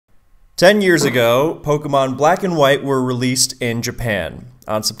10 years ago, Pokemon Black and White were released in Japan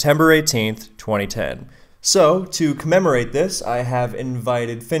on September 18th, 2010. So, to commemorate this, I have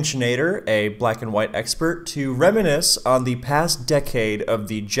invited Finchinator, a Black and White expert, to reminisce on the past decade of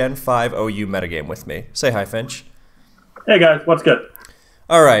the Gen 5 OU metagame with me. Say hi, Finch. Hey guys, what's good?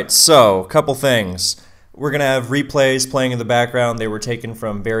 Alright, so, couple things. We're going to have replays playing in the background. They were taken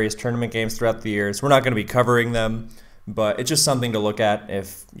from various tournament games throughout the years. We're not going to be covering them, but it's just something to look at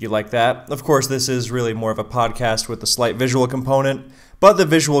if you like that. Of course, this is really more of a podcast with a slight visual component, but the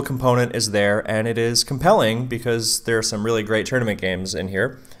visual component is there, and it is compelling because there are some really great tournament games in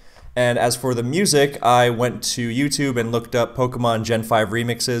here. And as for the music, I went to YouTube and looked up Pokemon Gen 5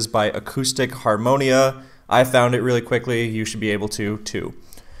 remixes by Acoustic Harmonia. I found it really quickly. You should be able to, too.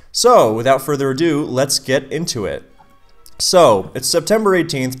 So, without further ado, let's get into it. So, it's September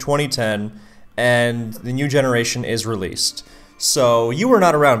 18th, 2010, and the new generation is released. So, you were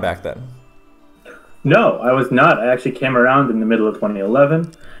not around back then. No, I was not. I actually came around in the middle of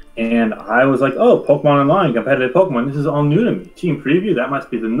 2011, and I was like, oh, Pokemon Online, competitive Pokemon, this is all new to me. Team Preview, that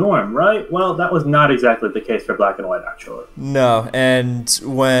must be the norm, right? Well, that was not exactly the case for Black and White, actually. No, and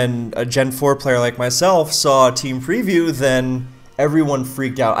when a Gen 4 player like myself saw Team Preview, then everyone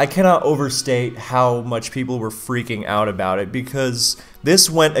freaked out. I cannot overstate how much people were freaking out about it, because this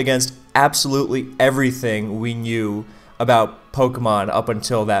went against absolutely everything we knew about Pokemon up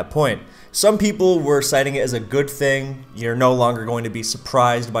until that point. Some people were citing it as a good thing. You're no longer going to be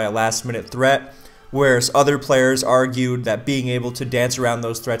surprised by a last-minute threat, whereas other players argued that being able to dance around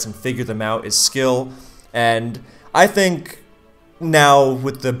those threats and figure them out is skill. And I think now,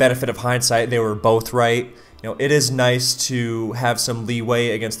 with the benefit of hindsight, they were both right. You know, it is nice to have some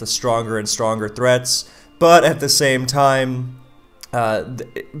leeway against the stronger and stronger threats, but at the same time,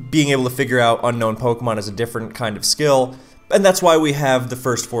 being able to figure out unknown Pokemon is a different kind of skill. And that's why we have the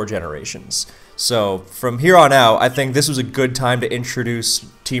first 4 generations. So from here on out, I think this was a good time to introduce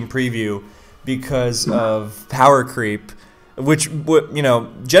Team Preview because of power creep, which, you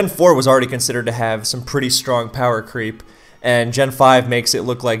know, Gen 4 was already considered to have some pretty strong power creep, and Gen 5 makes it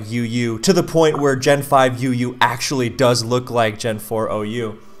look like UU, to the point where Gen 5 UU actually does look like Gen 4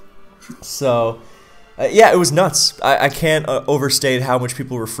 OU. So yeah, it was nuts. I can't overstate how much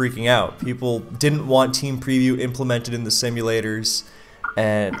people were freaking out. People didn't want Team Preview implemented in the simulators,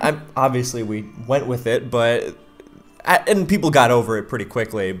 and obviously we went with it, but and people got over it pretty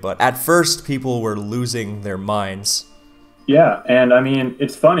quickly, but at first people were losing their minds. Yeah, and I mean,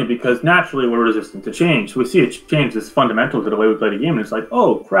 it's funny because naturally we're resistant to change. We see a change that's fundamental to the way we play the game, and it's like,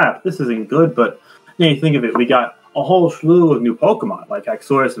 oh crap, this isn't good, but then you think of it, we got a whole slew of new Pokemon, like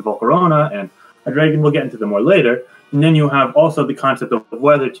Axorus and Volcarona, and Hydreigon, we'll get into them more later. And then you have also the concept of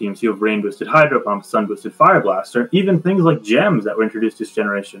weather teams. You have rain-boosted Hydro Pump, sun-boosted Fire Blaster, even things like gems that were introduced this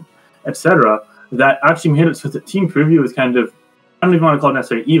generation, etc. That actually made it so that Team Preview is kind of, I don't even want to call it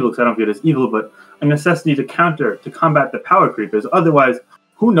necessarily evil because I don't view it as evil, but a necessity to combat the power creepers. Otherwise,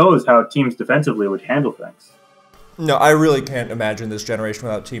 who knows how teams defensively would handle things. No, I really can't imagine this generation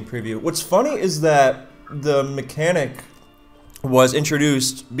without Team Preview. What's funny is that the mechanic was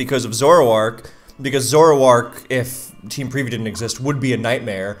introduced because of Zoroark, because Zoroark, if Team Preview didn't exist, would be a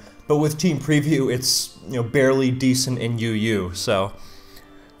nightmare. But with Team Preview, it's, you know, barely decent in UU. So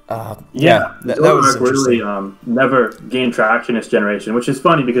yeah, that was interesting. Really never gained traction this generation, which is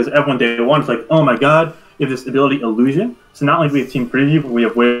funny because everyone day one is like, oh my god, you have this ability Illusion. So not only do we have Team Preview, but we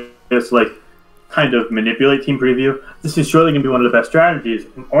have ways to like kind of manipulate Team Preview. This is surely going to be one of the best strategies,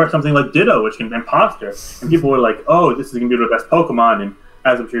 or something like Ditto, which can be Imposter. And people were like, oh, this is going to be one of the best Pokemon. And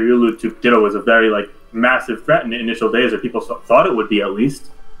as I'm sure you alluded to, Ditto was a very like massive threat in the initial days, or people thought it would be at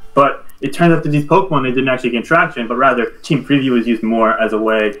least. But it turns out that these Pokemon, they didn't actually gain traction, but rather Team Preview was used more as a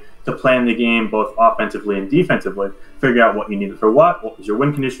way to plan the game both offensively and defensively, figure out what you needed for what was your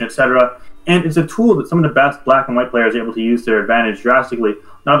win condition, etc. And it's a tool that some of the best Black and White players are able to use to their advantage drastically,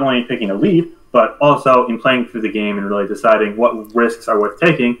 not only in picking a lead, but also in playing through the game and really deciding what risks are worth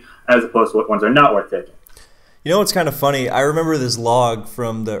taking as opposed to what ones are not worth taking. You know what's kind of funny? I remember this log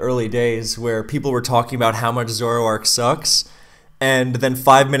from the early days where people were talking about how much Zoroark sucks, and then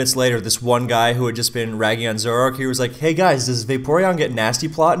 5 minutes later, this one guy who had just been ragging on Zoroark, he was like, hey guys, does Vaporeon get Nasty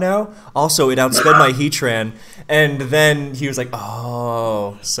Plot now? Also, it outsped my Heatran. And then he was like,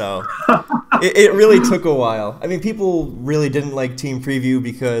 oh, so it really took a while. I mean, people really didn't like Team Preview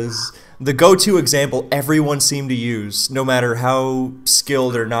because the go-to example everyone seemed to use, no matter how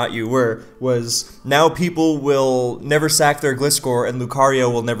skilled or not you were, was now people will never sack their Gliscor and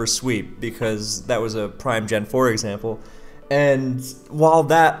Lucario will never sweep, because that was a prime Gen 4 example. And while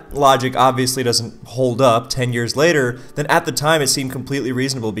that logic obviously doesn't hold up 10 years later, then at the time it seemed completely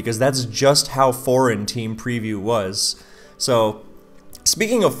reasonable because that's just how foreign Team Preview was. So,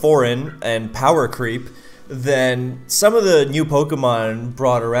 speaking of foreign and power creep, then some of the new Pokemon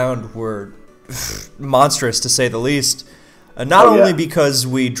brought around were monstrous to say the least. Not only because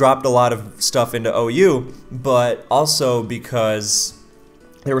we dropped a lot of stuff into OU, but also because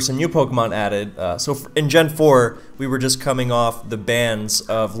there were some new Pokemon added. So in Gen 4, we were just coming off the bans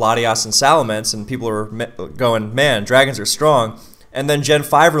of Latias and Salamence, and people were going, man, dragons are strong. And then Gen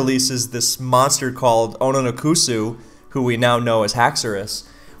 5 releases this monster called Ononokusu, who we now know as Haxorus,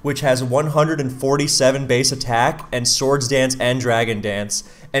 which has 147 base attack and Swords Dance and Dragon Dance.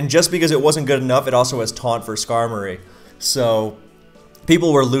 And just because it wasn't good enough, it also has Taunt for Skarmory. So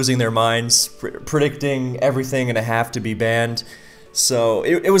people were losing their minds, predicting everything and a half to be banned. So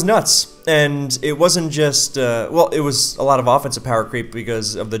it was nuts, and it wasn't just, well, it was a lot of offensive power creep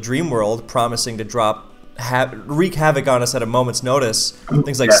because of the Dream World promising to wreak havoc on us at a moment's notice.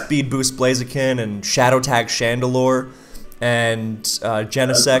 Things like Speed Boost Blaziken and Shadow Tag Chandelure and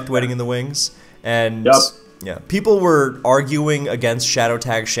Genesect waiting in the wings. And yeah, people were arguing against Shadow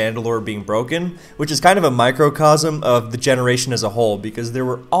Tag Chandelure being broken, which is kind of a microcosm of the generation as a whole because there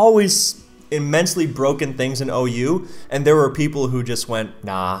were always immensely broken things in OU, and there were people who just went,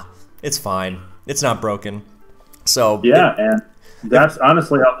 nah, it's fine, it's not broken. So yeah, and that's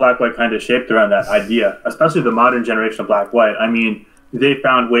honestly how Black-White kind of shaped around that idea, especially the modern generation of Black-White. I mean, they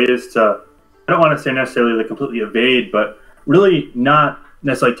found ways to, I don't want to say necessarily like completely evade, but really not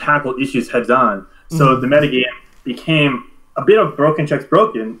necessarily tackle issues heads on. So the metagame became a bit of broken checks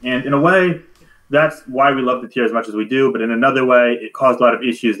broken, and in a way, that's why we love the tier as much as we do, but in another way, it caused a lot of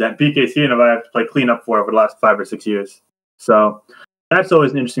issues that BKC and I have to play cleanup for over the last 5 or 6 years. So that's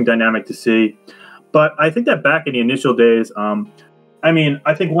always an interesting dynamic to see. But I think that back in the initial days, I mean,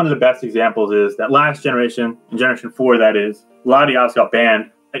 I think one of the best examples is that last generation, in Generation 4 that is, Latias got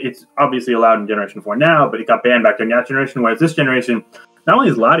banned. It's obviously allowed in Generation 4 now, but it got banned back during that generation, whereas this generation, not only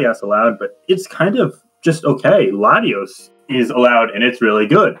is Latias allowed, but it's kind of just okay. Latios is allowed, and it's really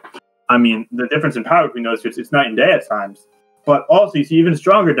good. I mean, the difference in power between those two, it's night and day at times. But also, you see even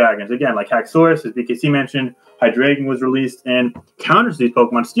stronger dragons. Again, like Haxorus, as BKC mentioned, Hydreigon was released, and counters these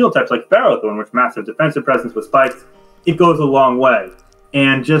Pokemon steel types like Ferrothorn, which massive defensive presence with spikes. It goes a long way.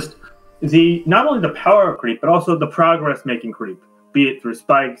 And just not only the power creep, but also the progress-making creep, be it through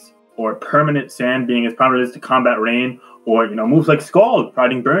spikes or permanent sand being as prominent to combat rain, or moves like Scald,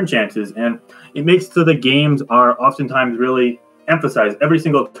 providing burn chances. And it makes so the games are oftentimes really emphasize every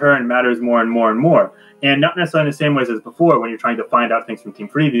single turn matters more and more and more, and not necessarily in the same ways as before when you're trying to find out things from Team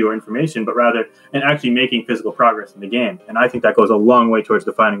Preview or information, but rather in actually making physical progress in the game. And I think that goes a long way towards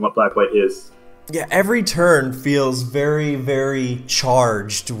defining what Black-White is. Yeah, every turn feels very, very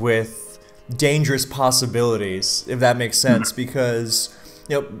charged with dangerous possibilities, if that makes sense, because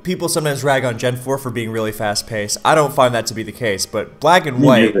people sometimes rag on Gen 4 for being really fast-paced. I don't find that to be the case, but Black and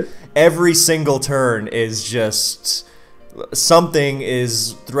White, every single turn is just something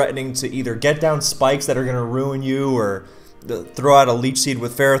is threatening to either get down spikes that are going to ruin you or throw out a Leech Seed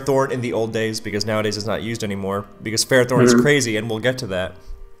with Ferrothorn in the old days, because nowadays it's not used anymore because Ferrothorn is crazy, and we'll get to that.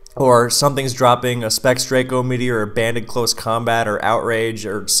 Or something's dropping a Specs Draco Meteor or Banded Close Combat or Outrage,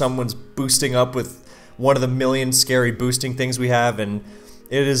 or someone's boosting up with one of the million scary boosting things we have, and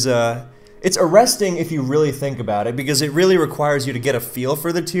it is it's arresting if you really think about it, because it really requires you to get a feel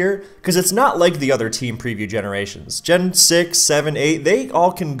for the tier, because it's not like the other Team Preview generations. Gen 6, 7, 8, they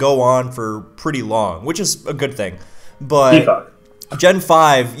all can go on for pretty long, which is a good thing. But Gen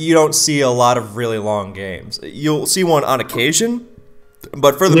 5, you don't see a lot of really long games. You'll see one on occasion,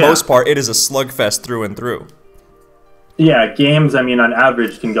 but for the most part, it is a slugfest through and through. Yeah, games, I mean, on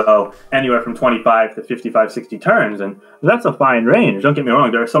average can go anywhere from 25 to 55, 60 turns, and that's a fine range. Don't get me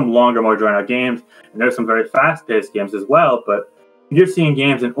wrong, there are some longer, more drawn-out games, and there's some very fast-paced games as well, but you're seeing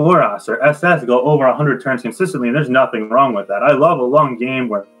games in ORAS or SS go over 100 turns consistently, and there's nothing wrong with that. I love a long game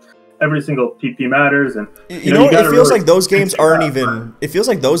where every single PP matters, and you know it feels like those games aren't even. It feels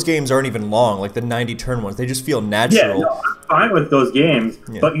like those games aren't even long, like the 90-turn ones. They just feel natural. Yeah, no, I'm fine with those games,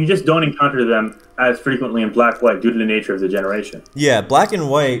 but you just don't encounter them as frequently in Black-White due to the nature of the generation. Yeah, Black and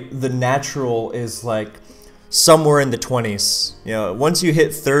White, the natural is like somewhere in the 20s. Once you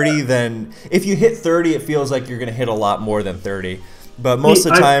hit 30, then if you hit 30, it feels like you're gonna hit a lot more than 30. But most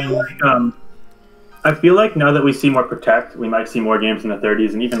of the time. I feel like now that we see more Protect, we might see more games in the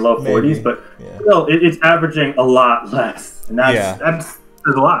 30s and even low 40s, but still, it's averaging a lot less, and that's a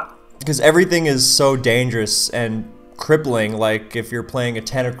lot. Because everything is so dangerous and crippling. Like if you're playing a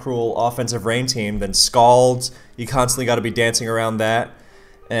Tentacruel offensive rain team, then Scald, you constantly got to be dancing around that.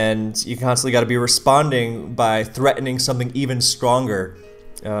 And you constantly got to be responding by threatening something even stronger.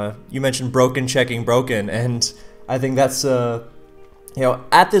 You mentioned broken checking broken, and I think that's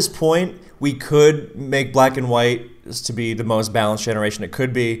at this point we could make Black and White to be the most balanced generation it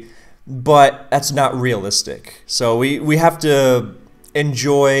could be, but that's not realistic. So we have to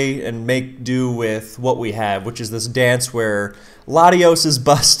enjoy and make do with what we have, which is this dance where Latios is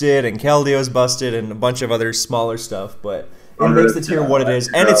busted and Keldeo is busted and a bunch of other smaller stuff, but it makes the tier what it is,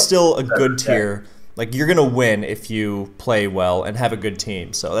 and it's still a good tier. Like, you're going to win if you play well and have a good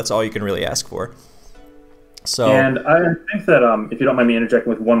team, so that's all you can really ask for. So, and I think that, if you don't mind me interjecting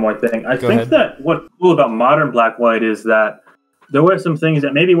with one more thing, I think that what's cool about modern Black-White is that there were some things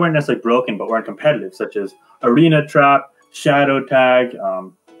that maybe weren't necessarily broken, but weren't competitive, such as Arena Trap, Shadow Tag,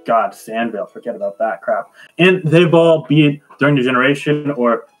 Sandvale, forget about that crap. And they've all, be it during the generation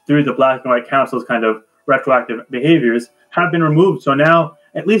or through the Black and White Council's kind of retroactive behaviors, have been removed. So now,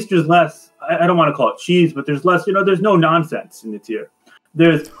 at least there's less, I don't want to call it cheese, but there's less, there's no nonsense in the tier.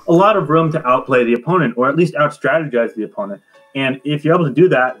 There's a lot of room to outplay the opponent, or at least out-strategize the opponent. And if you're able to do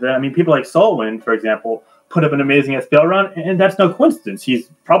that, then, I mean, people like Solwyn, for example, put up an amazing SPL run, and that's no coincidence.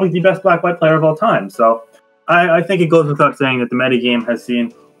 He's probably the best Black-White player of all time. So I think it goes without saying that the metagame has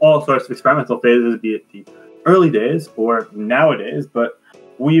seen all sorts of experimental phases, be it the early days or nowadays, but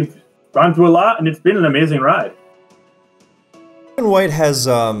we've gone through a lot, and it's been an amazing ride. White has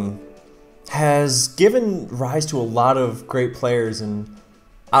given rise to a lot of great players, and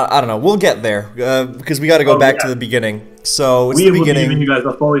I don't know. We'll get there because we got to go back to the beginning. So it's the beginning. We'll give you guys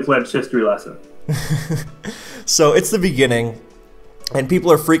a fully fledged history lesson. So it's the beginning, and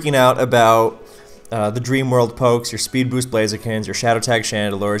people are freaking out about the Dream World Pokes, your Speed Boost Blazikins, your Shadow Tag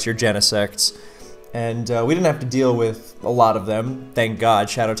Chandelures, your Genesects, and we didn't have to deal with a lot of them. Thank God,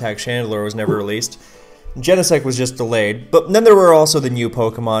 Shadow Tag Chandelure was never released. Genesect was just delayed, but then there were also the new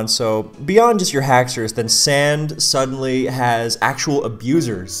Pokemon, so beyond just your Haxorus, then Sand suddenly has actual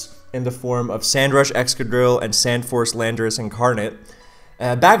abusers in the form of Sandrush Excadrill and Sandforce Landorus Incarnate.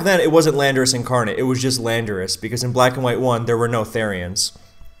 Back then, it wasn't Landorus Incarnate, it was just Landorus, because in Black and White 1, there were no Therians.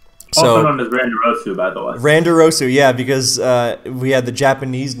 Also known as Randarosu, by the way. Randarosu, yeah, because we had the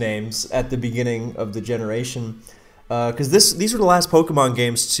Japanese names at the beginning of the generation. Because these were the last Pokemon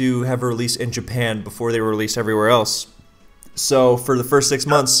games to have a release in Japan before they were released everywhere else. So for the first 6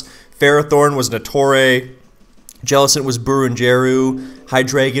 months, Ferrothorn was Natore, Jellicent was Burunjeru,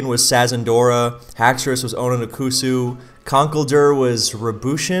 Hydreigon was Sazendora, Haxorus was Ononakusu, Conkeldurr was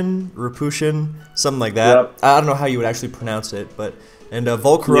Rapushin, something like that. Yep. I don't know how you would actually pronounce it, but... And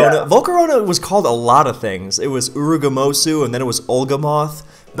Volcarona. Yeah. Volcarona was called a lot of things. It was Urugamosu, and then it was Olgamoth.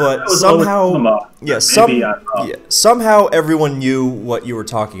 But somehow, somehow everyone knew what you were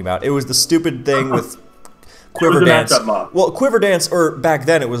talking about. It was the stupid thing with Quiver Dance. Well, Quiver Dance, or back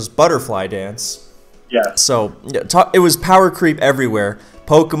then it was Butterfly Dance. Yeah. So it was power creep everywhere.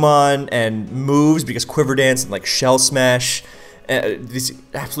 Pokemon and moves, because Quiver Dance and like Shell Smash. These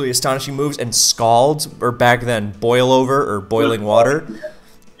absolutely astonishing moves, and Scald, or back then Boil Over or Boiling Water.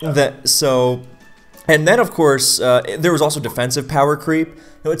 Yeah. And then of course there was also defensive power creep.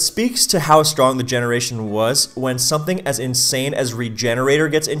 Now, it speaks to how strong the generation was when something as insane as Regenerator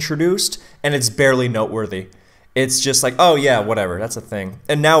gets introduced, and it's barely noteworthy. It's just like, oh yeah, whatever, that's a thing.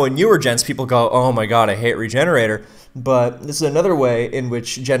 And now in newer gens, people go, oh my god, I hate Regenerator. But this is another way in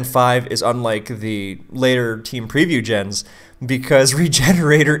which Gen 5 is unlike the later Team Preview gens, because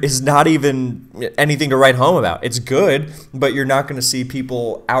Regenerator is not even anything to write home about. It's good, but you're not going to see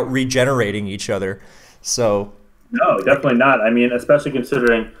people out-regenerating each other. So... No, definitely not. I mean, especially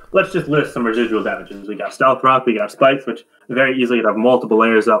considering, let's just list some residual damages. We got Stealth Rock, we got Spikes, which very easily have multiple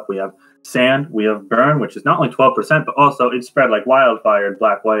layers up. We have Sand, we have Burn, which is not only 12%, but also it's spread like wildfire in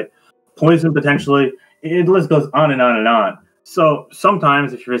Black-White. Poison, potentially. The list goes on and on and on. So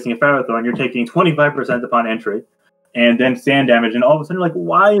sometimes, if you're facing a Ferrothorn, you're taking 25% upon entry, and then Sand damage, and all of a sudden you're like,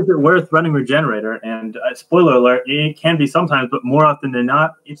 why is it worth running Regenerator? And spoiler alert, it can be sometimes, but more often than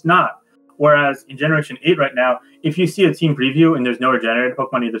not, it's not. Whereas in Generation 8 right now, if you see a team preview and there's no Regenerator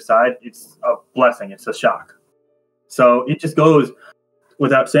Pokemon either side, it's a blessing. It's a shock. So it just goes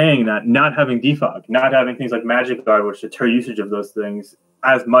without saying that not having Defog, not having things like Magic Guard, which deter usage of those things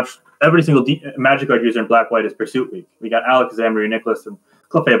as much. Every single Magic Guard user in Black-White is Pursuit Weak. We got Alakazam, Reuniclus, and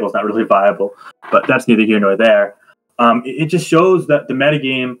Clefable is not really viable, but that's neither here nor there. It just shows that the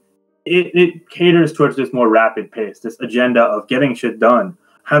metagame, it caters towards this more rapid pace, this agenda of getting shit done,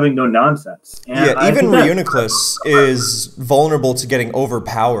 having no nonsense. And yeah, even Reuniclus is vulnerable to getting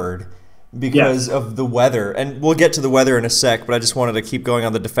overpowered because of the weather. And we'll get to the weather in a sec, but I just wanted to keep going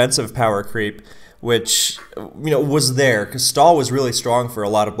on the defensive power creep, which, was there, because Stall was really strong for a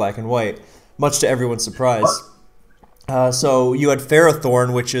lot of black and white, much to everyone's surprise. So you had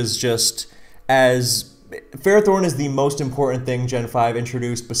Ferrothorn, which is just Ferrothorn is the most important thing Gen 5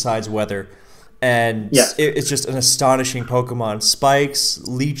 introduced besides weather. And it's just an astonishing Pokemon. Spikes,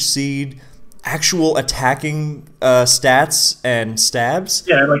 Leech Seed, actual attacking stats and stabs.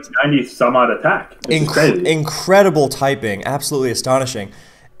 Yeah, like 90 some odd attack. Incredible typing, absolutely astonishing.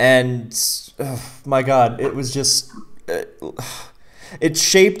 And my god, it was just it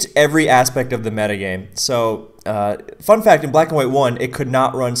shaped every aspect of the metagame. So fun fact, in Black and White 1, it could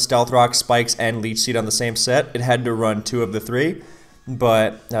not run Stealth Rock, Spikes, and Leech Seed on the same set. It had to run 2 of the 3,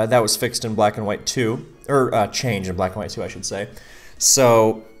 but that was fixed in Black and White 2, or changed in Black and White 2, I should say.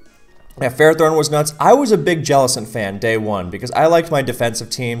 So yeah, Ferrothorn was nuts. I was a big Jellicent fan day 1 because I liked my defensive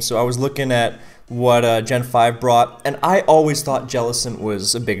team, so I was looking at what Gen 5 brought, and I always thought Jellicent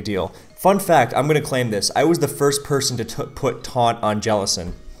was a big deal. Fun fact, I'm going to claim this. I was the first person to put Taunt on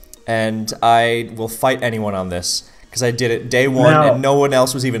Jellicent, and I will fight anyone on this because I did it day 1 and no one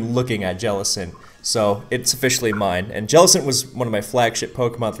else was even looking at Jellicent. So it's officially mine. And Jellicent was one of my flagship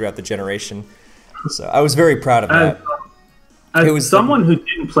Pokemon throughout the generation, so I was very proud of that. As someone who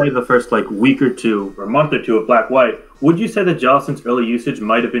didn't play the first week or 2 or month or 2 of Black White, would you say that Jellicent's early usage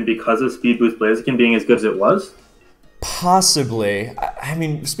might have been because of Speed Boost Blaziken being as good as it was? Possibly. I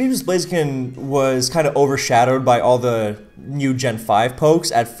mean, Speed Boost Blaziken was kind of overshadowed by all the new Gen 5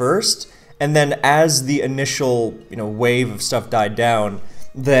 pokes at first, and then as the initial wave of stuff died down,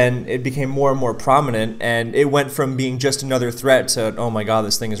 then it became more and more prominent, and it went from being just another threat to, oh my god,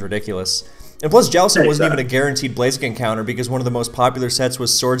 this thing is ridiculous. And plus, Jellicent wasn't even a guaranteed Blaziken counter because one of the most popular sets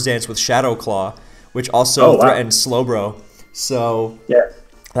was Swords Dance with Shadow Claw, which also threatened Slowbro. So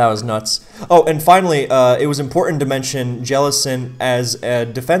that was nuts. Oh, and finally, it was important to mention Jellicent as a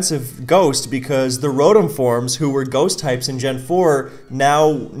defensive ghost because the Rotom forms, who were ghost types in Gen 4,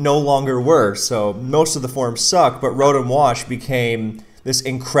 now no longer were. So most of the forms suck, but Rotom Wash became this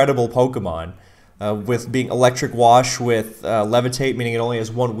incredible Pokemon with being Electric Wash with Levitate, meaning it only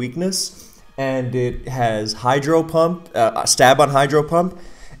has 1 weakness. And it has Hydro Pump, Stab on Hydro Pump,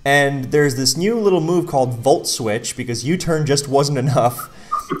 and there's this new little move called Volt Switch because U-turn just wasn't enough,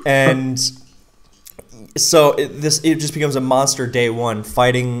 and so it just becomes a monster day 1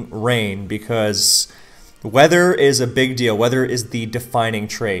 fighting rain because weather is a big deal. Weather is the defining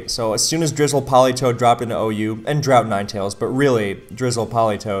trait. So as soon as Drizzle Politoed dropped into OU, and Drought Ninetales, but really Drizzle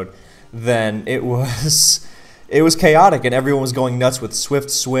Politoed, then it was chaotic, and everyone was going nuts with Swift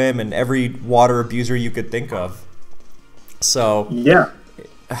Swim and every water abuser you could think of. So yeah,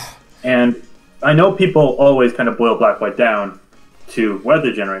 and I know people always kind of boil Black White down to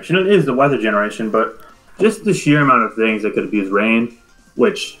weather generation. It is the weather generation, but just the sheer amount of things that could abuse rain,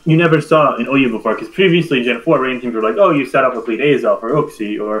 which you never saw in OU before, because previously in Gen 4, rain teams were like, oh, you set up a Fleet Azelf or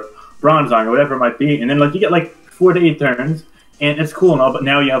Uxie or Bronzong or whatever it might be, and then you get 4 to 8 turns, and it's cool and all, but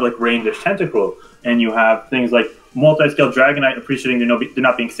now you have Rain Dish Tentacruel, and you have things like Multi-Scale Dragonite appreciating they're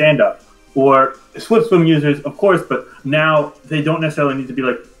not being stand up, or Swift Swim users, of course, but now they don't necessarily need to be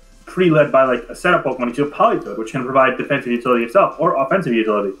pre-led by a setup Pokemon to a Politoed, which can provide defensive utility itself or offensive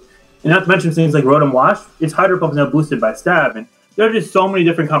utility. And not to mention things like Rotom Wash, its Hydro Pump is now boosted by Stab, and there are just so many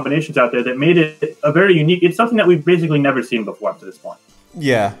different combinations out there that made it a very unique. It's something that we've basically never seen before up to this point.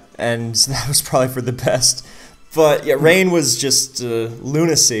 Yeah, and that was probably for the best. But yeah, rain was just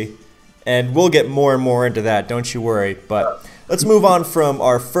lunacy, and we'll get more and more into that, don't you worry. But let's move on from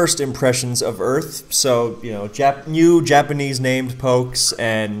our first impressions of Earth. So, new Japanese named pokes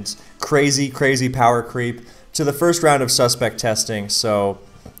and crazy power creep to the first round of suspect testing. So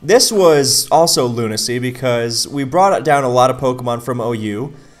this was also lunacy because we brought down a lot of Pokemon from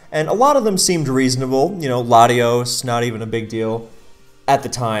OU, and a lot of them seemed reasonable. Latios, not even a big deal at the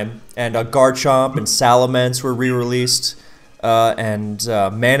time, and Garchomp and Salamence were re-released, and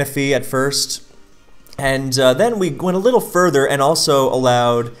Manaphy at first. And then we went a little further and also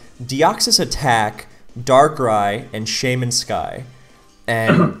allowed Deoxys Attack, Darkrai, and Shaman Sky.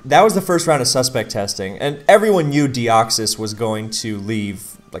 And that was the first round of suspect testing. And everyone knew Deoxys was going to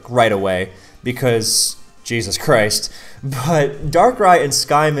leave right away because, Jesus Christ. But Darkrai and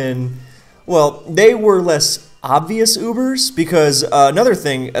Skyman, well, they were less obvious Ubers because another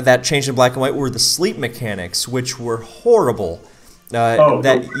thing that changed in Black and White were the sleep mechanics, which were horrible. In my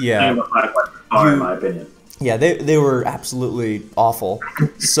opinion. Yeah, they were absolutely awful.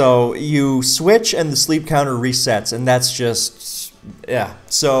 So you switch and the sleep counter resets, and that's just, yeah.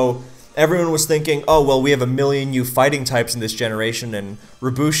 So everyone was thinking, oh, well, we have a million new fighting types in this generation, and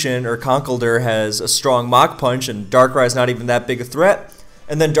Rabushin or Conkeldurr has a strong Mach Punch, and Darkrai's not even that big a threat.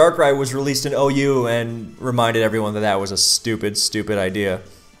 And then Darkrai was released in OU and reminded everyone that that was a stupid, stupid idea.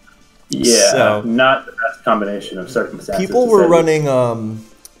 Yeah, so, not the best combination of circumstances. People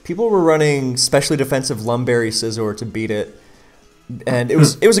were running specially defensive Lumberry Scizor to beat it. And it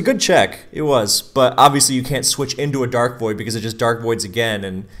was a good check. It was. But obviously you can't switch into a Dark Void because it just Dark Voids again.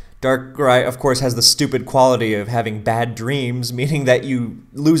 And Darkrai, of course, has the stupid quality of having bad dreams, meaning that you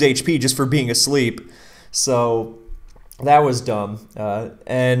lose HP just for being asleep. So that was dumb.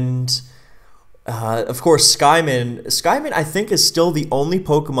 Of course, Skyman. Skyman, I think, is still the only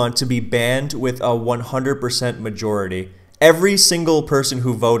Pokemon to be banned with a 100% majority. Every single person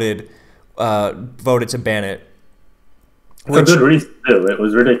who voted to ban it. For good reason, too. It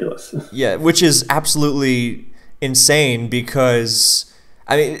was ridiculous. Yeah, which is absolutely insane because,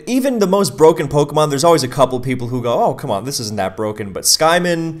 I mean, even the most broken Pokemon, there's always a couple people who go, oh, come on, this isn't that broken. But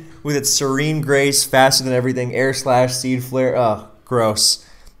Skyman, with its serene grace, faster than everything, Air Slash, Seed Flare, gross.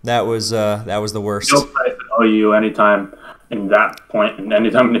 That was the worst. No price to OU anytime in that point and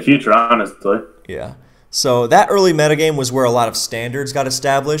anytime in the future, honestly. Yeah. So that early metagame was where a lot of standards got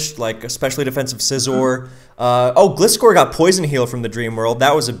established, like especially defensive Scizor. Gliscor got Poison Heal from the Dream World.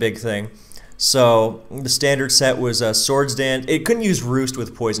 That was a big thing. So the standard set was Swords Dance. It couldn't use Roost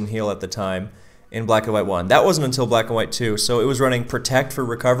with Poison Heal at the time in Black and White 1. That wasn't until Black and White 2. So it was running Protect for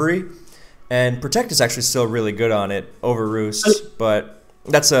recovery. And Protect is actually still really good on it over Roost, but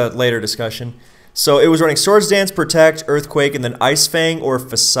that's a later discussion. So it was running Swords Dance, Protect, Earthquake, and then Ice Fang or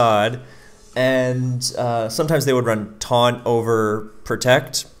Facade. And sometimes they would run Taunt over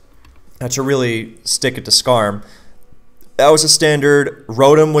Protect to really stick it to Skarm. That was a standard.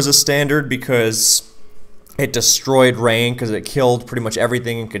 Rotom was a standard because it destroyed Rain because it killed pretty much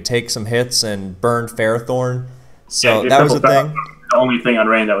everything and could take some hits and burned Ferrothorn. So that was a thing. The only thing on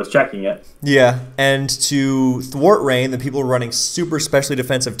Rain that was checking it. Yeah, and to thwart Rain, the people were running super specially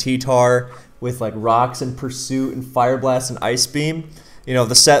defensive T-Tar with like Rocks and Pursuit and Fire Blast and Ice Beam. You know,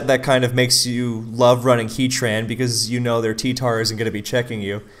 the set that kind of makes you love running Heatran because you know their T-Tar isn't going to be checking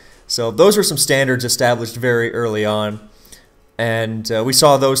you. So those were some standards established very early on. And we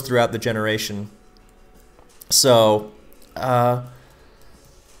saw those throughout the generation. So, yeah.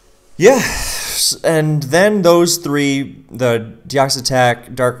 And then those three, the Deoxys Attack,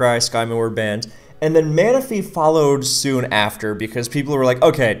 Darkrai, Skyman were banned. And then Manaphy followed soon after because people were like,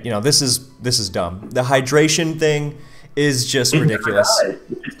 okay, you know, this is dumb. The hydration thing is just ridiculous.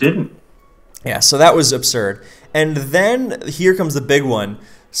 It didn't. Yeah, so that was absurd. And then here comes the big one.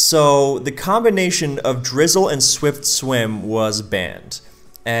 So the combination of Drizzle and Swift Swim was banned.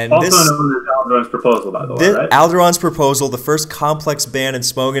 And also known as Alderon's proposal, by the way, right? Alderon's proposal, the first complex ban in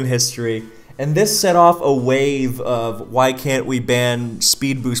Smogon history. And this set off a wave of why can't we ban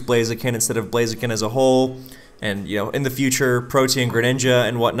Speed Boost Blaziken instead of Blaziken as a whole? And, you know, in the future, Protean Greninja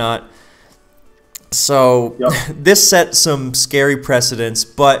and whatnot. So this set some scary precedents,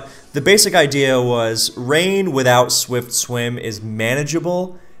 but the basic idea was Rain without Swift Swim is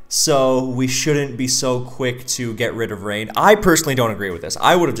manageable, so we shouldn't be so quick to get rid of Rain. I personally don't agree with this.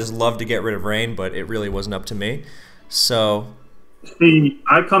 I would have just loved to get rid of Rain, but it really wasn't up to me. So, see,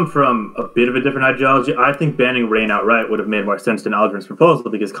 I come from a bit of a different ideology. I think banning Rain outright would have made more sense than Alderon's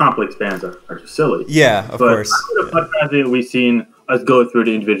proposal because complex bans are just silly. Yeah, of course. I would have much rather we've seen us go through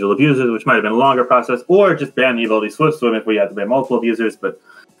the individual abusers, which might have been a longer process, or just ban the ability Swift Swim if we had to ban multiple abusers. But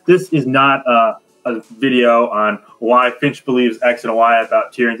this is not a video on why Finch believes X and Y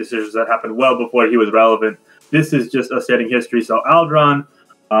about tiering decisions that happened well before he was relevant. This is just us setting history. So Alderon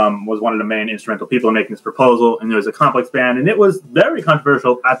was one of the main instrumental people in making this proposal, and there was a complex ban, and it was very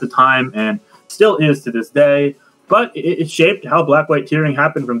controversial at the time and still is to this day. But it shaped how black-white tiering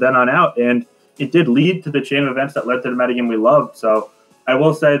happened from then on out, and it did lead to the chain of events that led to the metagame we loved. So I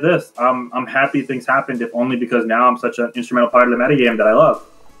will say this, I'm happy things happened, if only because now I'm such an instrumental part of the metagame that I love.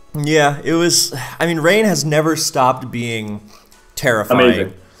 Yeah, it was, I mean, Rain has never stopped being terrifying.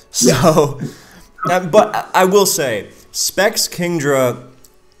 Amazing. So, but I will say, Specs Kingdra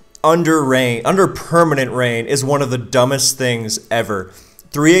under permanent Rain is one of the dumbest things ever.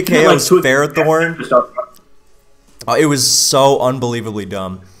 3 KO's Ferrothorn. It was so unbelievably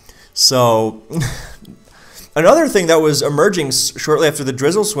dumb. So, another thing that was emerging shortly after the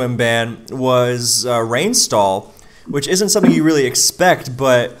Drizzle Swim ban was Rainstall, which isn't something you really expect,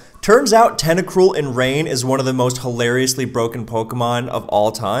 but turns out Tentacruel in Rain is one of the most hilariously broken Pokemon of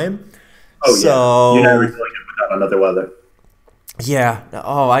all time. Oh, so, yeah. You never really get put out on other weather. Yeah.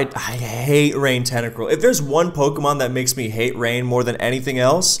 Oh, I hate Rain Tentacruel. If there's one Pokemon that makes me hate Rain more than anything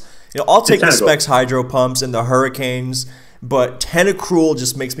else, I'll take the Tentacruel. Specs Hydro Pumps and the Hurricanes, but Tentacruel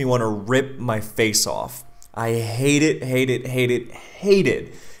just makes me want to rip my face off. I hate it, hate it, hate it, hate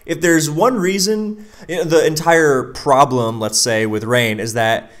it. If there's one reason, the entire problem, let's say, with Rain is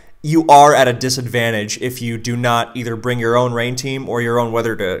that you are at a disadvantage if you do not either bring your own Rain team or your own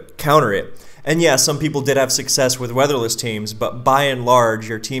weather to counter it. And yeah, some people did have success with weatherless teams, but by and large,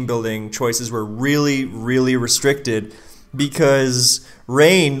 your team building choices were really, really restricted because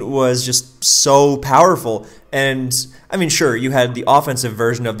Rain was just so powerful. And I mean, sure, you had the offensive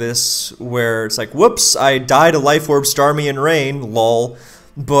version of this where it's like, whoops, I died a Life Orb, Starmie, and Rain, lol.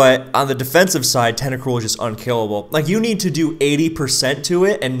 But on the defensive side, Tentacruel is just unkillable. Like, you need to do 80% to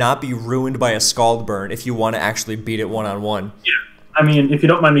it and not be ruined by a Scald Burn if you want to actually beat it one-on-one. Yeah. I mean, if you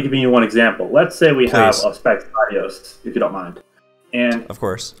don't mind me giving you one example, let's say we have a Specs Latios, if you don't mind. And of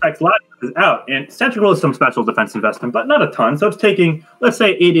course, Specs Latios is out, and Tentacruel is some special defense investment, but not a ton. So it's taking, let's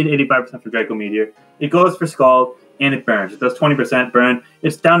say, 80 to 85% for Draco Meteor. It goes for Scald, and it burns. It does 20% burn.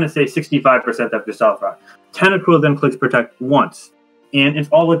 It's down to, say, 65% after Stealth Rock. Tentacruel then clicks Protect once, and it's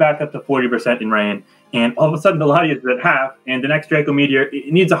all the way back up to 40% in Rain. And all of a sudden, the Latios is at half, and the next Draco Meteor,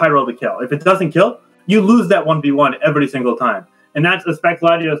 it needs a high roll to kill. If it doesn't kill, you lose that 1v1 every single time. And that's a Specs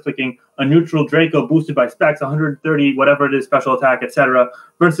Latios clicking a neutral Draco boosted by Specs, 130, whatever it is, special attack, etc.,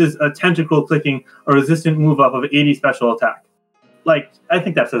 versus a Tentacruel clicking a resistant move up of 80 special attack. Like, I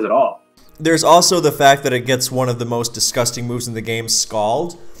think that says it all. There's also the fact that it gets one of the most disgusting moves in the game,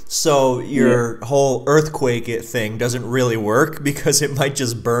 Scald. So your whole Earthquake thing doesn't really work because it might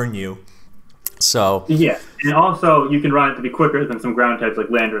just burn you. So yeah, and also you can run it to be quicker than some ground types like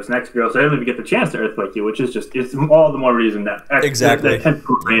Landorus and Excadrill, so I don't even get the chance to Earthquake you, which is just, it's all the more reason that exactly that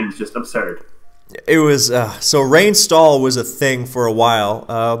Tentacruel Rain is just absurd. It was so Rain Stall was a thing for a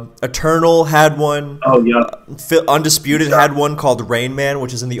while. Eternal had one. Oh yeah. Undisputed had one called Rain Man,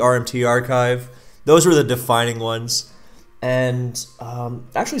 which is in the RMT archive. Those were the defining ones. And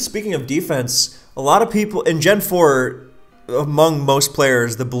actually, speaking of defense, a lot of people in Gen 4. Among most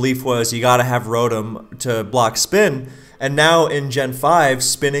players, the belief was you got to have Rotom to block spin. And now in Gen 5,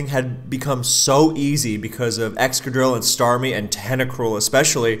 spinning had become so easy because of Excadrill and Starmie and Tentacruel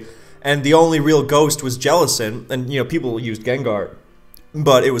especially. And the only real ghost was Jellicent. And, people used Gengar,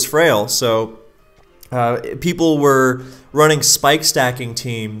 but it was frail. So people were running spike stacking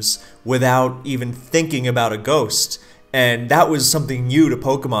teams without even thinking about a ghost. And that was something new to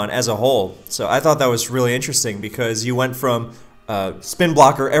Pokemon as a whole. So I thought that was really interesting because you went from spin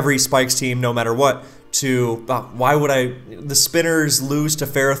blocker every Spikes team no matter what to why would the spinners lose to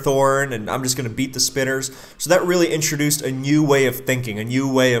Ferrothorn and I'm just going to beat the spinners. So that really introduced a new way of thinking, a new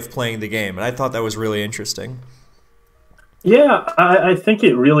way of playing the game. And I thought that was really interesting. Yeah, I think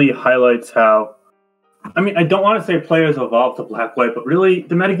it really highlights how, I mean, I don't want to say players evolved to Black-White, but really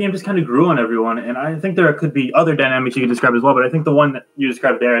the metagame just kind of grew on everyone. And I think there could be other dynamics you could describe as well, but I think the one that you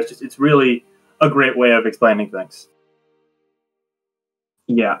described there is just, it's really a great way of explaining things.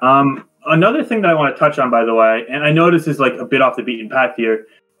 Yeah. Another thing that I want to touch on, by the way, and I know this is like a bit off the beaten path here,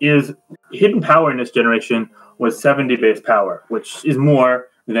 is hidden power in this generation was 70 base power, which is more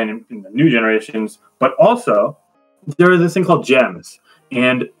than in the new generations, but also there is this thing called gems.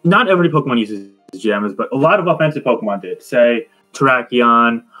 And not every Pokemon uses gems, but a lot of offensive Pokemon did. Say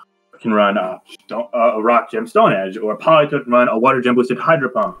Terrakion can run a Rock Gem Stone Edge, or Politoed can run a Water Gem boosted Hydro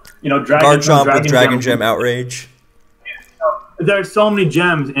Pump. Garchomp with Dragon Gem Outrage. There are so many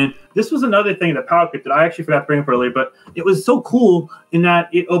gems, and this was another thing that Power Creep that I actually forgot to bring up earlier, but it was so cool in that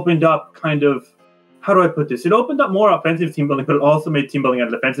it opened up kind of, how do I put this? It opened up more offensive team building, but it also made team building at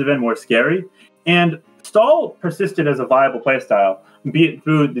the defensive end more scary. And Stall persisted as a viable playstyle, be it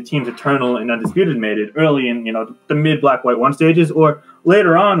through the team's Eternal and Undisputed made it early in the mid Black-White 1 stages, or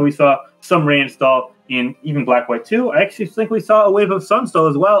later on we saw some Rain Stall in even Black-White 2. I actually think we saw a wave of Sun Stall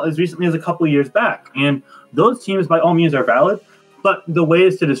as well as recently as a couple of years back. And those teams by all means are valid, but the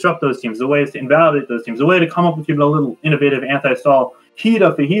ways to disrupt those teams, the ways to invalidate those teams, the way to come up with a little innovative anti-stall,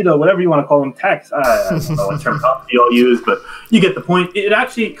 Hida, Fajita, whatever you want to call them, techs, I don't know what terminology you'll use, but you get the point. It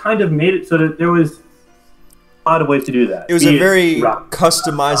actually kind of made it so that there was a lot of ways to do that. It was a very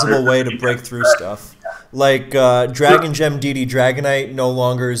customizable way to break through stuff. Like Dragon Gem DD Dragonite no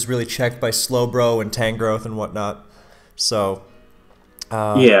longer is really checked by Slowbro and Tangrowth and whatnot. So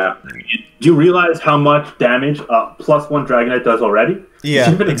yeah. Do you realize how much damage +1 Dragonite does already?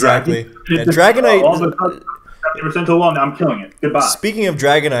 Yeah, exactly. And Dragonite... 70% to 1, I'm killing it. Goodbye. Speaking of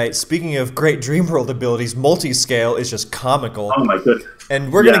Dragonite, speaking of great Dream World abilities, Multiscale is just comical. Oh my goodness.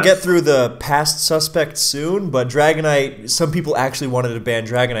 And we're going to get through the past suspect soon, but Dragonite, some people actually wanted to ban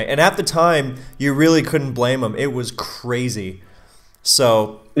Dragonite. And at the time, you really couldn't blame them. It was crazy.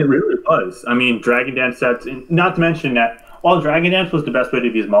 So It really was. I mean, Dragon Dance sets, not to mention that while Dragon Dance was the best way to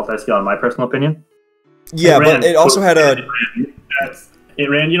use multi-scale, in my personal opinion, Yeah, but it also had a. It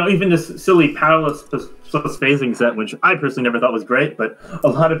ran, even this silly powerless plus phasing set, which I personally never thought was great, but a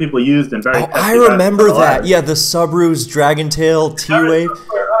lot of people used and very. Oh, I remember that. Yeah, the Subruse Dragon Tail T-Wave.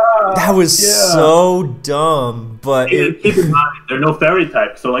 That was so dumb, but keep in mind there are no fairy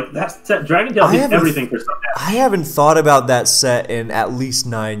types, so like that set, Dragon Tail did everything for some. I haven't thought about that set in at least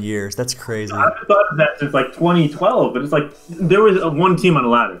 9 years. That's crazy. I haven't thought of that since like 2012, but it's like there was one team on the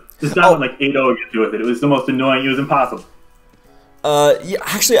ladder. This guy went like 8-0 against you with it. It was the most annoying. It was impossible. Yeah,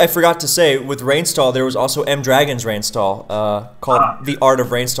 actually, I forgot to say, with Rainstall, there was also M Dragon's Rainstall, called The Art of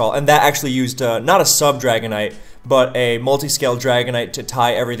Rainstall, and that actually used not a sub-Dragonite, but a multi-scale Dragonite to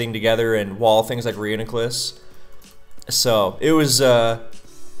tie everything together and wall things like Reuniclus. So, it was,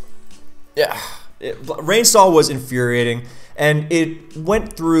 Rainstall was infuriating, and it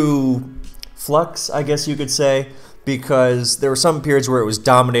went through flux, I guess you could say, because there were some periods where it was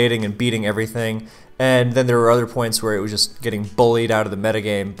dominating and beating everything, and then there were other points where it was just getting bullied out of the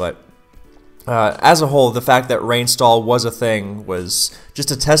metagame. But as a whole, the fact that Rainstall was a thing was just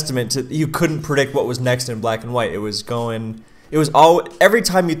a testament to you couldn't predict what was next in Black and White. It was every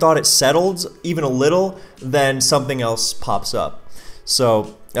time you thought it settled even a little, then something else pops up.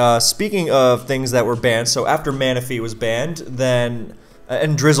 So speaking of things that were banned, so after Manaphy was banned, then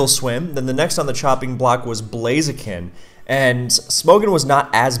and Drizzle Swim, then the next on the chopping block was Blaziken. And Smogon was not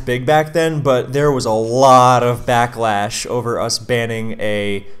as big back then, but there was a lot of backlash over us banning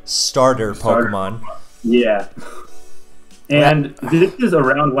a starter Pokemon. Yeah. And this is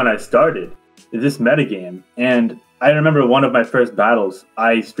around when I started this metagame. And I remember one of my first battles,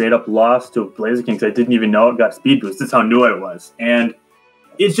 I straight up lost to Blaziken because I didn't even know it got speed boost. That's how new I was. And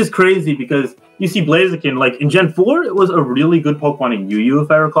it's just crazy because you see Blaziken, like in Gen 4, it was a really good Pokemon in UU,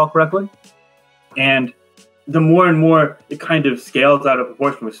 if I recall correctly. And the more and more it kind of scales out of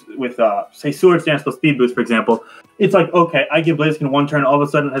proportion with say, Swords Dance plus Speed Boost, for example. It's like, okay, I give Blaziken one turn, all of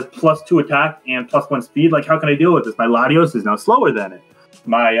a sudden it has +2 attack and +1 speed. Like, how can I deal with this? My Latios is now slower than it.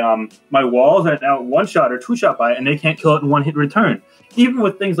 My my walls are now 1-shot or 2-shot by it, and they can't kill it in 1 hit return. Even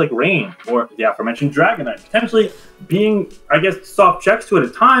with things like Rain or the aforementioned Dragonite, potentially being, I guess, soft checks to it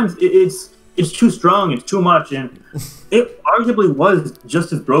at times, it's too strong, it's too much, and it arguably was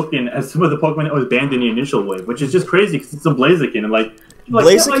just as broken as some of the Pokemon that was banned in the initial wave, which is just crazy because it's a Blaziken, and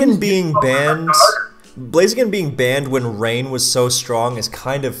Blaziken being banned when Rain was so strong is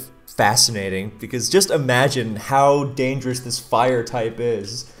kind of fascinating, because just imagine how dangerous this fire type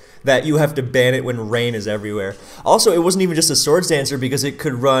is that you have to ban it when Rain is everywhere. Also, it wasn't even just a Swords Dancer, because it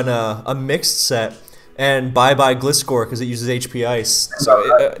could run a mixed set and bye-bye Gliscor because it uses HP Ice. So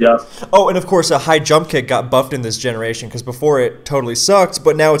oh, and of course, a high jump kick got buffed in this generation, because before it totally sucked,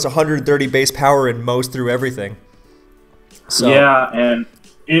 but now it's 130 base power and mows through everything. So, yeah, and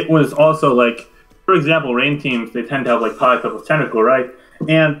it was also like, for example, Rain teams, they tend to have like Polycup with Tentacle, right?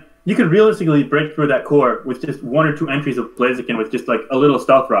 And you could realistically break through that core with just 1 or 2 entries of Blaziken with just like a little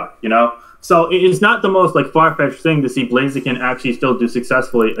Stealth Rock, you know? So it's not the most like far-fetched thing to see Blaziken actually still do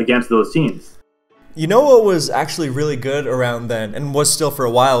successfully against those teams. You know what was actually really good around then, and was still for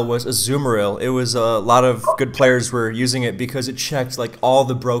a while, was Azumarill. It was a lot of good players were using it because it checked like all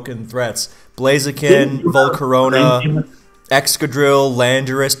the broken threats. Blaziken, Volcarona, Excadrill,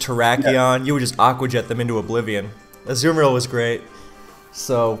 Landorus, Terrakion. You would just Aqua Jet them into oblivion. Azumarill was great.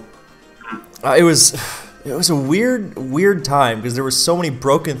 So it was a weird time because there were so many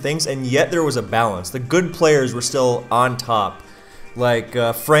broken things, and yet there was a balance. The good players were still on top. Like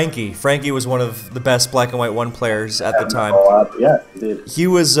Frankie. Frankie was one of the best Black and White 1 players at the time. Yeah, he did. He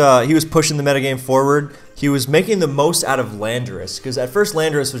was pushing the metagame forward. He was making the most out of Landorus, because at first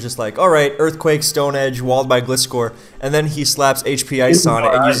Landorus was just like, all right, Earthquake, Stone Edge, walled by Gliscor, and then he slaps HP Ice on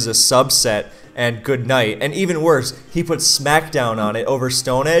it and uses a subset and Good Night. And even worse, he puts Smackdown on it over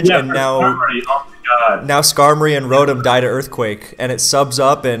Stone Edge, and now Skarmory and Rotom die to Earthquake, and it subs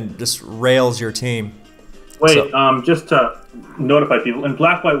up and just rails your team. Wait, just to notify people, in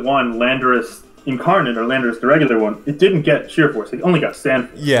Black White 1, Landorus Incarnate, or Landorus the regular one, it didn't get Sheer Force. It only got Sand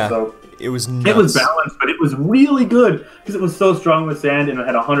Force. Yeah, so it was nuts. It was balanced, but it was really good because it was so strong with Sand, and it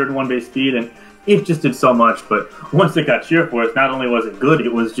had 101 base speed, and it just did so much. But once it got Sheer Force, not only was it good,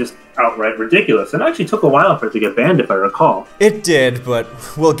 it was just outright ridiculous. And it actually took a while for it to get banned, if I recall. It did, but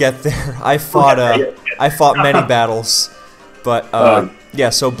we'll get there. I fought many battles. But, yeah,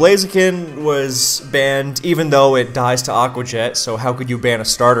 so Blaziken was banned, even though it dies to Aqua Jet, so how could you ban a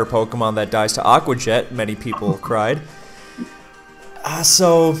starter Pokemon that dies to Aqua Jet? Many people cried.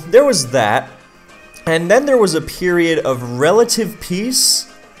 So there was that. And then there was a period of relative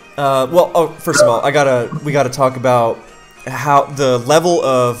peace First of all, we gotta talk about how the level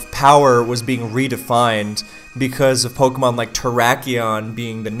of power was being redefined because of Pokemon like Terrakion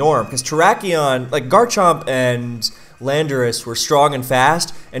being the norm. Because Terrakion, like Garchomp and Landorus were strong and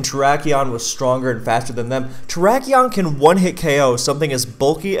fast, and Terrakion was stronger and faster than them. Terrakion can one-hit KO something as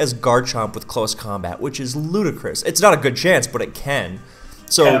bulky as Garchomp with close combat, which is ludicrous. It's not a good chance, but it can.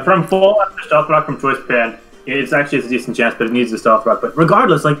 So yeah, from full Stealth Rock from Choice Band, it's actually a decent chance, but it needs the Stealth Rock. But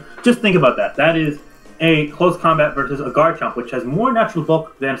regardless, like, just think about that. That is a close combat versus a Garchomp, which has more natural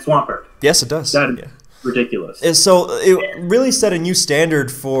bulk than Swampert. Yes, it does. That is ridiculous. And so it really set a new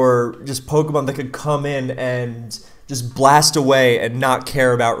standard for just Pokemon that could come in and just blast away and not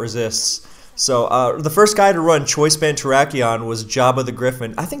care about resists. So the first guy to run Choice Band Terrakion was Jabba the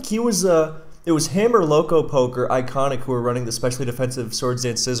Griffin. I think he was it was him or Loco Poker Iconic who were running the specially defensive Swords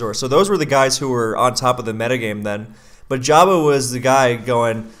Dance Scizor. So those were the guys who were on top of the metagame then. But Jabba was the guy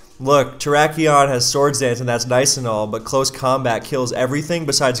going, look, Terrakion has Swords Dance and that's nice and all, but close combat kills everything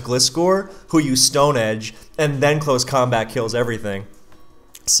besides Gliscor, who use Stone Edge, and then close combat kills everything.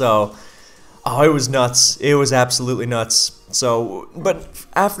 So, oh, it was nuts. It was absolutely nuts. So, but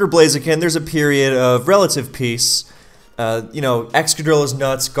after Blaziken, there's a period of relative peace. You know, Excadrill is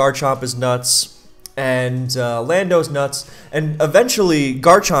nuts, Garchomp is nuts, and Lando's nuts, and eventually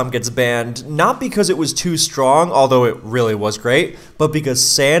Garchomp gets banned, not because it was too strong, although it really was great, but because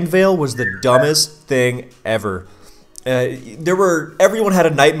Sandveil was the dumbest thing ever. Everyone had a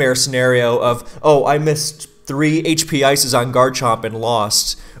nightmare scenario of, oh, I missed 3 HP Ices on Garchomp and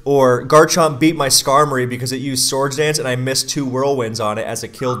lost, or Garchomp beat my Skarmory because it used Swords Dance and I missed 2 Whirlwinds on it as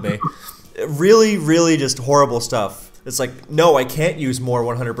it killed me. Really, really just horrible stuff. It's like, no, I can't use more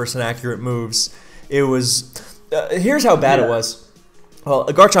 100% accurate moves. It was... here's how bad it was. Well,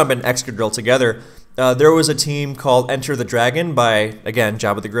 Garchomp and Excadrill together, there was a team called Enter the Dragon by, again,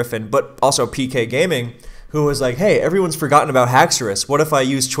 Jabba the Griffin, but also PK Gaming, who was like, hey, everyone's forgotten about Haxorus. What if I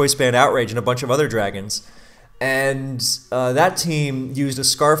use Choice Band Outrage and a bunch of other dragons? And that team used a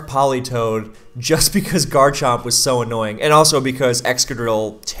Scarf Politoed just because Garchomp was so annoying, and also because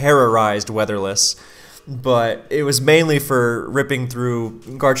Excadrill terrorized Weatherless. But it was mainly for ripping through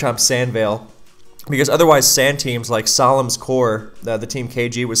Garchomp's Sandveil, because otherwise sand teams like Solemn's Core, the team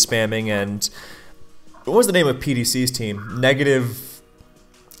KG was spamming, and what was the name of PDC's team? Negative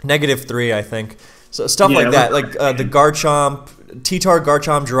 3, I think. So stuff like that, like the Garchomp, T-Tar,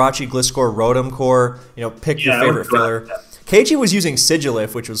 Garchomp, Jirachi, Gliscor, Rotom Core, you know, pick your favorite filler. KG was using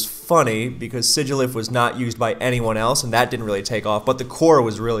Sigilif, which was funny, because Sigilif was not used by anyone else, and that didn't really take off, but the core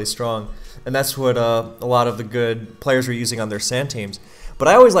was really strong. And that's what a lot of the good players were using on their sand teams. But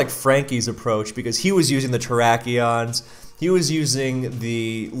I always liked Frankie's approach because he was using the Terrakions, he was using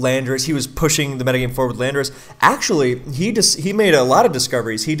the Landorus, he was pushing the metagame forward with Landorus. Actually, he made a lot of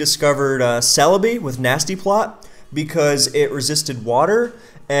discoveries. He discovered Celebi with Nasty Plot because it resisted water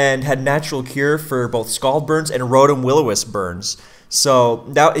and had natural cure for both Scald burns and Rotom Will-O-Wisp burns. So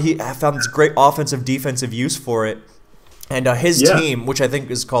he found this great offensive defensive use for it. And his team, which I think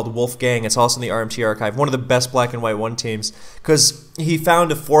is called Wolfgang, it's also in the RMT archive, one of the best Black and White 1 teams, because he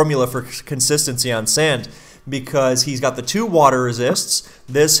found a formula for consistency on sand, because he's got the 2 water resists.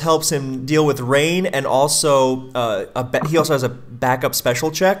 This helps him deal with rain, and also he also has a backup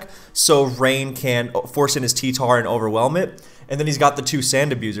special check, so rain can force in his T-Tar and overwhelm it. And then he's got the 2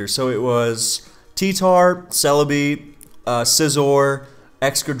 sand abusers, so it was T-Tar, Celebi, Scizor,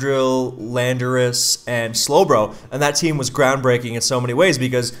 Excadrill, Landorus, and Slowbro, and that team was groundbreaking in so many ways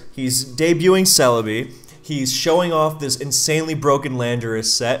because he's debuting Celebi, he's showing off this insanely broken Landorus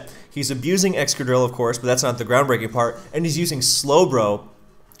set, he's abusing Excadrill, of course, but that's not the groundbreaking part, and he's using Slowbro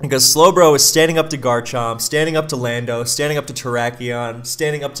because Slowbro is standing up to Garchomp, standing up to Lando, standing up to Terrakion,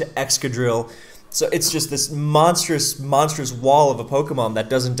 standing up to Excadrill. So it's just this monstrous wall of a Pokemon that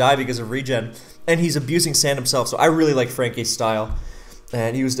doesn't die because of regen, and he's abusing sand himself. So I really like Frankie's style.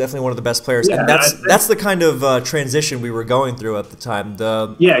 And he was definitely one of the best players. Yeah, and that's the kind of transition we were going through at the time,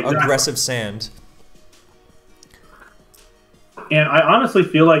 the aggressive sand. And I honestly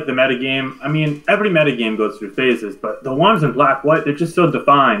feel like the metagame, I mean, every metagame goes through phases, but the ones in Black-White, they're just so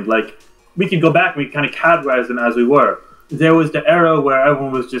defined. Like, we could go back and we kind of categorize them as we were. There was the era where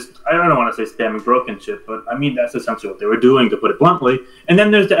everyone was just, I don't want to say spamming broken shit, but I mean, that's essentially what they were doing, to put it bluntly. And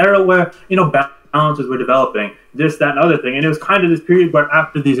then there's the era where, you know, balances were developing, this, that, and other thing. And it was kind of this period where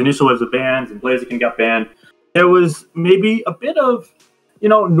after these initial waves of bans and Blaziken got banned, there was maybe a bit of, you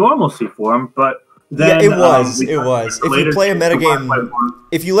know, normalcy for him, but then... Yeah, it was. If you play a metagame,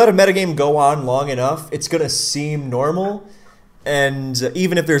 if you let a metagame go on long enough, it's going to seem normal, and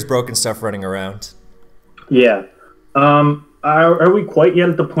even if there's broken stuff running around. Yeah. Are we quite yet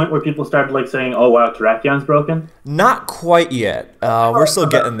at the point where people started like saying, "Oh wow, Terrakion's broken"? Not quite yet. We're still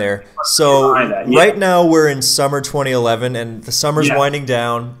getting there. So right now we're in summer 2011, and the summer's winding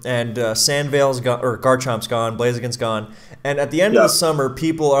down, and Sandvale's gone, or Garchomp's gone, Blaziken's gone, and at the end of the summer,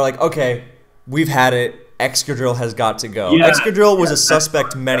 people are like, "Okay, we've had it. Excadrill has got to go." Excadrill was a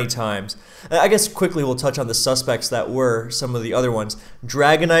suspect many times. I guess quickly we'll touch on the suspects that were some of the other ones.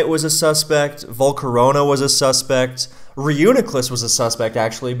 Dragonite was a suspect. Volcarona was a suspect. Reuniclus was a suspect,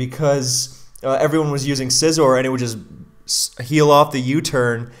 actually, because everyone was using Scizor, and it would just heal off the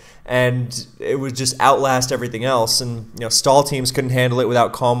U-turn, and it would just outlast everything else. And stall teams couldn't handle it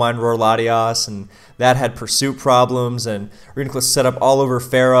without Calm Mind, Roar Latias, and that had pursuit problems. And Reuniclus set up all over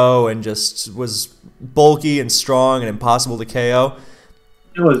Pharaoh and just was bulky and strong and impossible to KO.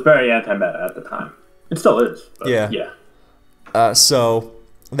 It was very anti-meta at the time. It still is. But so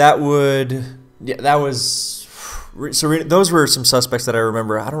that would, that was. So those were some suspects that I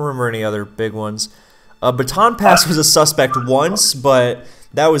remember. I don't remember any other big ones. Baton Pass was a suspect once, but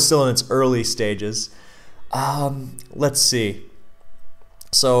that was still in its early stages. Let's see.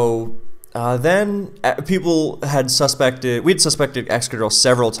 So then people had suspected, we'd suspected Excadrill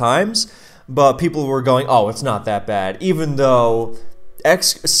several times, but people were going, "Oh, it's not that bad," even though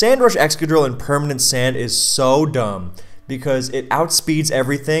Sandrush Excadrill in Permanent Sand is so dumb, because it outspeeds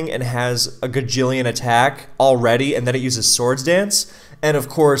everything and has a gajillion attack already, and then it uses Swords Dance. And of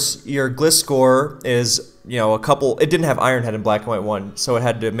course, your Gliscor is, a couple. It didn't have Iron Head in Black and White 1, so it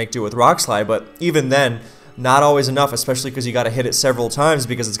had to make do with Rock Slide. But even then, not always enough, especially because you got to hit it several times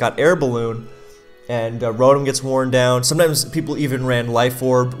because it's got Air Balloon, and Rotom gets worn down. Sometimes people even ran Life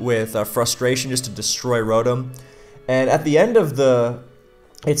Orb with Frustration just to destroy Rotom. And at the end of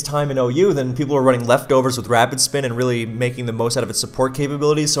its time in OU, then people were running Leftovers with Rapid Spin and really making the most out of its support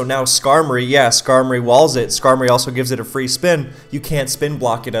capabilities. So now Skarmory, Skarmory walls it. Skarmory also gives it a free spin. You can't spin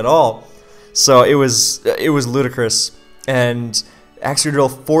block it at all. So it was ludicrous. And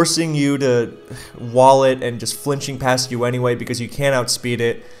Excadrill forcing you to wall it and just flinching past you anyway because you can't outspeed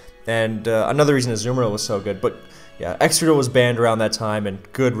it. And another reason Azumarill was so good. But yeah, Excadrill was banned around that time, and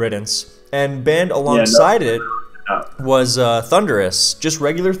good riddance. And banned alongside it was Thundurus, just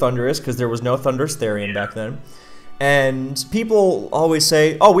regular Thundurus, because there was no Thundurus Therian back then. And people always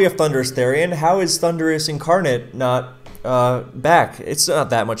say, "Oh, we have Thundurus Therian. How is Thundurus Incarnate not back? It's not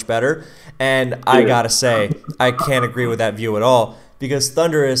that much better." And I gotta say, I can't agree with that view at all, because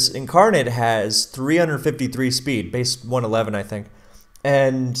Thundurus Incarnate has 353 speed, base 111, I think.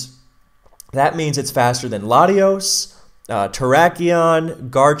 And that means it's faster than Latios, Terrakion,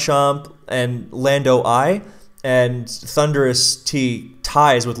 Garchomp, and Lando I. And Thundurus T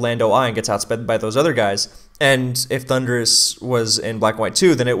ties with Lando I and gets outsped by those other guys. And if Thundurus was in Black and White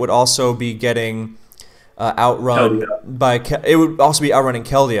 2, then it would also be getting outrun by... It would also be outrunning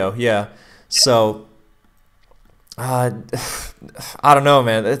Keldeo, yeah. So, I don't know,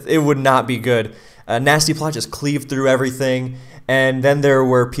 man. It would not be good. Nasty Plot just cleaved through everything. And then there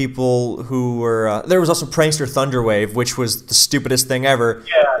were people who were... there was also Prankster Thunderwave, which was the stupidest thing ever.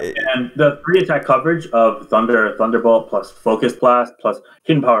 Yeah, and the 3-attack coverage of Thunderbolt plus Focus Blast plus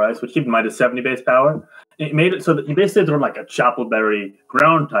Hidden Power Ice, which keep in mind is 70 base power, it made it so that you basically had to run like a Choppleberry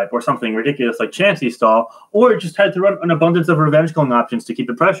ground type or something ridiculous like Chansey Stall, or just had to run an abundance of Revenge Killing options to keep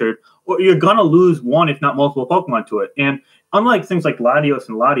it pressured, or you're going to lose one, if not multiple Pokemon to it. And unlike things like Latios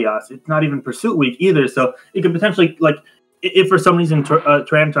and Latias, it's not even Pursuit Weak either, so it could potentially, like, if for some reason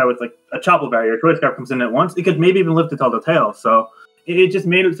Tyranitar with like a Choppleberry or Choice Scarf comes in at once, it could maybe even live to tell the tale. So it just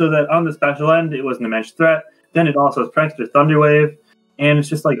made it so that on the special end, it was an immense threat. Then it also has Prankster Thunderwave, and it's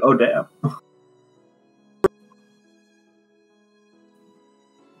just like, oh damn.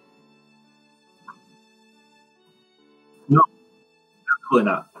 No,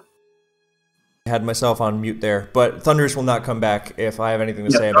 absolutely not. Had myself on mute there, but Thundurus will not come back if I have anything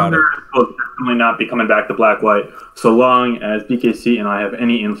to say about it. Will definitely not be coming back to Black White so long as BKC and I have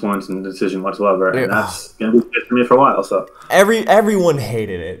any influence in the decision whatsoever, and that's gonna be good for me for a while. So everyone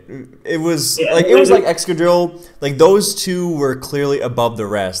hated it. It was like Excadrill. Like those two were clearly above the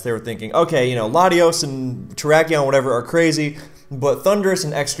rest. They were thinking, okay, Latios and Terrakion, whatever, are crazy, but Thundurus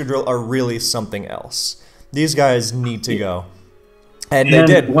and Excadrill are really something else. These guys need to go, and they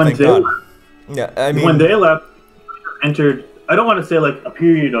did. Thank God. Yeah, I mean, when they left, entered, I don't want to say like a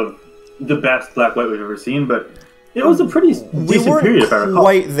period of the best Black White we've ever seen, but it was a pretty decent period. We weren't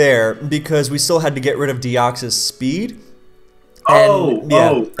quite there because we still had to get rid of Deoxys speed. And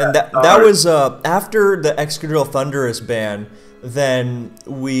that was after the Excadrill Thundurus ban. Then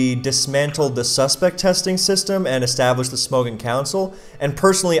we dismantled the suspect testing system and established the Smogon Council. And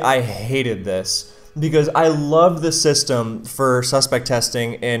personally, I hated this because I loved the system for suspect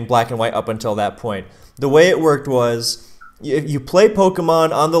testing in Black and White up until that point. The way it worked was you play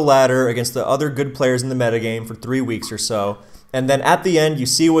Pokemon on the ladder against the other good players in the metagame for 3 weeks or so, and then at the end you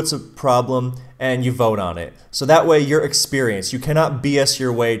see what's a problem and you vote on it. So that way you're experienced. You cannot BS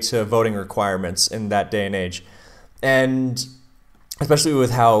your way to voting requirements in that day and age. And especially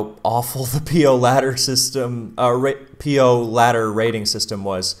with how awful the PO ladder system, PO ladder rating system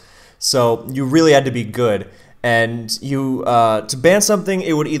was. So you really had to be good. And you to ban something,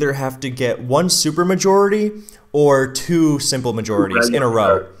 it would either have to get 1 supermajority or 2 simple majorities in a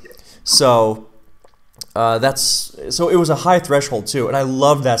row. So so it was a high threshold too, and I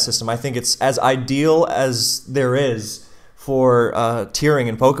love that system. I think it's as ideal as there is for tiering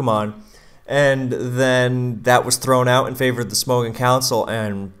in Pokemon. And then that was thrown out in favor of the Smogon Council,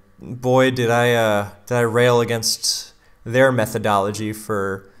 and boy, did I rail against their methodology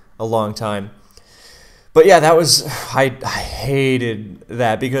for a long time. But yeah, that was I hated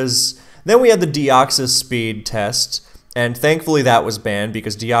that, because then we had the Deoxys speed test, and thankfully that was banned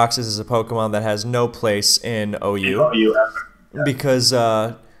because Deoxys is a Pokemon that has no place in OU. Because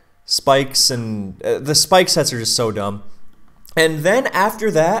spikes and the spike sets are just so dumb. And then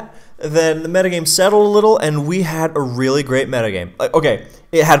after that, then the metagame settled a little, and we had a really great metagame. Okay,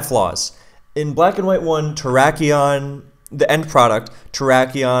 it had flaws. In Black and White 1, Terrakion, the end product,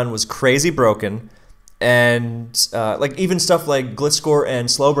 Terrakion was crazy broken, and like even stuff like Gliscor and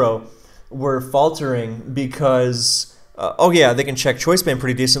Slowbro were faltering because, oh yeah, they can check Choice Band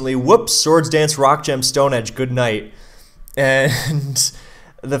pretty decently. Whoops, Swords Dance, Rock Gem, Stone Edge, good night. And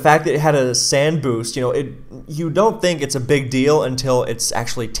the fact that it had a sand boost, you don't think it's a big deal until it's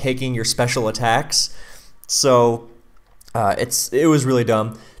actually taking your special attacks. So it was really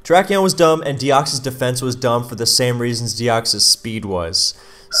dumb. Terrakion was dumb, and Deoxys defense was dumb for the same reasons Deoxys speed was.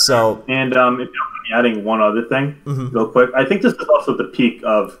 So and adding one other thing real quick, I think this is also the peak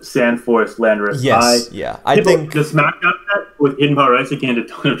of Sandforce Landorus. Yes, I think the SmackDown set with Hidden Power Ice gained a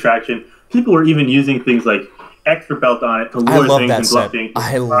ton of traction. People were even using things like Extra Belt on it to lure things and bluff things.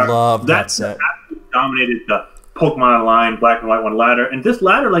 I love that set. That dominated the Pokemon Online Black and White 1 ladder, and this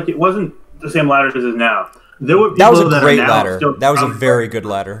ladder, like, it wasn't the same ladder as it is now. There were that was a great ladder. That was a very good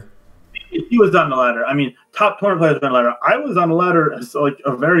ladder. He was on the ladder. I mean, top tournament players were on the ladder. I was on the ladder as like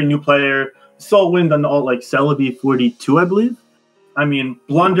a very new player. Saw Wind on all like Celebi 42, I believe. I mean,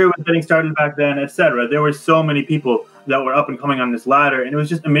 Blunder was getting started back then, etc. There were so many people that were up and coming on this ladder, and it was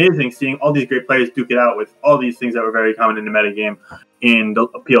just amazing seeing all these great players duke it out with all these things that were very common in the metagame in the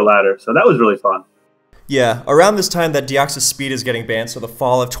PO ladder. So that was really fun. Yeah, around this time that Deoxys speed is getting banned, so the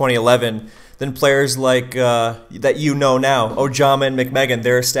fall of 2011, then players like that now, Ojama and McMegan,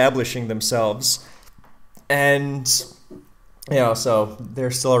 they're establishing themselves, and so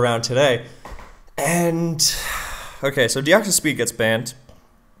they're still around today. And okay, so Deoxys speed gets banned.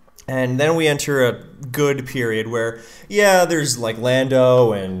 And then we enter a good period where, yeah, there's like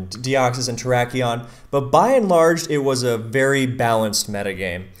Lando and Deoxys and Terrakion, but by and large, it was a very balanced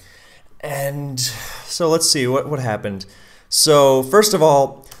metagame. And so let's see, what happened? So first of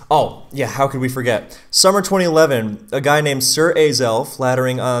all, oh, yeah, how could we forget? Summer 2011, a guy named Sir Azelf,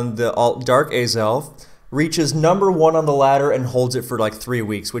 laddering on the alt Dark Azelf, reaches #1 on the ladder and holds it for like 3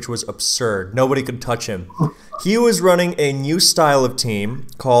 weeks, which was absurd. Nobody could touch him. He was running a new style of team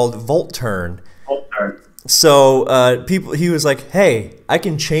called Volt Turn. So he was like, hey, I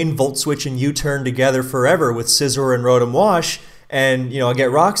can chain Volt Switch and U-Turn together forever with Scizor and Rotom Wash, and I'll get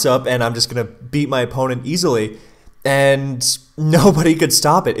rocks up, and I'm just gonna beat my opponent easily. And nobody could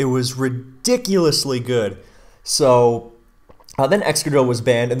stop it. It was ridiculously good. So then Excadrill was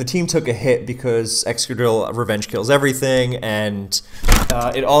banned, and the team took a hit because Excadrill revenge kills everything, and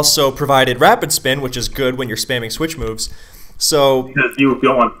it also provided Rapid Spin, which is good when you're spamming switch moves. So because you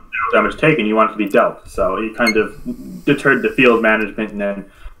don't want damage taken, you want it to be dealt. So it kind of deterred the field management, and then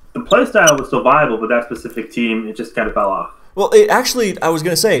the playstyle was still viable, but that specific team, it just kind of fell off. Well, it actually, I was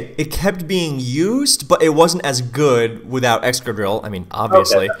going to say, it kept being used, but it wasn't as good without Excadrill. I mean,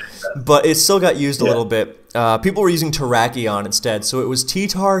 obviously. Okay. But it still got used a little bit. People were using Terrakion instead. So it was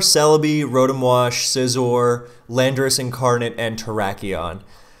T-Tar, Celebi, Rotom Wash, Scizor, Landorus Incarnate, and Terrakion.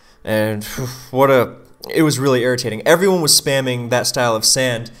 And it was really irritating. Everyone was spamming that style of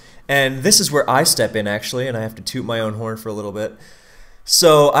sand. And this is where I step in, actually, and I have to toot my own horn for a little bit.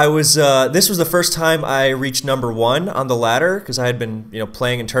 So I was. This was the first time I reached #1 on the ladder because I had been,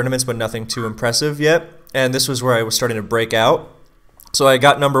 playing in tournaments, but nothing too impressive yet. And this was where I was starting to break out. So I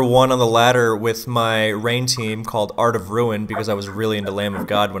got #1 on the ladder with my rain team called Art of Ruin because I was really into Lamb of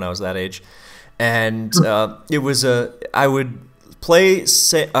God when I was that age. And it was I would play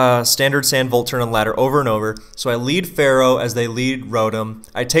standard Sand, Volt, Turn, and Ladder over and over. So I lead Pharaoh as they lead Rotom.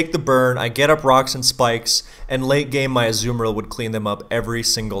 I take the burn, I get up rocks and spikes, and late game my Azumarill would clean them up every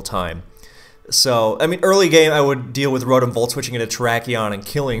single time. So, I mean, early game I would deal with Rotom Volt switching into Terrakion and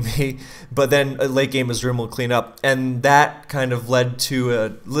killing me, but then late game Azumarill would clean up, and that kind of led to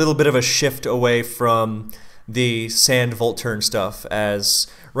a little bit of a shift away from the Sand, Volt, Turn stuff as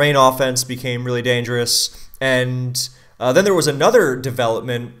Rain offense became really dangerous, and then there was another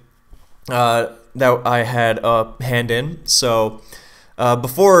development that I had a hand in. So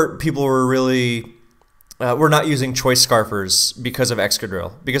before, people were really we're not using Choice Scarfers because of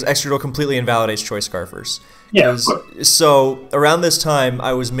Excadrill, because Excadrill completely invalidates Choice Scarfers. Yeah. So around this time,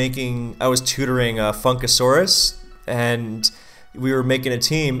 I was tutoring Funkasaurus, and we were making a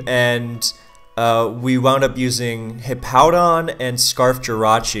team, and we wound up using Hippowdon and Scarf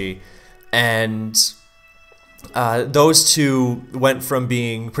Jirachi, and those two went from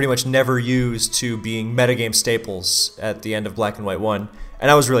being pretty much never used to being metagame staples at the end of Black and White 1, and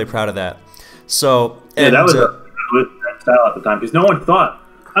I was really proud of that. So yeah, that was a style at the time, because no one thought.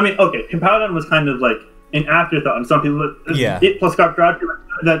 I mean, okay, Hippowdon was kind of like an afterthought, and some people, it plus Scarf Jirachi,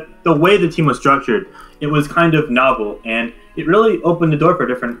 that the way the team was structured, it was kind of novel, and it really opened the door for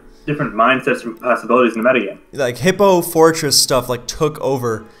different mindsets and possibilities in the metagame. Like Hippo Fortress stuff like took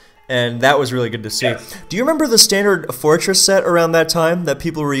over, and that was really good to see. Yes. Do you remember the standard Fortress set around that time that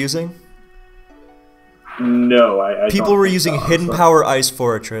people were using? No, I people were using Hidden Power Ice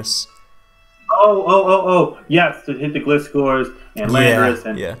Fortress. Oh, yes, to hit the Gliscors and Landorus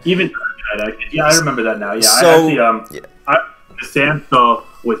and even I remember that now. Yeah, so, I the Sandstall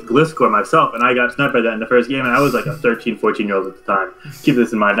with Gliscor myself, and I got sniped by that in the first game, and I was like a 13, 14-year-old at the time. Keep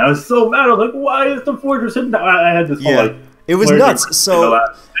this in mind. I was so mad. I was like, why is the Fortress hidden? I had this whole like... It was nuts. So I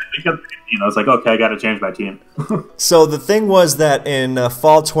was like, okay, I got to change my team. So the thing was that in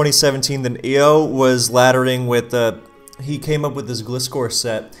fall 2017, then EO was laddering with he came up with this Gliscor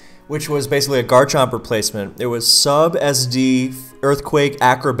set, which was basically a Garchomp replacement. It was sub SD Earthquake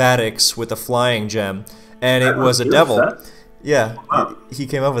Acrobatics with a flying gem, and it was a devil. Set? Yeah, wow. He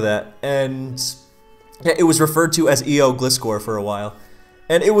came up with that, and yeah, it was referred to as EO Gliscor for a while,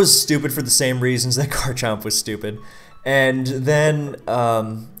 and it was stupid for the same reasons that Garchomp was stupid. And then,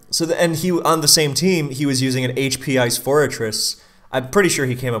 and he on the same team, he was using an HP Ice Fortress. I'm pretty sure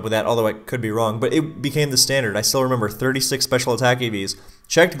he came up with that, although I could be wrong. But it became the standard. I still remember 36 special attack EVs,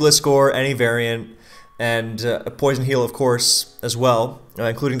 checked Gliscor, any variant, and Poison Heal, of course, as well,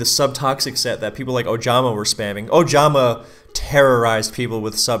 including the Subtoxic set that people like Ojama were spamming. Ojama terrorized people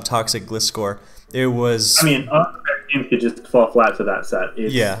with Subtoxic Gliscor. It was... I mean, teams could just fall flat to that set.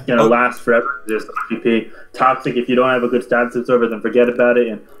 It's going to last forever. Just RPP. Toxic, if you don't have a good status absorber, then forget about it.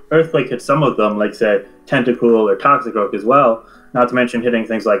 And Earthquake hit some of them, like, say, Tentacool or Toxicroak as well. Not to mention hitting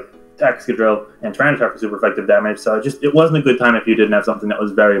things like Excadrill and Tyranitar for super effective damage. So it wasn't a good time if you didn't have something that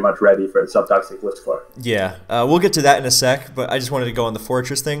was very much ready for a Subtoxic Gliscor. Yeah, we'll get to that in a sec, but I just wanted to go on the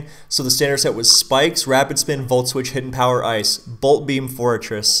Fortress thing. So the standard set was Spikes, Rapid Spin, Volt Switch, Hidden Power Ice, Bolt Beam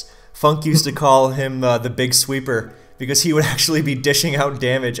Fortress. Funk used to call him the Big Sweeper because he would actually be dishing out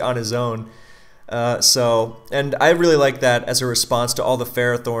damage on his own. And I really like that as a response to all the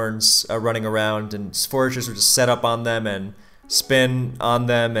Ferrothorns running around, and Fortress would just set up on them and spin on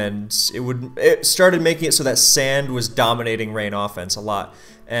them, and it started making it so that Sand was dominating Rain offense a lot.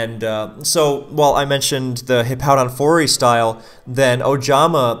 And so while I mentioned the Hippowdon Fori style, then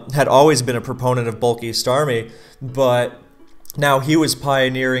Ojama had always been a proponent of bulky Starmie, but now he was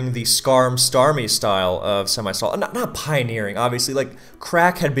pioneering the Skarm Starmie style of semi-stall. Not pioneering, obviously. Like,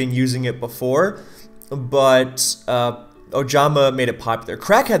 Crack had been using it before, but Ojama made it popular.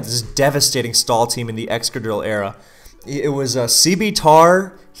 Crack had this devastating stall team in the Excadrill era. It was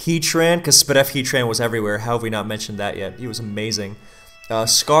CB-Tar, Heatran, because Spadef Heatran was everywhere. How have we not mentioned that yet? He was amazing.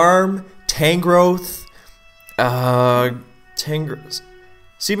 Skarm, Tangrowth, CB-Tar,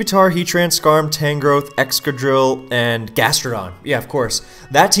 Heatran, Skarm, Tangrowth, Excadrill, and Gastrodon. Yeah, of course.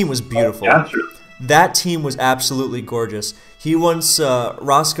 That team was beautiful. That team was absolutely gorgeous.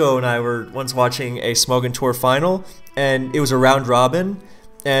 Roscoe and I were once watching a Smogon Tour final, and it was a round robin,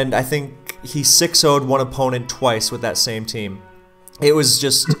 and I think he 6-0'd one opponent twice with that same team. It was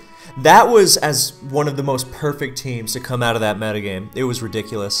just... that was as one of the most perfect teams to come out of that metagame. It was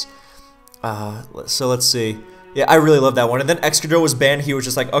ridiculous. So let's see. Yeah, I really love that one. And then Excadrill was banned. He was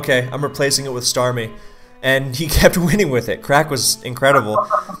just like, okay, I'm replacing it with Starmie. And he kept winning with it. Crack was incredible.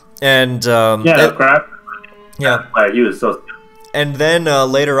 And Crack. Yeah. He was so... And then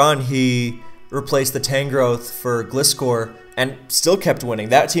later on, he replaced the Tangrowth for Gliscor and still kept winning.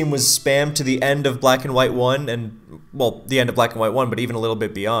 That team was spammed to the end of Black and White 1, and, well, the end of Black and White 1, but even a little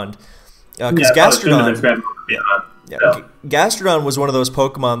bit beyond. Because Gastrodon... Yeah. Gastrodon was one of those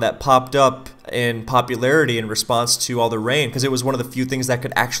Pokemon that popped up in popularity in response to all the rain, because it was one of the few things that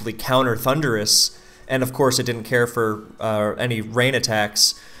could actually counter Thundurus, and of course it didn't care for any rain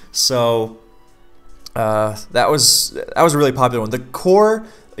attacks. So that was a really popular one. The core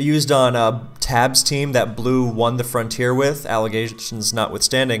used on Tab's team that Blue won the Frontier with, allegations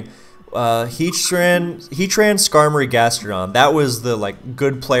notwithstanding, Heatran, Skarmory, Gastrodon. That was the like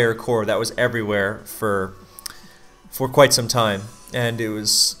good player core that was everywhere for quite some time, and it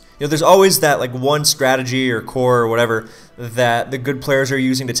was, you know, there's always that like one strategy or core or whatever that the good players are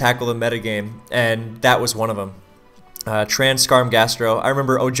using to tackle the metagame, and that was one of them. Transcarm Gastro. I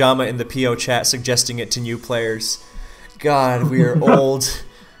remember Ojama in the PO chat suggesting it to new players. God, we are old.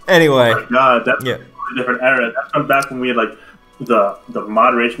 Anyway. Oh my God, that's a different era. That's from back when we had like the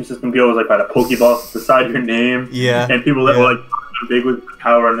moderation system deal was like by the Pokeball beside your name. Yeah. And people that were like big with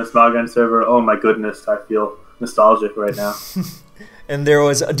power on the Smogon server. Oh my goodness, I feel nostalgic right now. And there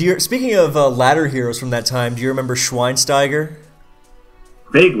was, speaking of ladder heroes from that time, do you remember Schweinsteiger?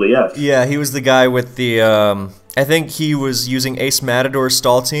 Vaguely, yes. Yeah, he was the guy with the, I think he was using Ace Matador's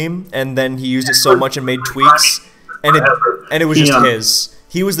stall team, and then he used it so much and made tweaks, and it was just his.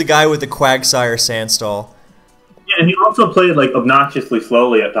 He was the guy with the Quagsire Sandstall. Yeah, and he also played like obnoxiously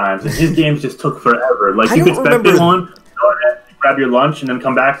slowly at times, and his games just took forever. Like you could spend it on, go ahead, grab your lunch, and then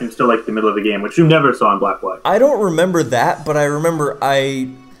come back and still like the middle of the game, which you never saw in Black White. I don't remember that, but I remember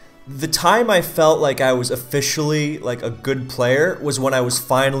the time I felt like I was officially like a good player was when I was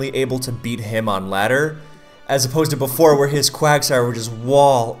finally able to beat him on ladder, as opposed to before where his Quagsire would just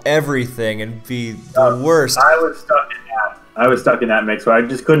wall everything and be the worst. I was stuck in that mix where I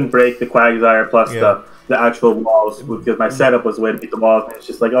just couldn't break the Quagsire plus the actual walls, because my setup was the way to beat the walls, and it's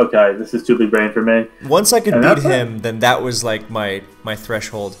just like, okay, this is too big brain for me. Once I could beat him, then that was like my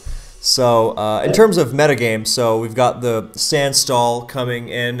threshold. So in terms of metagame, so we've got the Sandstall coming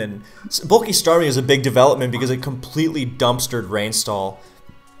in, and Bulky Starmie is a big development because it completely dumpstered Rainstall,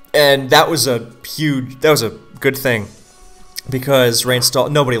 and that was a good thing, because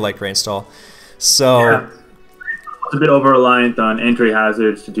Rainstall, nobody liked Rainstall. So yeah. It's a bit over-reliant on entry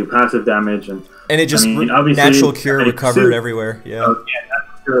hazards to do passive damage, and it just natural cure recovered everywhere. Yeah. Natural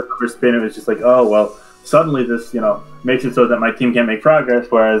cure recovered spin. It was just like, oh well, suddenly this makes it so that my team can't make progress,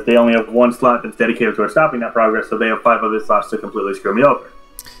 whereas they only have one slot that's dedicated toward stopping that progress, so they have 5 other slots to completely screw me over.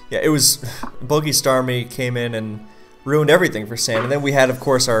 Yeah, it was Bulky Starmie came in and ruined everything for Sam, and then we had, of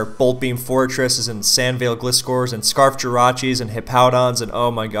course, our Bolt Beam Fortresses and Sandvale Gliscors and Scarf Jirachis and Hippowdons, and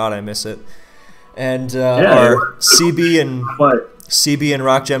oh my god, I miss it. And our CB and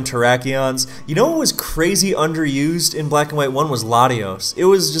Rock Gem Terrakions. You know what was crazy underused in Black and White 1 was Latios. It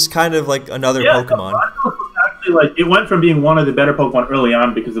was just kind of like another Pokemon. Latios was actually like, it went from being one of the better Pokemon early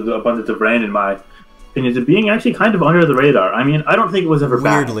on because of the abundance of rain, in my opinion, to being actually kind of under the radar. I mean, I don't think it was ever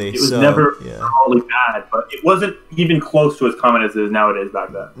bad. It was never totally bad, but it wasn't even close to as common as it is nowadays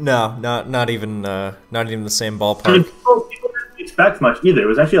back then. No, not even the same ballpark. I mean, people didn't expect much either. It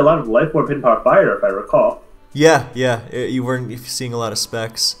was actually a lot of Life Orb, Hidden Power Fire, if I recall. Yeah, you weren't seeing a lot of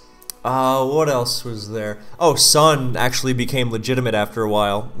specs. What else was there? Oh, Sun actually became legitimate after a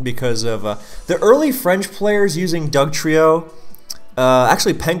while because of the early French players using Dugtrio.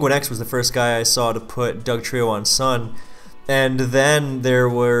 Actually, Penguin X was the first guy I saw to put Dugtrio on Sun. And then there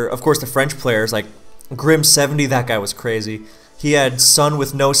were, of course, the French players, like Grim70, that guy was crazy. He had Sun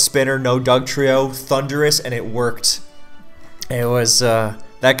with no spinner, no Dugtrio, Thundurus, and it worked. It was,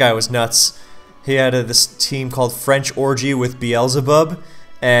 that guy was nuts. He had this team called French Orgy with Beelzebub,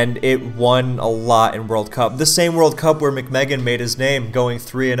 and it won a lot in World Cup. The same World Cup where McMegan made his name, going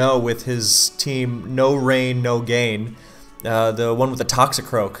 3-0 with his team No Rain, No Gain. The one with the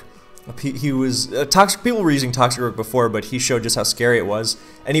Toxicroak. He was people were using Toxicroak before, but he showed just how scary it was.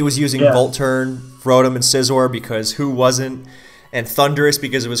 And he was using Volturn, Rotom, and Scizor because who wasn't? And Thundurus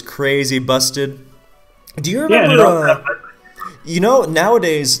because it was crazy busted. Do you remember? You know,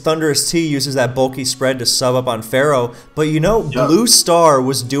 nowadays Thundurus T uses that bulky spread to sub up on Pharaoh, but you know, Blue Star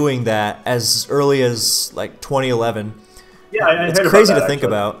was doing that as early as like 2011. Yeah, I it's crazy to think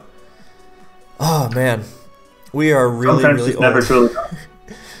about. Oh man, we are really, sometimes really it's old. never truly.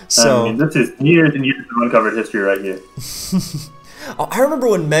 So I mean, this is years and years of uncovered history right here. I remember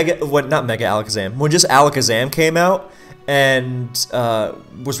when not Mega Alakazam, when just Alakazam came out and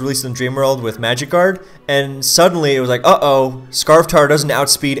was released in Dream World with Magic Guard, and suddenly it was like, uh-oh, Scarftar doesn't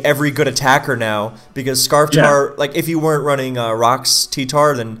outspeed every good attacker now, because Scarftar, like if you weren't running Rocks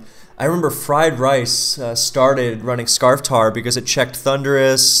T-Tar, then I remember Fried Rice started running Scarf Tar because it checked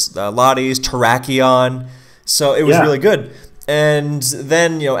Thundurus, Lotties, Terrakion, so it was really good. And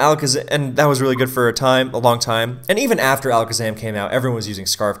then, Alakazam, and that was really good for a long time. And even after Alakazam came out, everyone was using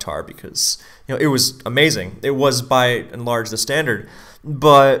Scarf Tar because, it was amazing. It was by and large the standard.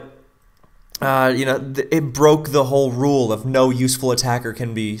 But, it broke the whole rule of no useful attacker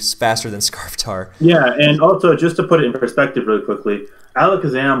can be faster than Scarf Tar. Yeah, and also, just to put it in perspective really quickly,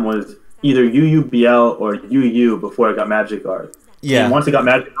 Alakazam was either UU-BL or UU before it got Magic Guard. Yeah. And once it got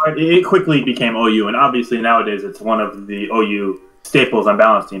Magic Guard, it quickly became OU, and obviously nowadays it's one of the OU staples on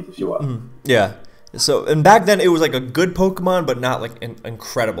balance teams, if you will. Yeah. So, and back then it was like a good Pokemon, but not like an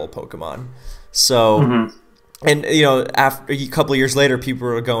incredible Pokemon. So, and after a couple of years later, people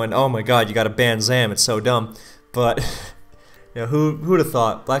were going, "Oh my God, you got to ban Zam! It's so dumb." But who would have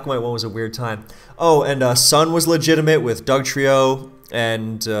thought? Black and White 1 was a weird time. Oh, and Sun was legitimate with Dugtrio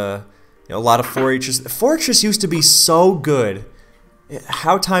and a lot of Forretress. Forretress used to be so good.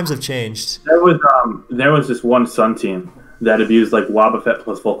 How times have changed. There was this one Sun team that abused like Wobbuffet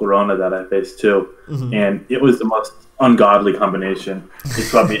plus Volcarona that I faced too, and it was the most ungodly combination. It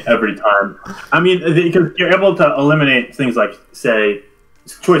swept me every time. I mean, because you're able to eliminate things like, say,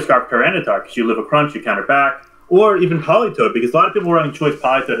 Choice Scarf Tyranitar because you live a crunch, you counter back, or even Politoed because a lot of people were running Choice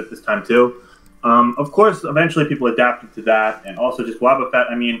Politoed at this time too. Of course, eventually people adapted to that, and also just Wobbuffet.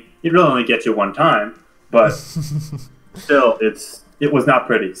 I mean, it really only gets you one time, but still, it was not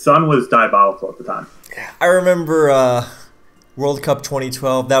pretty. Sun was diabolical at the time. I remember World Cup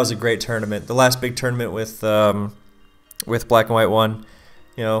 2012. That was a great tournament. The last big tournament with Black and White 1.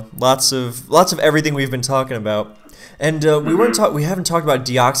 Lots of everything we've been talking about. And we haven't talked about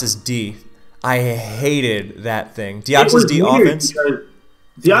Deoxys D. I hated that thing. Deoxys D offense.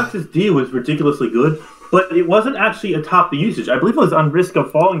 Deoxys D was ridiculously good, but it wasn't actually atop the usage. I believe it was on risk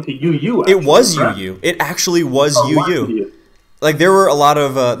of falling to UU. It was UU. It actually was UU. Like there were a lot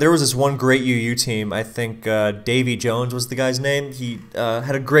of there was this one great UU team. I think Davy Jones was the guy's name. He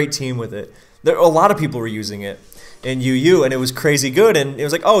had a great team with it. A lot of people were using it in UU, and it was crazy good. And it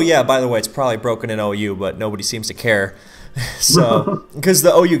was like, oh yeah, by the way, it's probably broken in OU, but nobody seems to care. So because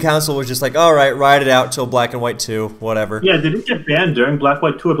the OU council was just like, all right, ride it out till Black and White 2, whatever. Yeah, did it get banned during Black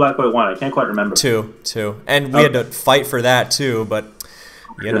White 2 or Black White 1? I can't quite remember. 2, and we had to fight for that too. But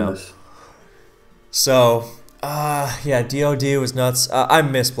so. Yeah, DOD was nuts. I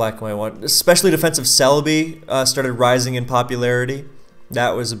miss Black and White 1. Especially defensive Celebi started rising in popularity.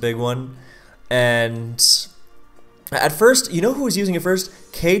 That was a big one. And at first, you know who was using it first?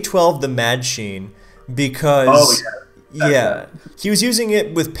 K12 the Mad Sheen. Because, he was using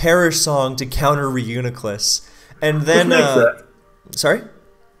it with Perish Song to counter Reuniclus. And then, sorry?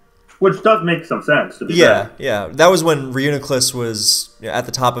 Which does make some sense, to be fair. Yeah. That was when Reuniclus was at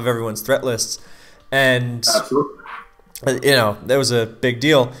the top of everyone's threat lists. And, that was a big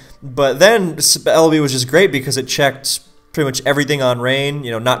deal. But then Celebi was just great because it checked pretty much everything on rain,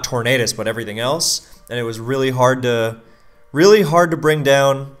 not Tornadus, but everything else. And it was really hard to bring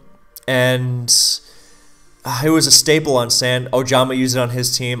down. And it was a staple on sand. Ojama used it on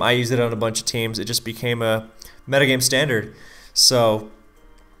his team. I used it on a bunch of teams. It just became a metagame standard. So,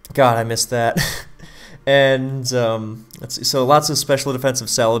 God, I missed that. And, let's see. So lots of special defensive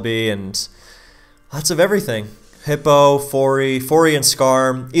Celebi and lots of everything. Hippo, Fori and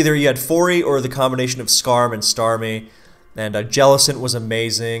Skarm. Either you had Fori or the combination of Skarm and Starmie. And Jellicent was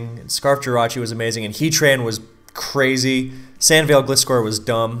amazing. And Scarf Jirachi was amazing. And Heatran was crazy. Sandvale Gliscor was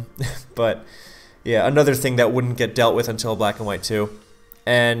dumb. But, yeah, another thing that wouldn't get dealt with until Black and White 2.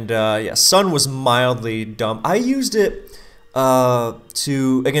 And, Sun was mildly dumb. I used it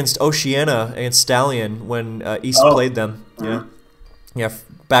against Oceania, against Stallion, when East played them. Yeah,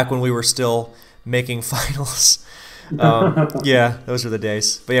 back when we were still making finals. Yeah, those were the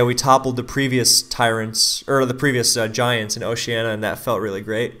days. But yeah, we toppled the previous Tyrants, or the previous Giants in Oceania, and that felt really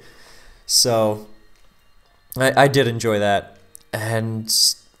great. So I did enjoy that. And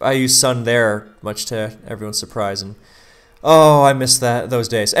I used Sun there, much to everyone's surprise. And I miss those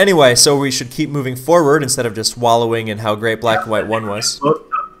days. Anyway, so we should keep moving forward instead of just wallowing in how great Black and White 1 was.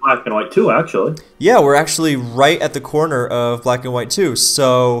 Black and White 2, actually. Yeah, we're actually right at the corner of Black and White 2.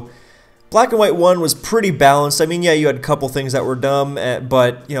 So Black and White 1 was pretty balanced. I mean, yeah, you had a couple things that were dumb,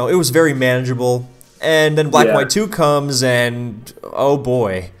 but, it was very manageable. And then Black and White 2 comes, and oh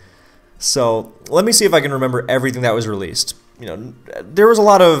boy. So let me see if I can remember everything that was released. There was a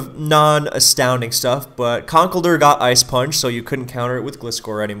lot of non-astounding stuff, but Conkeldurr got Ice Punch, so you couldn't counter it with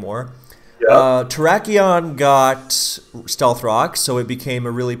Gliscor anymore. Terrakion got Stealth Rock, so it became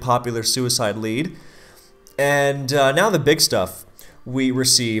a really popular suicide lead. And now the big stuff. we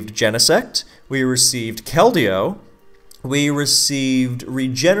received Genesect, we received Keldeo, we received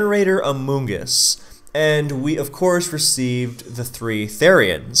Regenerator Amoonguss, and we, of course, received the 3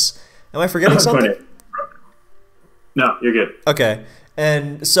 Therians. Am I forgetting something? No, you're good. Okay.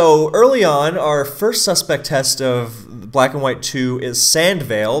 And so early on, our first suspect test of Black and White 2 is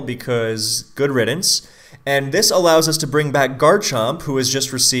Sandvale, because good riddance. And this allows us to bring back Garchomp, who has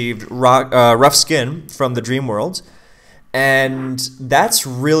just received Rough Skin from the Dream World. And that's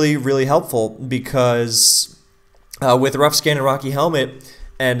really, really helpful because with Rough Skin and Rocky Helmet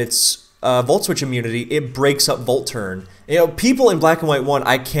and its Volt Switch immunity, it breaks up Volt Turn. You know, people in Black and White 1,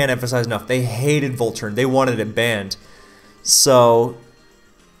 I can't emphasize enough, they hated Volt Turn. They wanted it banned. So,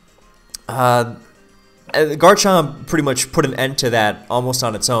 Garchomp pretty much put an end to that almost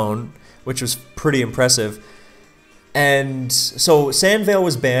on its own, which was pretty impressive. And so Sandvale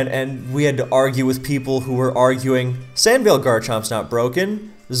was banned, and we had to argue with people who were arguing, Sandvale Garchomp's not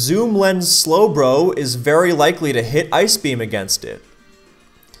broken. Zoom Lens Slowbro is very likely to hit Ice Beam against it.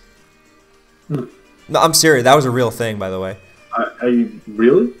 No, I'm serious. That was a real thing, by the way.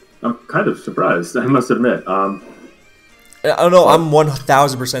 Really? I'm kind of surprised, I must admit. I don't know, I'm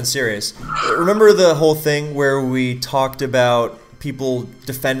 1000% serious. Remember the whole thing where we talked about people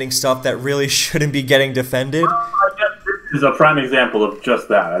defending stuff that really shouldn't be getting defended? I guess this is a prime example of just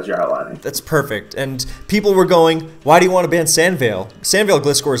that, as you're outlining. That's perfect. And people were going, why do you want to ban Sandvale? Sandvale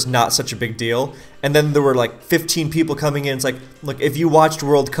Gliscor is not such a big deal. And then there were like 15 people coming in. It's like, look, if you watched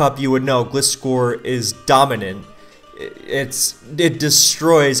World Cup, you would know Gliscor is dominant. It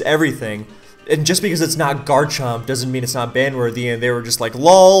destroys everything. And just because it's not Garchomp doesn't mean it's not ban-worthy, and they were just like,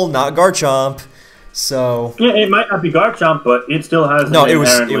 lol, not Garchomp. So yeah, it might not be Garchomp, but it still has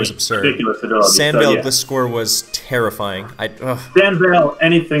it was absurd. Ridiculous ability. Sandvale Gliscor was terrifying. Sandvale,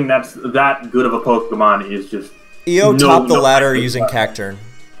 anything that's that good of a Pokemon is just topped the ladder using Cacturn.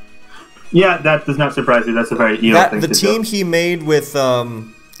 Yeah, that does not surprise me. That's a very EO thing the to team do. he made with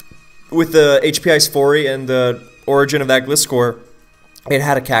the HP Ice Fori and the origin of that Gliscor, it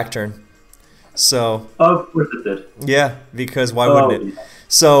had a Cacturn. So of course it did. Yeah, because why wouldn't it?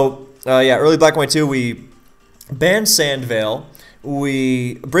 So yeah, early Black and White 2, we banned Sandvale.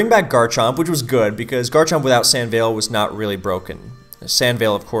 We bring back Garchomp, which was good because Garchomp without Sandvale was not really broken.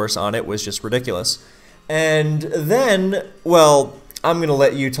 Sandvale, of course, on it was just ridiculous. And then, well, I'm going to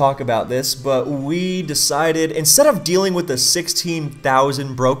let you talk about this, but we decided, instead of dealing with the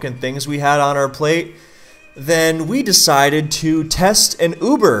 16,000 broken things we had on our plate, then we decided to test an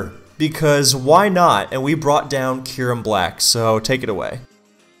Uber, because why not? And we brought down Kyurem Black, so take it away.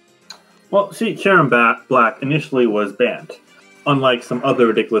 Well, see, Kyurem Black initially was banned, unlike some other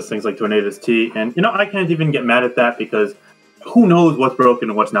ridiculous things like Tornadus T, and, you know, I can't even get mad at that because who knows what's broken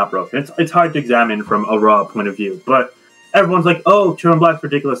and what's not broken. It's hard to examine from a raw point of view, but everyone's like, oh, Kyurem Black's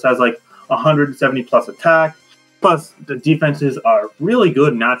ridiculous, has like 170 plus attack, plus the defenses are really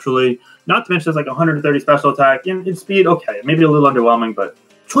good naturally, not to mention it's like 130 special attack, and speed, okay, maybe a little underwhelming, but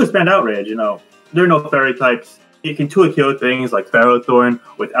Choice Band Outrage, you know, there are no fairy types. It can 2-KO things like Ferrothorn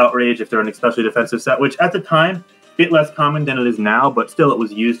with Outrage if they're an especially defensive set, which at the time, a bit less common than it is now, but still it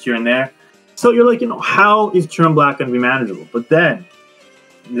was used here and there. So you're like, you know, how is Kyurem Black going to be manageable? But then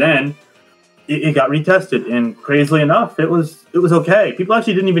it got retested, and crazily enough, it was okay. People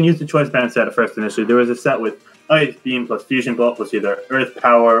actually didn't even use the Choice Band set at first initially. There was a set with Ice Beam plus Fusion Bolt plus either Earth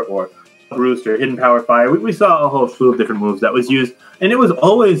Power or Roost or Hidden Power Fire. We saw a whole slew of different moves that was used, and it was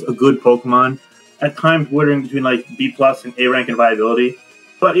always a good Pokemon, at times bordering between like B+ and A rank in viability,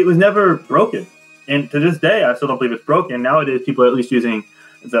 but it was never broken. And to this day, I still don't believe it's broken. Nowadays, people are at least using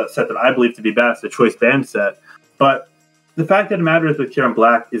the set that I believe to be best, the Choice Band set. But the fact that it matters with Kyurem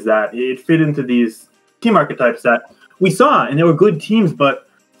Black is that it fit into these team archetypes that we saw, and they were good teams, but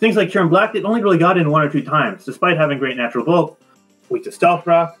things like Kyurem Black, it only really got in 1 or 2 times, despite having great natural bulk, weak to Stealth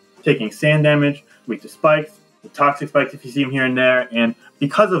Rock, taking sand damage, weak to spikes, toxic spikes if you see them here and there, and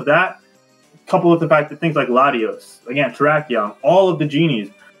because of that, coupled with the fact that things like Latios, again, Terrakion, all of the genies,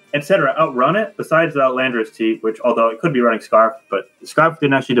 etc., outrun it, besides the Landorus T, which, although it could be running Scarf, but Scarf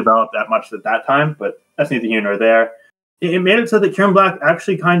didn't actually develop that much at that time, but that's neither here nor there. It made it so that Kyurem Black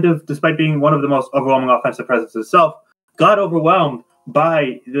actually kind of, despite being one of the most overwhelming offensive presence itself, got overwhelmed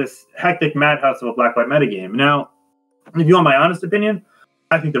by this hectic madhouse of a Black-White metagame. Now, if you want my honest opinion,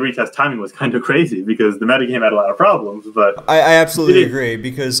 I think the retest timing was kind of crazy because the metagame had a lot of problems, but I absolutely agree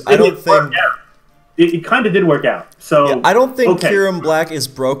because I don't think it kind of did work out. So yeah, I don't think Kyurem Black is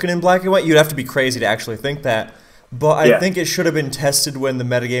broken in Black and White. You'd have to be crazy to actually think that. but I think it should have been tested when the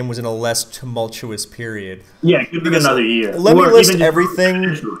metagame was in a less tumultuous period. Yeah, give it another year. Let me list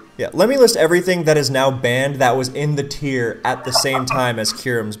everything. Yeah, let me list everything that is now banned that was in the tier at the same time as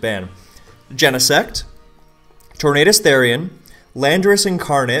Kyurem's ban: Genesect, Tornadus Therian, Landorus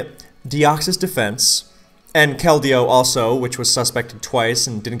Incarnate, Deoxys Defense, and Keldeo also, which was suspected twice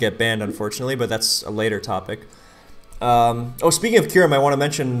and didn't get banned, unfortunately, but that's a later topic. Speaking of Kyurem, I want to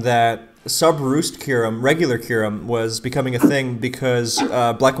mention that sub-Roost Kyurem, regular Kyurem, was becoming a thing because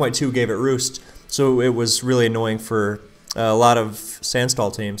Black and White 2 gave it Roost, so it was really annoying for a lot of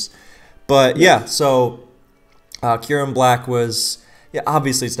Sandstall teams. But yeah, so Kyurem Black was... Yeah,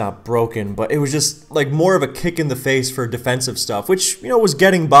 obviously it's not broken, but it was just like more of a kick in the face for defensive stuff, which, you know, was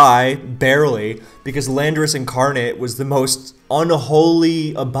getting by, barely, because Landorus Incarnate was the most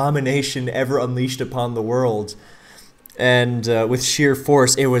unholy abomination ever unleashed upon the world. And with sheer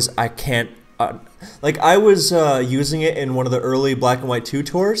force, it was, I can't, like I was using it in one of the early Black and White 2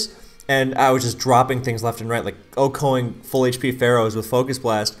 tours, and I was just dropping things left and right, like OHKOing full HP Pharaohs with Focus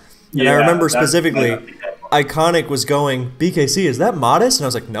Blast. And I remember specifically... Iconic was going, BKC, is that modest? And I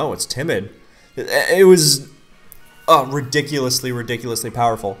was like, no, it's timid. It was ridiculously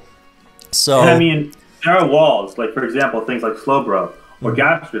powerful. So and I mean, there are walls, like for example, things like Slowbro or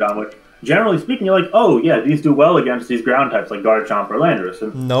Gastrodon, which generally speaking, you're like, oh yeah, these do well against these ground types like Garchomp or Landorus.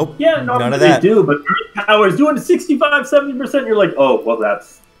 And nope. Yeah, none of that. They do, but Earth Power is doing 65-70%. You're like, oh, well,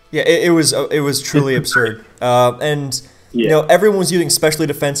 that's... Yeah, it was truly absurd. And, you know, everyone was using specially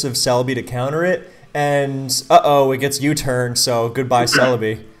defensive Celebi to counter it. And, it gets U-turned, so goodbye,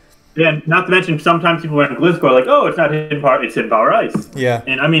 Celebi. Yeah, not to mention, sometimes people went to Gliscor like, oh, it's not hidden power, it's hidden power ice. Yeah.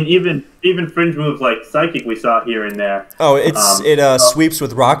 And, I mean, even fringe moves like Psychic we saw here and there. Oh, it sweeps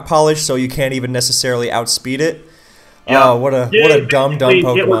with Rock Polish, so you can't even necessarily outspeed it. Yeah. Oh, what a dumb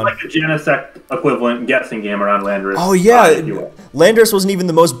Pokemon. It was like a Genesect equivalent guessing game around Landorus. Oh, yeah. Landorus wasn't even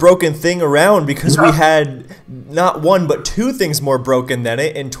the most broken thing around because we had not one but two things more broken than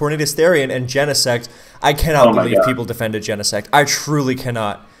it in Tornadus Therian and Genesect. I cannot believe people defended Genesect. I truly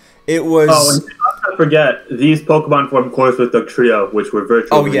cannot. It was... Oh, and not forget, these Pokemon formed Course with Dugtrio, which were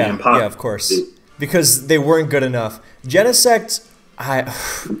virtually impossible. Yeah, of course. Because they weren't good enough. Genesect,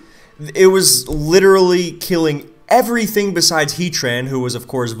 it was literally killing everything besides Heatran, who was, of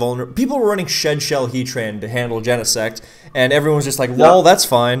course, vulnerable. People were running Shed Shell Heatran to handle Genesect, and everyone was just like, lol, that's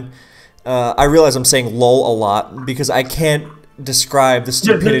fine. I realize I'm saying lol a lot, because I can't describe the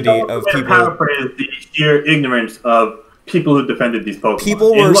stupidity of people. Paraphrase the sheer ignorance of people who defended these Pokemon.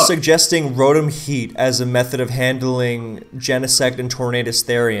 People were suggesting Rotom Heat as a method of handling Genesect and Tornadus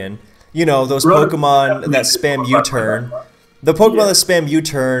Therian. You know, those Pokemon that spam U-turn. The Pokemon that spam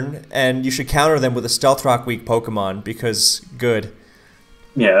U-turn, and you should counter them with a Stealth Rock weak Pokemon, because good.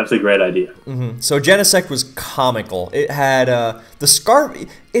 Yeah, that's a great idea. So Genesect was comical. It had the Scarf.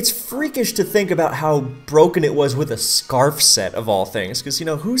 It's freakish to think about how broken it was with a Scarf set, of all things, because, you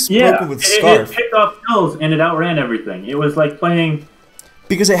know, who's broken with Scarf? It picked off kills, and it outran everything. It was like playing...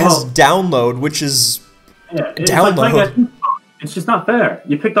 Because it has download, which is... Yeah, download. It's just not fair.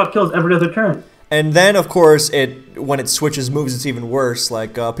 You picked off kills every other turn. And then, of course, when it switches moves, it's even worse.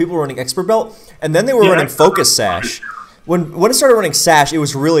 Like, people were running Expert Belt, and then they were running Focus Sash. When it started running Sash, it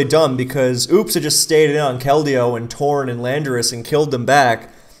was really dumb because Oops had just stayed in on Keldeo and Torn and Landorus and killed them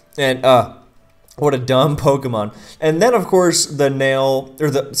back. And, what a dumb Pokemon. And then, of course,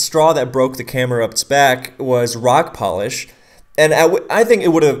 the straw that broke the Camerupt's back was Rock Polish. And I think it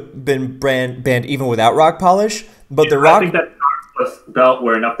would have been banned even without Rock Polish. But I think that Belt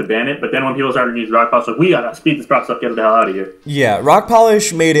were enough to ban it, but then when people started to use Rock Polish, like, we gotta speed this process up, get the hell out of here. Yeah, Rock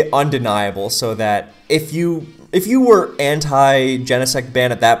Polish made it undeniable, so that if you were anti-Genesect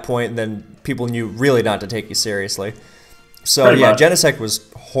ban at that point, then people knew really not to take you seriously. So pretty much. Genesect was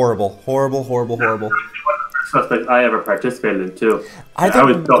horrible. One of the first suspects I ever participated in too. I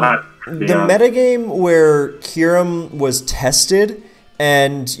was so happy. The metagame where Kyurem was tested,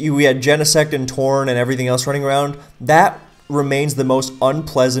 and we had Genesect and Torn and everything else running around, that remains the most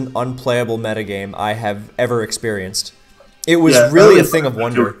unpleasant, unplayable metagame I have ever experienced. It was really a thing of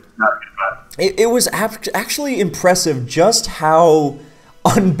wonder. It was actually impressive just how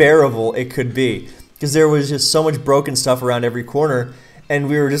unbearable it could be, because there was just so much broken stuff around every corner, and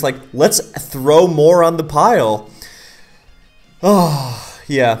we were just like, let's throw more on the pile. Oh,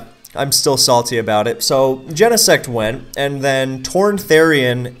 yeah. I'm still salty about it. So Genesect went, and then Torn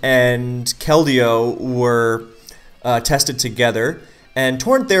Therian and Keldeo were tested together. And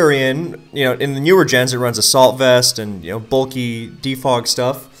Torn Therian, you know, in the newer gens, it runs Assault Vest and, you know, bulky defog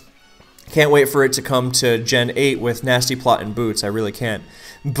stuff. Can't wait for it to come to Gen 8 with Nasty Plot and Boots. I really can't.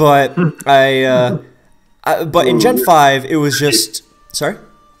 But I But in Gen 5, it was just... Sorry?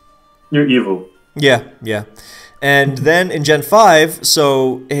 You're evil. Yeah, yeah. And then in Gen 5,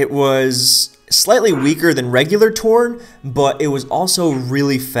 so it was slightly weaker than regular Torn, but it was also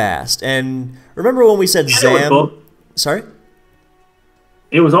really fast. And remember when we said Zam... Sorry?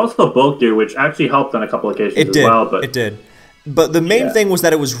 It was also bulkier, which actually helped on a couple occasions as well. But it did. But the main thing was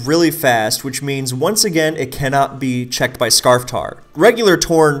that it was really fast, which means, once again, it cannot be checked by Scarftar. Regular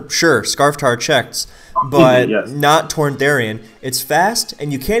Torn, sure, Scarftar checked, but not Torn Therian. It's fast,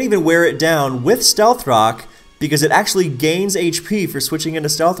 and you can't even wear it down with Stealth Rock, because it actually gains HP for switching into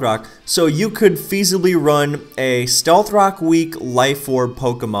Stealth Rock. So you could feasibly run a Stealth Rock weak Life Orb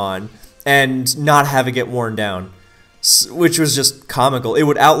Pokemon and not have it get worn down, which was just comical. It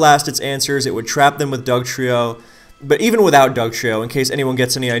would outlast its answers, it would trap them with Dugtrio. But even without Dugtrio, in case anyone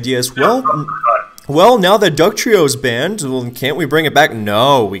gets any ideas, well, now that Dugtrio's banned, well, can't we bring it back?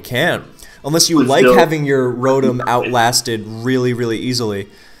 No, we can't. Unless you like having your Rotom outlasted really, really easily.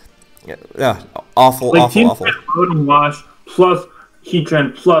 Yeah, awful, awful. Rotom Wash plus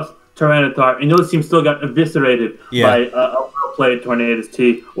Heatran plus Tyranitar, and those teams still got eviscerated by a well-played Tornadus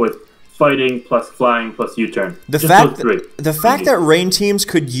T with fighting plus flying plus U-turn. The fact that Rain teams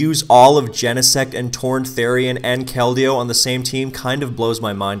could use all of Genesect and Torn Therian and Keldeo on the same team kind of blows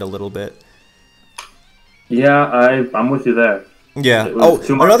my mind a little bit. Yeah, I'm with you there. Yeah. Oh,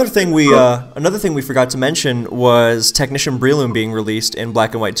 another thing we forgot to mention was Technician Breloom being released in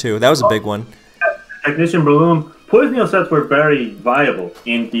Black and White 2. That was a big one. Technician Breloom. Poison sets were very viable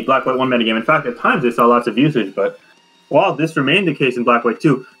in the Black White 1 metagame. In fact, at times they saw lots of usage, but while this remained the case in Black White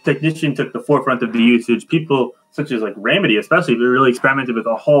 2, Technician took the forefront of the usage. People such as like Remedy, especially, they really experimented with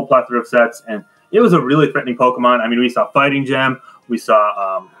a whole plethora of sets, and it was a really threatening Pokemon. I mean, we saw Fighting Gem, we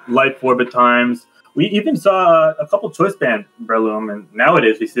saw Life Orb at times, we even saw a couple Choice Band Breloom, and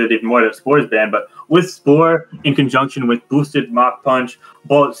nowadays we see that even more that Spore is banned. But with Spore, in conjunction with boosted Mach Punch,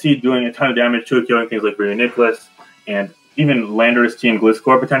 Bullet Seed doing a ton of damage to it, killing things like Rio Nicholas, and even Landorus T and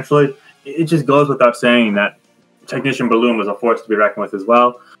Gliscor potentially, it just goes without saying that Technician Breloom was a force to be reckoned with as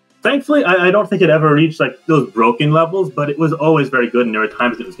well. Thankfully, I don't think it ever reached like those broken levels, but it was always very good, and there were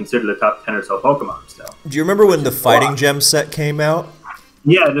times it was considered a top 10 or so Pokemon still. Do you remember when the Fighting Gem set came out?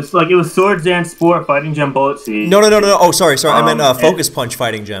 Yeah, just like it was Swords Dance, Spore, Fighting Gem, Bullet Seed. No. Oh, sorry. I meant Focus Punch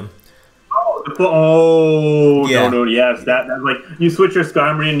Fighting Gem. No, yes. That like, you switch your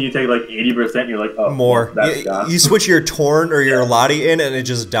Skarmory and you take like 80%, you're like, oh. More. You switch your Torn or your Lottie in and it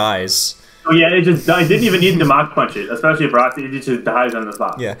just dies. Oh yeah, it just died. It didn't even need to Mach Punch it, especially if Roxy, it just dies on the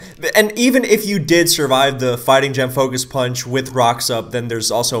spot. Yeah, and even if you did survive the Fighting Gem Focus Punch with Rocks Up, then there's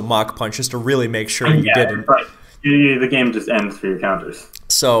also Mach Punch just to really make sure you didn't. Right. The game just ends for your counters.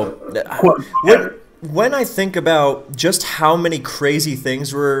 So, when I think about just how many crazy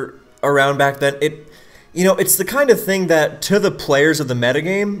things were around back then, it's the kind of thing that to the players of the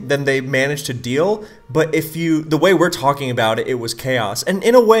metagame, then they managed to deal. But the way we're talking about it, it was chaos. And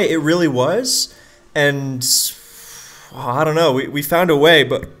in a way, it really was. And I don't know, we found a way,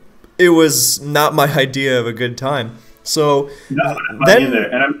 but it was not my idea of a good time. So no, then either.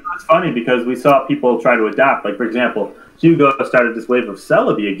 And it's funny because we saw people try to adapt. Like, for example, Hugo started this wave of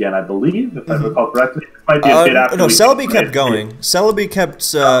Celebi again, I believe, if I recall correctly. It might be a bit after. No, Celebi kept going. Celebi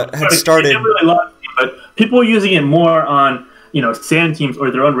kept had started. But people were using it more on, sand teams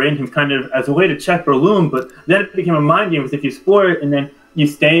or their own rain teams, kind of as a way to check Breloom. But then it became a mind game because if you Spore it and then you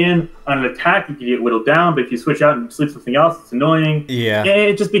stay in on an attack, you can get whittled down. But if you switch out and sleep something else, it's annoying. Yeah.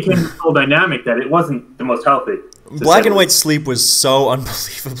 It just became this whole dynamic that it wasn't the most healthy. Black and White Sleep was so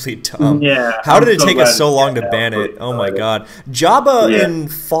unbelievably dumb. Yeah. How did it take us so long to ban it? Oh my god. Jabba in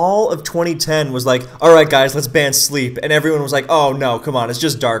fall of 2010 was like, alright guys, let's ban Sleep. And everyone was like, oh no, come on, it's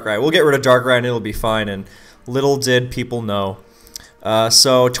just Darkrai. We'll get rid of Darkrai and it'll be fine. And little did people know.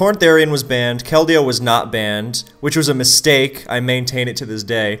 So Torn Therian was banned. Keldeo was not banned, which was a mistake. I maintain it to this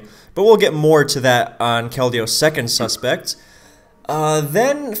day. But we'll get more to that on Keldeo's second suspect.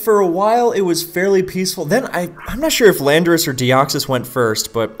 Then for a while it was fairly peaceful. Then I'm not sure if Landorus or Deoxys went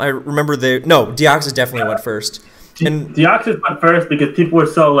first, but I remember Deoxys definitely went first. And Deoxys went first because people were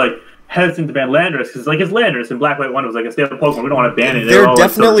so like hesitant to ban Landorus because like it's Landorus and Black White 1 was like a staple Pokemon. We don't want to ban it. There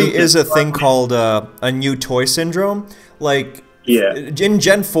definitely is a thing called a new toy syndrome. Like in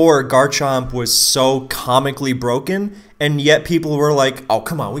Gen 4, Garchomp was so comically broken, and yet people were like, "Oh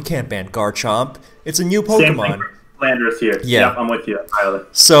come on, we can't ban Garchomp. It's a new Pokemon." Landorus here. Yeah, I'm with you entirely.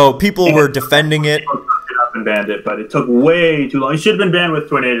 So people were defending it. And banned it, but it took way too long. It should have been banned with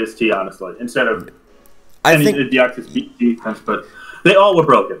Tornadus T, honestly, instead of Deoxys defense. But They all were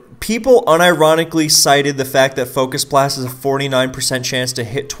broken. People unironically cited the fact that Focus Blast has a 49% chance to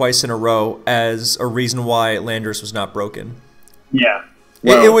hit twice in a row as a reason why Landorus was not broken. Yeah.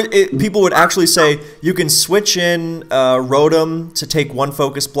 Well, People would actually say you can switch in Rotom to take one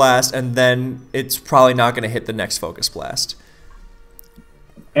Focus Blast, and then it's probably not going to hit the next Focus Blast.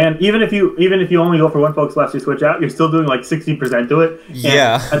 and even if you only go for one Focus Blast, you switch out, you're still doing like 60% to it. And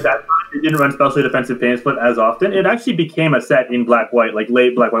Yeah. at that time, it didn't run specially defensive Pain Split as often. It actually became a set in Black White, like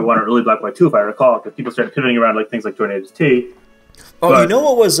late Black White 1 or early Black White 2, if I recall, because people started pivoting around like things like Tornadus T. Oh, But- you know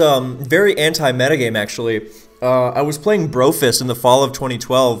what was very anti-metagame, actually? I was playing Brofist in the fall of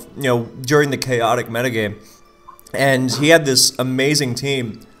 2012, during the chaotic metagame. And he had this amazing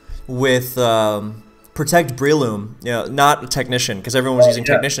team with Protect Breloom, not a Technician, because everyone was using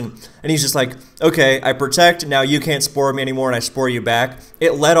Technician. And he's just like, okay, I Protect, now you can't Spore me anymore, and I Spore you back.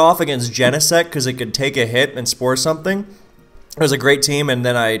 It led off against Genesect, because it could take a hit and Spore something. It was a great team, and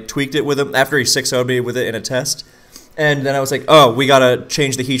then I tweaked it with him after he 6-0'd me with it in a test. And then I was like, oh, we got to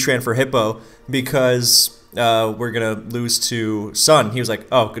change the Heatran for Hippo, because we're going to lose to Sun. He was like,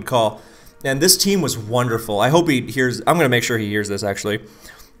 oh, good call. And this team was wonderful. I hope he hears. I'm going to make sure he hears this, actually.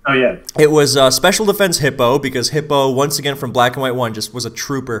 Oh, yeah. It was Special Defense Hippo, because Hippo, once again from Black and White 1, just was a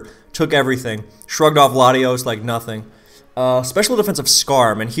trooper. Took everything. Shrugged off Latios like nothing. Special Defensive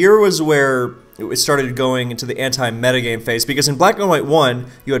Skarm. And here was where it started going into the anti-metagame phase, because in Black and White 1,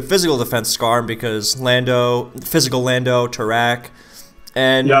 you had Physical Defense Skarm, because Physical Lando, Tarak,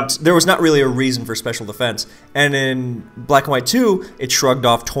 and there was not really a reason for special defense. And in Black and White 2, it shrugged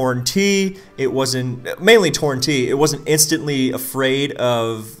off Torn T. It wasn't, mainly Torn T, it wasn't instantly afraid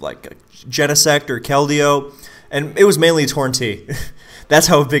of like Genesect or Keldeo, and it was mainly Torn T. That's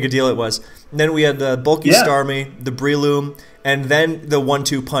how big a deal it was. And then we had the Bulky Starmie, the Breloom, and then the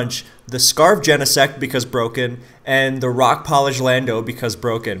 1-2 punch. The Scarf Genesect because broken, and the Rock Polish Lando because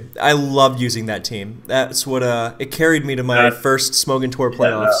broken. I loved using that team. That's what it carried me to my first Smogon Tour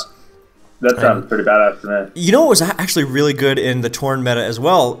playoffs. That sounds pretty badass to me. You know what was actually really good in the Torn meta as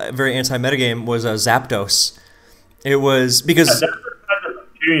well, very anti-metagame, was Zapdos. It was because...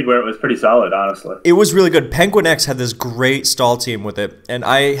 period where it was pretty solid, honestly. It was really good. Penguin X had this great stall team with it, and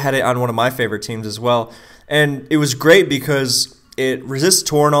I had it on one of my favorite teams as well. And it was great because it resists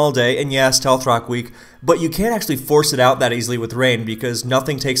Torn all day, and yes, Stealth Rock weak, but you can't actually force it out that easily with Rain because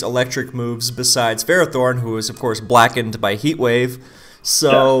nothing takes electric moves besides Ferrothorn, who is, of course, blackened by Heat Wave.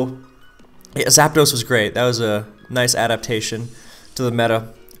 So, Zapdos was great. That was a nice adaptation to the meta.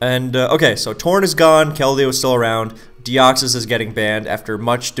 And, okay, so Torn is gone, Keldeo is still around, Deoxys is getting banned after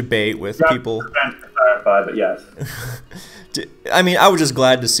much debate with people. But yes. I mean, I was just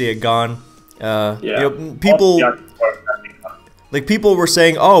glad to see it gone. People were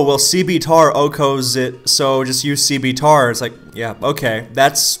saying, "Oh, well, CB Tar OHKOs it, so just use CB Tar." It's like, yeah, okay,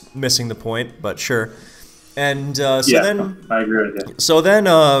 that's missing the point, but sure. And then I agree with you. So then,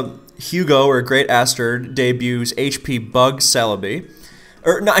 Hugo or Great Asterd debuts HP Bug Celebi.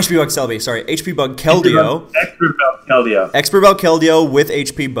 Or not HP Bug Celebi, sorry, HP Bug Keldeo. Expert Belt Keldeo. Expert Belt Keldeo with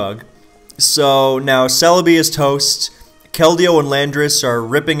HP Bug. So now Celebi is toast. Keldeo and Landorus are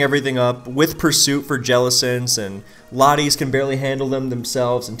ripping everything up with Pursuit for Jellicents, and Lotties can barely handle them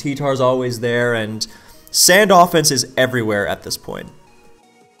themselves, and T-Tar's always there, and Sand offense is everywhere at this point.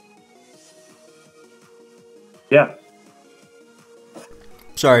 Yeah.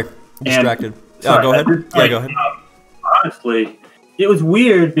 Sorry, I'm distracted. Go ahead. Yeah, go ahead. Honestly, it was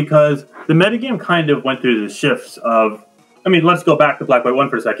weird because the metagame kind of went through the shifts of, I mean, let's go back to Black White 1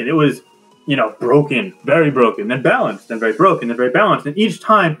 for a second. It was, broken, very broken, then balanced, then very broken, then very balanced. And each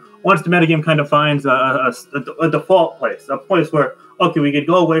time, once the metagame kind of finds a default place, a place where, okay, we could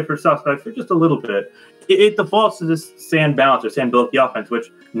go away for suspects for just a little bit, it defaults to this sand balance or sand bulky offense, which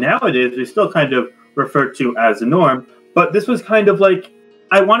nowadays we still kind of refer to as the norm. But this was kind of like,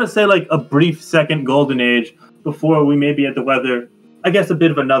 I want to say like a brief second golden age before we maybe had to weather, I guess, a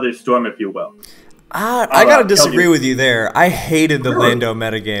bit of another storm, if you will. I gotta disagree with you there. I hated the Lando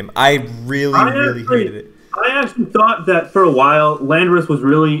metagame. I really hated it. I actually thought that for a while, Landorus was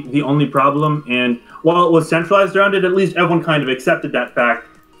really the only problem, and while it was centralized around it, at least everyone kind of accepted that fact.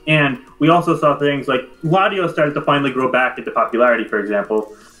 And we also saw things like Latios started to finally grow back into popularity, for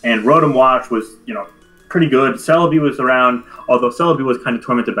example, and Rotom Watch was, pretty good. Celebi was around, although Celebi was kind of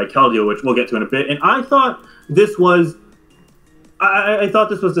tormented by Keldeo, which we'll get to in a bit. And I thought this was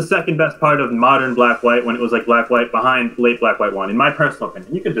the second best part of modern Black White when it was like Black White behind late Black White 1, in my personal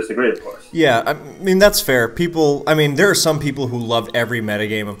opinion. You could disagree, of course. Yeah, I mean, that's fair. There are some people who loved every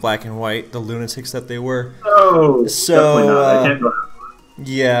metagame of Black and White, the lunatics that they were. Oh, definitely not. I can't go.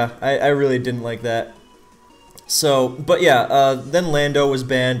 Yeah, I really didn't like that. So, but yeah, then Lando was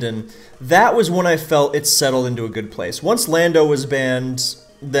banned, and that was when I felt it settled into a good place. Once Lando was banned,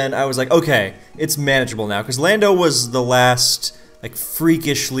 then I was like, okay, it's manageable now, because Lando was the last, like,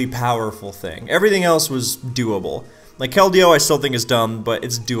 freakishly powerful thing. Everything else was doable. Like, Keldeo I still think is dumb, but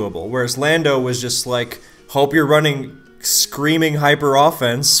it's doable. Whereas Lando was just like, hope you're running screaming hyper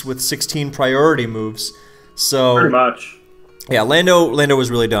offense with 16 priority moves. So pretty much. Yeah, Lando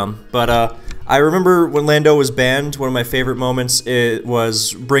was really dumb. But I remember when Lando was banned, one of my favorite moments it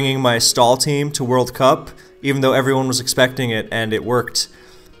was bringing my stall team to World Cup, even though everyone was expecting it, and it worked.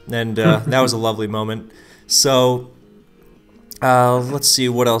 And that was a lovely moment. So let's see,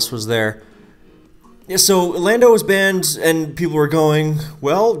 what else was there? Yeah, so Lando was banned, and people were going,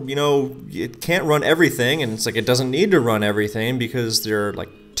 well, you know, it can't run everything, and it's like it doesn't need to run everything because there are like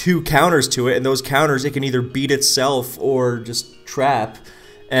 2 counters to it, and those counters it can either beat itself or just trap.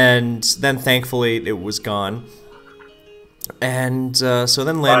 And then thankfully it was gone. And so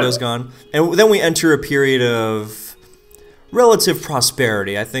then Lando's gone, and then we enter a period of relative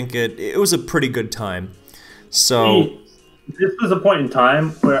prosperity. I think it was a pretty good time. So. This was a point in time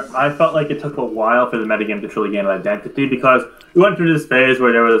where I felt like it took a while for the metagame to truly gain an identity, because we went through this phase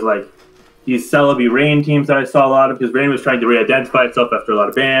where there was like these Celebi Rain teams that I saw a lot of, because Rain was trying to re-identify itself after a lot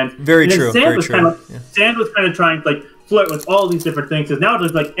of bans. Very true. Sand was kind of trying to like flirt with all these different things, because now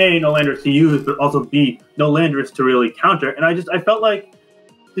there's like A, no Landorus to use, but also B, no Landorus to really counter. And I felt like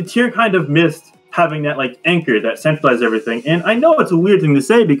the tier kind of missed having that like anchor that centralized everything. And I know it's a weird thing to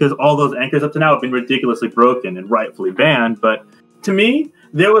say because all those anchors up to now have been ridiculously broken and rightfully banned, but to me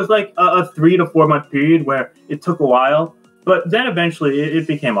there was like a 3 to 4 month period where it took a while, but then eventually it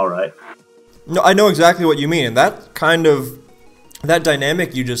became all right. No, I know exactly what you mean, and that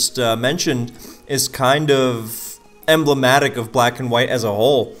dynamic you just mentioned is kind of emblematic of Black and White as a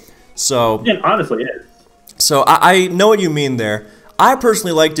whole. So yeah, honestly it is. So I know what you mean there. I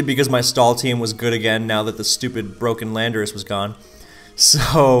personally liked it because my stall team was good again now that the stupid broken Landorus was gone.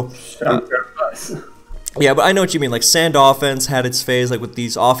 So, yeah, but I know what you mean. Like, Sand Offense had its phase, like with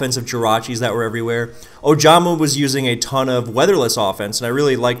these offensive Jirachis that were everywhere. Ojama was using a ton of weatherless offense, and I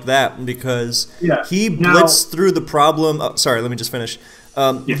really liked that because he blitzed through the problem. Sorry, let me just finish.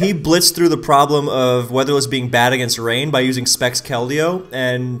 He blitzed through the problem of weatherless being bad against rain by using Specs Keldeo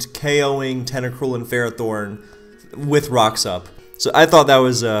and KOing Tentacruel and Ferrothorn with rocks up. So I thought that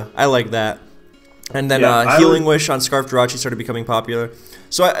was, I like that. And then Healing Wish on Scarf Jirachi started becoming popular.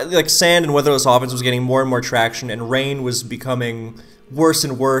 So like Sand and Weatherless offense was getting more and more traction, and Rain was becoming worse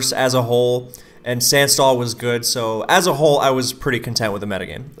and worse as a whole, and Sandstall was good. So as a whole, I was pretty content with the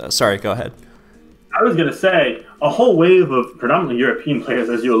metagame. Sorry, go ahead. I was going to say, a whole wave of predominantly European players,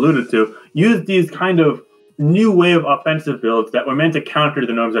 as you alluded to, used these kind of new wave offensive builds that were meant to counter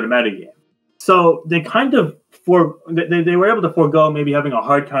the norms of the metagame. So they kind of they were able to forego maybe having a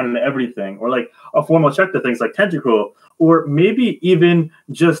hard counter to everything, or like a formal check to things like Tentacruel, or maybe even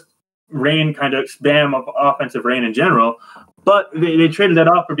just Rain, kind of spam of offensive Rain in general. But they traded that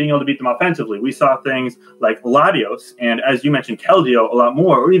off for being able to beat them offensively. We saw things like Latios, and as you mentioned, Keldeo a lot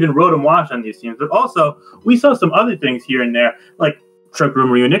more, or even Rotom Wash on these teams. But also, we saw some other things here and there, like Trunk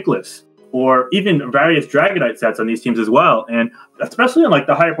Mario Nicholas, or even various Dragonite sets on these teams as well. And especially in like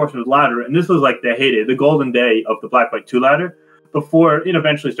the higher portion of the ladder, and this was like the golden day of the Black White 2 ladder, before it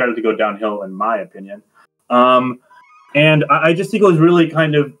eventually started to go downhill, in my opinion. And I just think it was really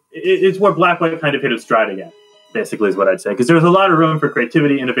kind of, it's where Black White kind of hit its stride again, basically is what I'd say. Because there was a lot of room for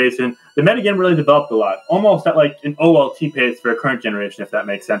creativity, innovation. The metagame really developed a lot, almost at like an OLT pace for a current generation, if that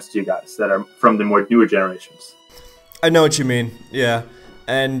makes sense to you guys that are from the more newer generations. I know what you mean, yeah.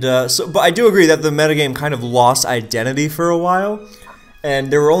 And but I do agree that the metagame kind of lost identity for a while,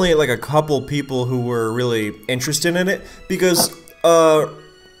 and there were only like a couple people who were really interested in it, because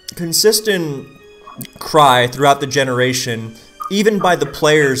consistent cry throughout the generation, even by the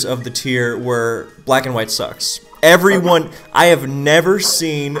players of the tier, were Black and White sucks. Everyone, I have never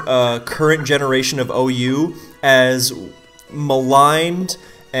seen a current generation of OU as maligned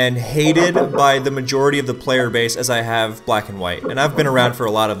and hated by the majority of the player base as I have Black and White, and I've been around for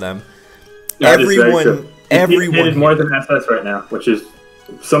a lot of them. Everyone hated more than SS right now, which is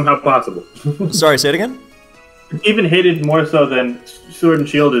somehow possible. Sorry, say it again. Even hated more so than Sword and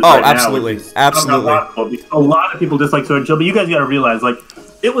Shield is absolutely, now, absolutely. A lot of people dislike Sword and Shield, but you guys got to realize, like,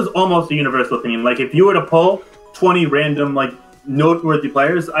 it was almost a universal opinion. Like, if you were to poll 20 random, like, noteworthy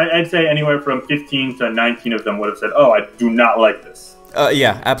players, I'd say anywhere from 15 to 19 of them would have said, "Oh, I do not like this."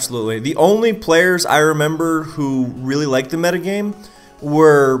 Yeah, absolutely. The only players I remember who really liked the metagame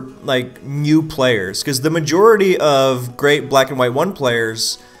were, like, new players, because the majority of great Black and White 1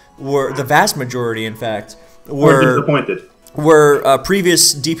 players were, the vast majority, in fact, disappointed. Were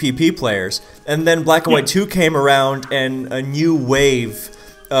previous DPP players, and then Black and White 2 came around, and a new wave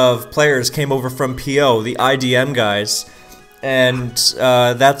of players came over from PO, the IDM guys, and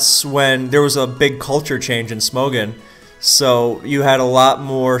that's when there was a big culture change in Smogon. So you had a lot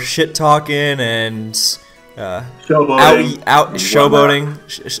more shit talking and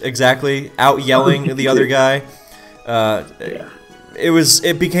showboating, exactly, out yelling the other guy.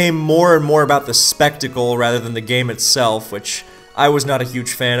 It became more and more about the spectacle rather than the game itself, which I was not a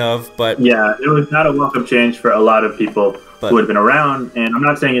huge fan of. But yeah, it was not a welcome change for a lot of people who had been around. And I'm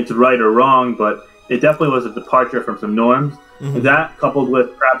not saying it's right or wrong, but it definitely was a departure from some norms. That, coupled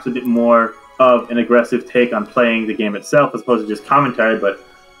with perhaps a bit more of an aggressive take on playing the game itself as opposed to just commentary. But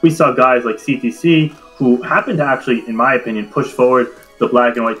we saw guys like CTC who happened to actually, in my opinion, push forward the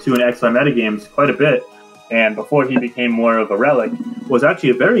Black and White 2 and XY metagames quite a bit. And before he became more of a relic, was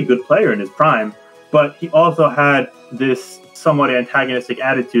actually a very good player in his prime. But he also had this somewhat antagonistic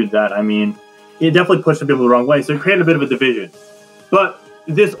attitude that, I mean, it definitely pushed people the wrong way. So it created a bit of a division. But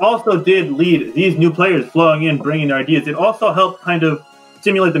this also did lead these new players flowing in, bringing their ideas. It also helped kind of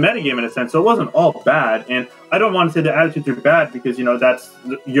stimulate the metagame in a sense. So it wasn't all bad. And I don't want to say the attitudes are bad because, you know, that's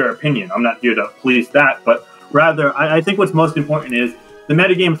your opinion. I'm not here to police that. But rather, I think what's most important is the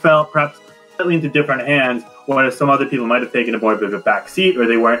metagame fell perhaps into different hands, whereas some other people might have taken a more bit of a back seat or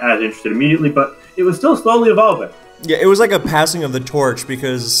they weren't as interested immediately, but it was still slowly evolving. Yeah, it was like a passing of the torch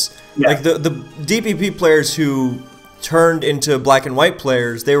because like the DPP players who turned into Black and White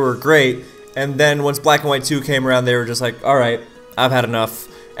players, they were great, and then once Black and White 2 came around, they were just like, all right, I've had enough,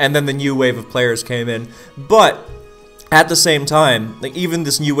 and then the new wave of players came in. But at the same time, like even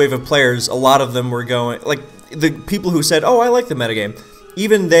this new wave of players, a lot of them were going, like the people who said, oh, I like the metagame,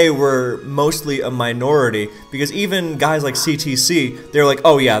 even they were mostly a minority, because even guys like CTC, they're like,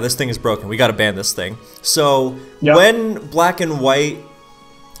 oh yeah, this thing is broken, we gotta ban this thing. So when Black and White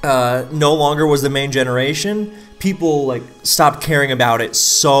no longer was the main generation, people like stopped caring about it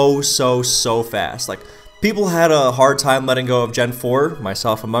so fast. Like people had a hard time letting go of Gen 4,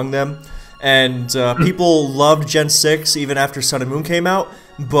 myself among them, and people loved Gen 6 even after Sun and Moon came out.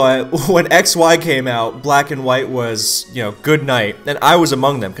 But when XY came out, Black and White was, you know, good night. And I was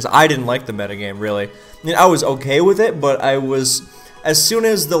among them, because I didn't like the metagame, really. I mean, I was okay with it, but I was... As soon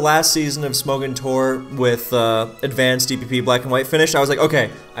as the last season of Smogon Tour with Advanced DPP Black and White finished, I was like, okay,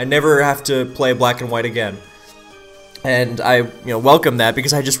 I never have to play Black and White again. And I, welcomed that,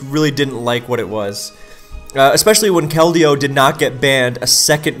 because I just really didn't like what it was. Especially when Keldeo did not get banned a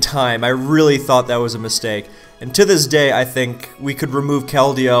second time. I really thought that was a mistake. And to this day, I think we could remove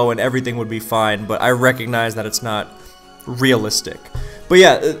Keldeo and everything would be fine, but I recognize that it's not realistic. But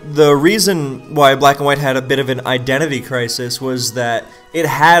yeah, the reason why Black and White had a bit of an identity crisis was that it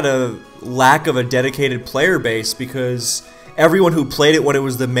had a lack of a dedicated player base, because everyone who played it when it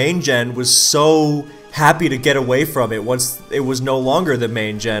was the main gen was so happy to get away from it once it was no longer the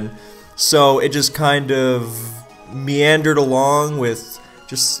main gen. So it just kind of meandered along with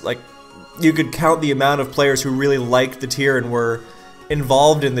just like, you could count the amount of players who really liked the tier and were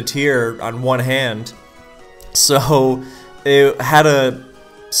involved in the tier on one hand. So it had a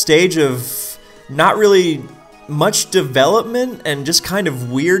stage of not really much development and just kind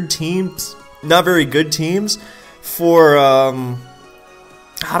of weird teams, not very good teams, for, I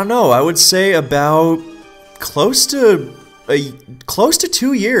don't know, I would say about close to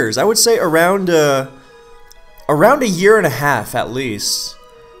 2 years. I would say around a year and a half at least.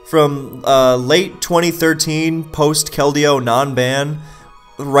 From late 2013, post Keldeo non-ban,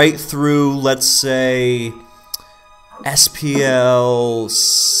 right through, let's say, SPL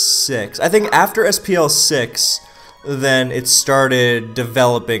 6. I think after SPL 6, then it started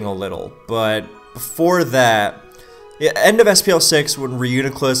developing a little. But before that, end of SPL 6, when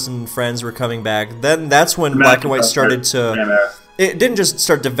Reuniclus and friends were coming back, then that's when Black and White started to... It didn't just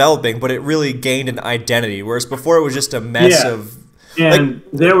start developing, but it really gained an identity, whereas before it was just a mess of... And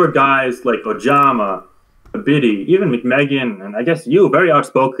there were guys like Ojama, Abidi, even McMegan, and I guess you, very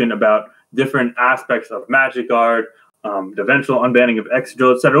outspoken about different aspects of Magic Guard, the eventual unbanning of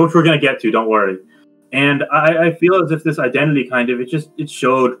Exegil, etc., which we're going to get to, don't worry. And I feel as if this identity kind of, it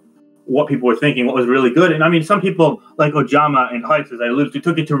showed what people were thinking, what was really good. And I mean, some people like Ojama and Heights, as I alluded to,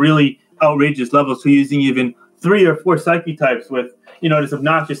 took it to really outrageous levels, to using even 3 or 4 psyche types with, this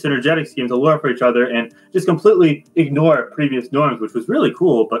obnoxious synergetic scheme to lure for each other and just completely ignore previous norms, which was really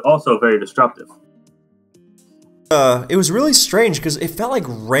cool, but also very disruptive. It was really strange, because it felt like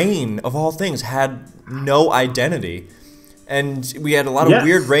Rain, of all things, had no identity. And we had a lot of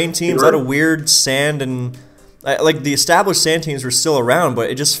weird Rain teams, a lot of weird Sand and like the established sand teams were still around, but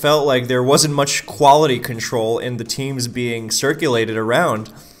it just felt like there wasn't much quality control in the teams being circulated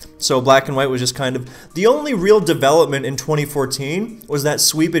around. So Black and White was just kind of the only real development in 2014 was that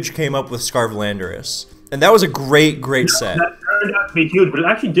Sweepage came up with Scarf Landorus, and that was a great set. That turned out to be huge, but it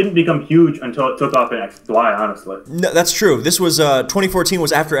actually didn't become huge until it took off in XY. Honestly, no, that's true. This was 2014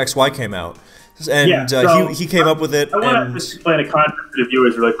 was after XY came out, and yeah, so he came up with it. I want to explain a concept to the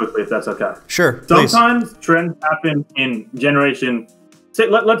viewers really quickly, if that's okay. Sure. Sometimes trends happen in generation.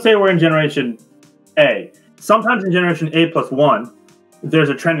 Let's say we're in generation A. Sometimes in generation A+1. There's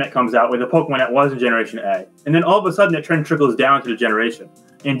a trend that comes out with a Pokemon that was in Generation A. And then all of a sudden that trend trickles down to the generation.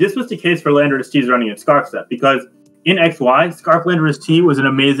 And this was the case for Landorus T's running in Scarf set, because in XY, Scarf Landorus T was an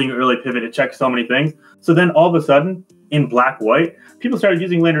amazing early pivot. It checked so many things. So then all of a sudden, in Black-White, people started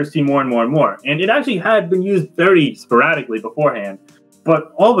using Landorus T more and more and more. And it actually had been used very sporadically beforehand.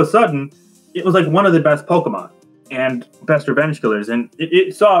 But all of a sudden, it was like one of the best Pokemon and best revenge killers, and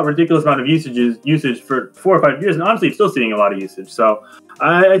it saw a ridiculous amount of usage for 4 or 5 years, and honestly, it's still seeing a lot of usage. So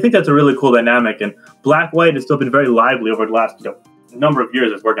I think that's a really cool dynamic, and Black-White has still been very lively over the last number of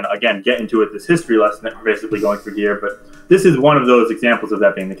years as we're going to, again, get into it, this history lesson that we're basically going through here, but this is one of those examples of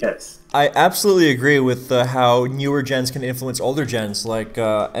that being the case. I absolutely agree with how newer gens can influence older gens, like,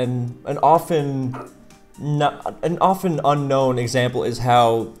 and an often unknown example is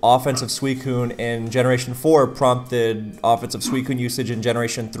how offensive Suicune in Generation 4 prompted offensive Suicune usage in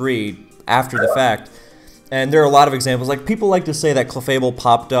Generation 3 after the fact. And there are a lot of examples. Like, people like to say that Clefable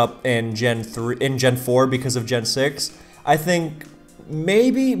popped up in Gen 4 because of Gen 6. I think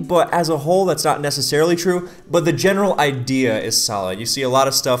maybe, but as a whole, that's not necessarily true. But the general idea is solid. You see a lot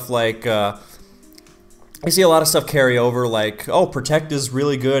of stuff like... carry over, like, oh, Protect is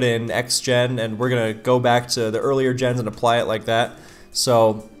really good in X Gen, and we're going to go back to the earlier gens and apply it like that.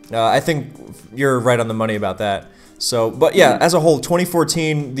 So I think you're right on the money about that. So, but yeah, as a whole,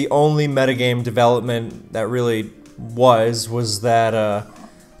 2014, the only metagame development that really was that,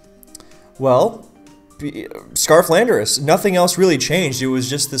 well, Scarf Landorus. Nothing else really changed. It was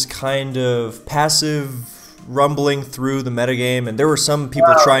just this kind of passive rumbling through the metagame, and there were some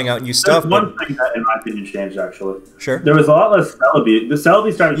people trying out new stuff. One thing that, in my opinion, changed, actually. Sure. There was a lot less Celebi. The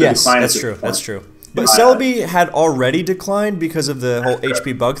Celebi started to decline. Yes, that's true. That's true. But Celebi had already declined because of the whole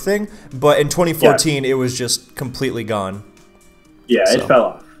HP bug thing, but in 2014, it was just completely gone. Yeah, it fell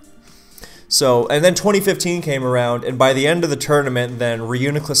off. So, and then 2015 came around, and by the end of the tournament, then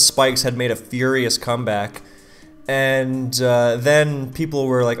Reuniclus Spikes had made a furious comeback. And then people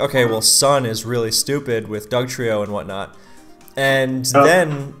were like, okay, well, Sun is really stupid with Dugtrio and whatnot. And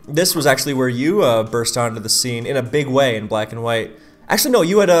then this was actually where you burst onto the scene in a big way in Black and White. Actually, no,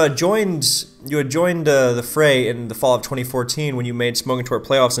 you had joined the fray in the fall of 2014 when you made Smoking Tour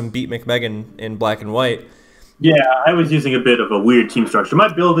playoffs and beat McMegan in Black and White. Yeah, I was using a bit of a weird team structure. My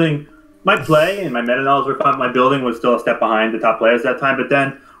play and my meta knowledge were fun. My building was still a step behind the top players at that time, but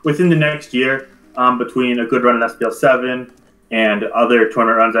then within the next year, between a good run in SPL 7 and other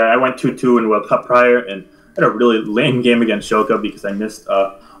tournament runs, I went 2-2 in World Cup prior and had a really lame game against Shoka because I missed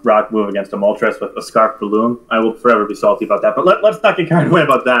a rock move against a Moltres with a Scarf Balloon. I will forever be salty about that, but let's not get carried away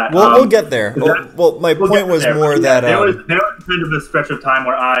about that. We'll get there. Well, my point was more that... There was kind of a stretch of time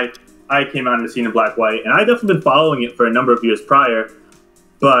where I came out on the scene in Black-White, and I definitely been following it for a number of years prior,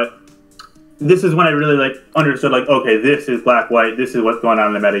 but this is when I really understood, okay, this is Black-White, this is what's going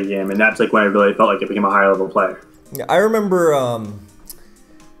on in the metagame, and that's when I really felt like I became a higher level player. Yeah, I remember,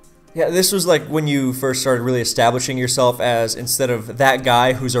 this was when you first started really establishing yourself as, instead of that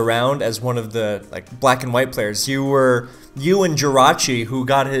guy who's around, as one of the Black and White players. You and Jirachi, who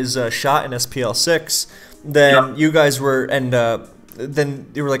got his shot in SPL 6, then you guys were, and then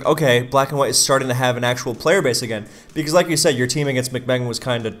you were like, okay, Black and White is starting to have an actual player base again. Because like you said, your team against McMegan was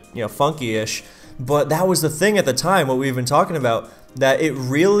kind of, funky-ish. But that was the thing at the time, what we've been talking about, that it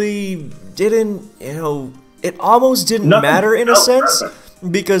really didn't, it almost didn't matter in a sense.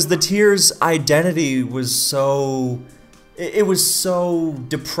 Because the tier's identity was so... It was so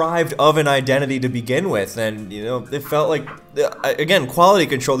deprived of an identity to begin with. And, it felt like, again, quality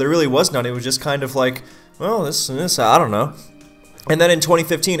control, there really was none. It was just kind of like, well, this, I don't know. And then in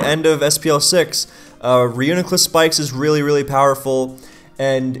 2015, end of SPL 6, Reuniclus Spikes is really, really powerful,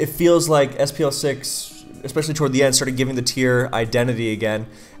 and it feels like SPL 6, especially toward the end, started giving the tier identity again.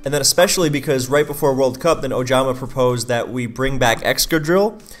 And then especially because right before World Cup, then Ojama proposed that we bring back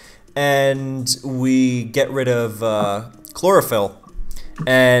Excadrill, and we get rid of Chlorophyll.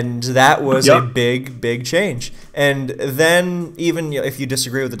 And that was a big, big change. And then, even if you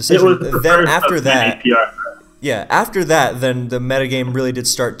disagree with the decision, then after that... Yeah, after that, then the metagame really did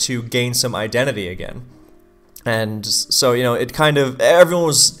start to gain some identity again. And so, you know, everyone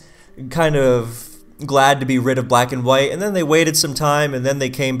was kind of glad to be rid of Black and White, and then they waited some time, and then they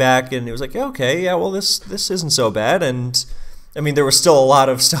came back, and it was like, yeah, okay, yeah, well, this isn't so bad. And I mean, there was still a lot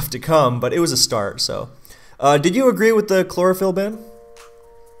of stuff to come, but it was a start. So, did you agree with the chlorophyll ban?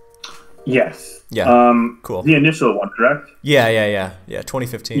 Yes. Yeah. Cool. The initial one, correct? Yeah.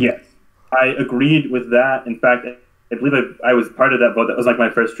 2015. Yes, I agreed with that. In fact, I believe I was part of that vote. That was like my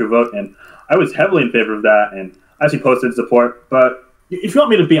first true vote, and I was heavily in favor of that, and I actually posted support. But if you want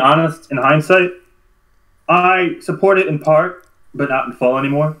me to be honest, in hindsight, I support it in part, but not in full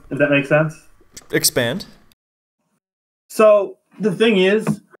anymore, if that makes sense. Expand. So the thing is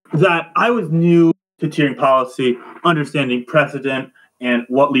that I was new to tiering policy, understanding precedent and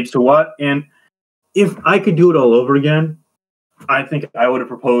what leads to what. And if I could do it all over again, I think I would have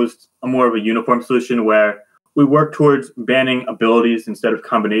proposed a more of a uniform solution where we work towards banning abilities instead of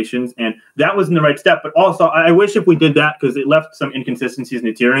combinations. And that wasn't the right step. But also, I wish if we did that, because it left some inconsistencies in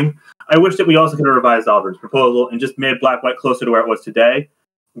the tiering, I wish that we also could have revised Auburn's proposal and just made Black-White closer to where it was today,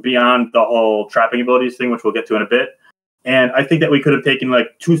 beyond the whole trapping abilities thing, which we'll get to in a bit. And I think that we could have taken like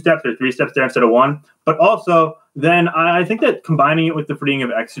 2 steps or 3 steps there instead of 1. But also, then I think that combining it with the freeing of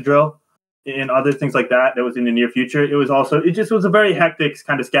Excadrill and other things like that was in the near future, it just was a very hectic,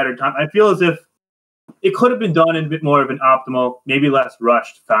 kind of scattered time. I feel as if it could have been done in a bit more of an optimal, maybe less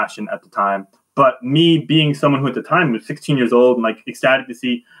rushed fashion at the time. But me being someone who at the time was 16 years old and like ecstatic to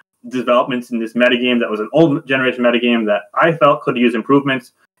see developments in this metagame that was an old generation metagame that I felt could use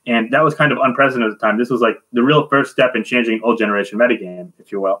improvements. And that was kind of unprecedented at the time. This was like the real first step in changing old generation metagame,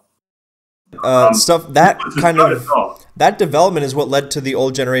 if you will. That development is what led to the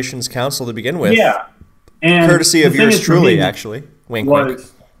Old Generations Council to begin with. Yeah. And courtesy of yours truly, actually. Wink, wink.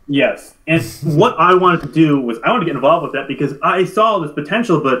 Yes. And what I wanted to do was I wanted to get involved with that because I saw this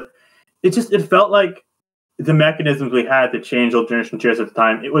potential, but it felt like the mechanisms we had to change old generation tiers at the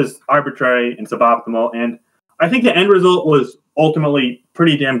time, it was arbitrary and suboptimal. And I think the end result was ultimately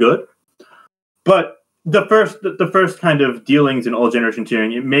pretty damn good. But the first kind of dealings in old generation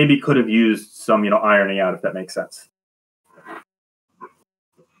tiering, it maybe could have used some, ironing out, if that makes sense.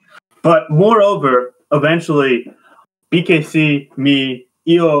 But moreover, eventually, BKC, me,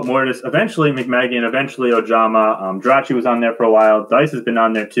 EO Mortis, eventually McMagan, eventually Ojama, Drachi was on there for a while, Dice has been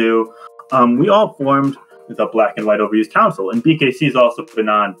on there too. We all formed the Black and White Overuse Council, and BKC's also been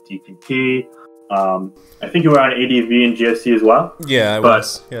on DPP. I think you were on ADV and GSC as well. Yeah, I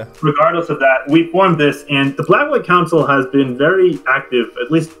was. Yeah. Regardless of that, we formed this, and the Black and White Council has been very active,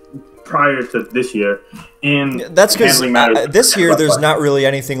 at least prior to this year. And that's because this year there's not really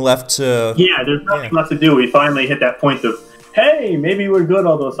anything left to. Yeah, there's nothing left to do. We finally hit that point of, hey, maybe we're good.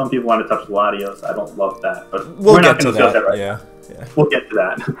 Although some people want to touch Latios, I don't love that, but we'll we're get not going to discuss that right now. We'll get to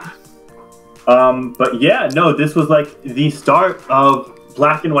that. But yeah, no, this was like the start of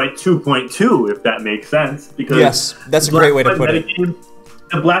Black and White 2.2, if that makes sense. Because yes, that's a great way to put it.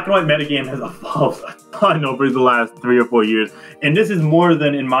 The Black and White metagame has evolved a ton over the last 3 or 4 years, and this is more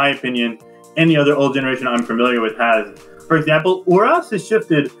than, in my opinion, any other old generation I'm familiar with has. For example, Oras has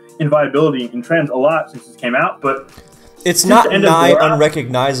shifted in viability and trends a lot since it came out, but it's not nigh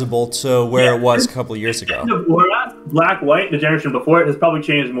unrecognizable to where it was a couple of years ago. Oras, Black, White, the generation before it has probably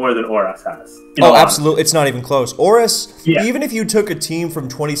changed more than Oras has. Oh, absolutely. It's not even close. Oras, even if you took a team from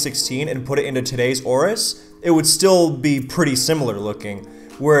 2016 and put it into today's Oras, it would still be pretty similar looking.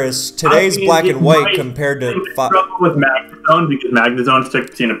 Whereas today's Black and White compared to... struggle with Magnezone because Magnezone's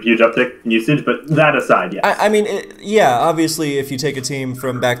seen a huge uptick in usage, but that aside, yeah. I mean, obviously if you take a team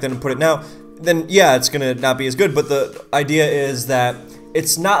from back then and put it now, then yeah, it's going to not be as good. But the idea is that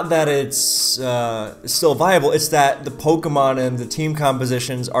it's not that it's still viable, it's that the Pokemon and the team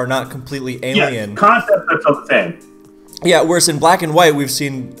compositions are not completely alien. Yes, concepts are still the same. Yeah, whereas in Black and White, we've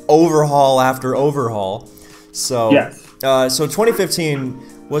seen overhaul after overhaul. So, yes. So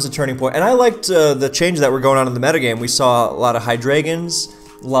 2015 was a turning point, and I liked the changes that were going on in the metagame. We saw a lot of Hydreigons,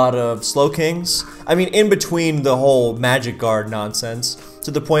 a lot of Slowkings. I mean, in between the whole Magic Guard nonsense, to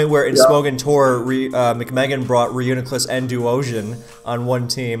the point where in Smogon Tour, McMagan brought Reuniclus and Duosion on one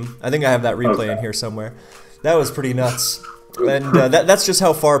team. I think I have that replay in here somewhere. That was pretty nuts, and that's just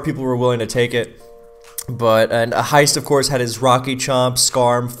how far people were willing to take it. And Heist, of course, had his Rocky Chomp,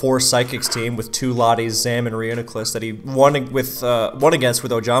 Skarm, 4 Psychics team with 2 Lotties, Zam, and Reuniclus that he won against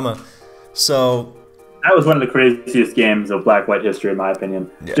with Ojama. So that was one of the craziest games of Black-White history, in my opinion.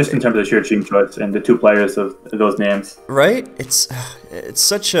 Yeah, just in terms of the sheer team choice and the 2 players of those names. Right? It's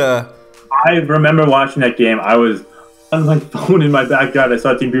such a... I remember watching that game. I was on my phone in my backyard. I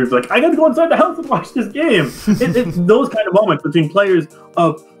saw Team Beers like, I gotta go inside the house and watch this game. It's those kind of moments between players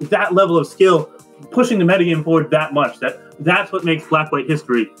of that level of skill pushing the metagame forward that much. That's what makes Black-White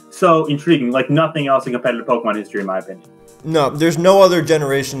history so intriguing, like nothing else in competitive Pokemon history, in my opinion. No, there's no other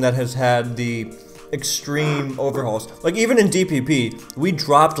generation that has had the extreme overhauls. Like, even in DPP, we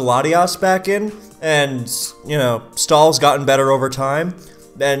dropped Latias back in, and, you know, Stall's gotten better over time,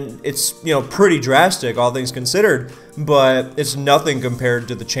 and it's, you know, pretty drastic, all things considered, but it's nothing compared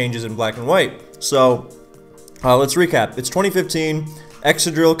to the changes in Black and White. So, let's recap. It's 2015,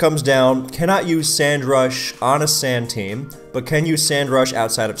 Excadrill comes down, cannot use Sandrush on a sand team, but can use Sandrush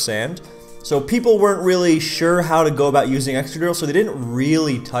outside of sand. So people weren't really sure how to go about using Excadrill, so they didn't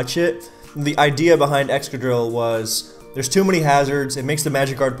really touch it. The idea behind Excadrill was, there's too many hazards, it makes the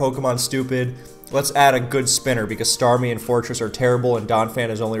Magikarp Pokemon stupid, let's add a good spinner, because Starmie and Fortress are terrible and Donphan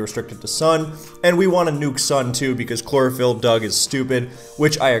is only restricted to Sun, and we want to nuke Sun too, because Chlorophyll Doug is stupid,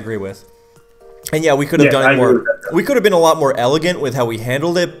 which I agree with. And yeah, we could have done it more, we could have been a lot more elegant with how we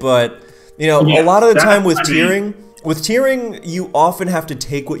handled it, but, you know, a lot of the time with tiering, you often have to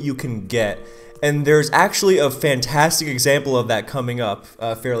take what you can get, and there's actually a fantastic example of that coming up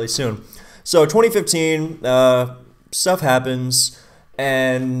fairly soon. So 2015, stuff happens,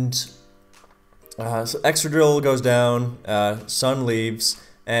 and so Excadrill goes down, Sun leaves,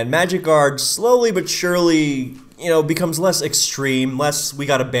 and Magikarp slowly but surely, you know, becomes less extreme, less we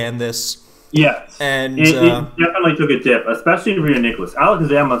gotta ban this. Yes, and it definitely took a dip, especially Rhea-Nicholas.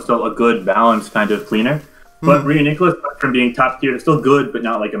 Alakazam was still a good, balanced kind of cleaner, but Rhea-Nicholas, from being top tier, is still good, but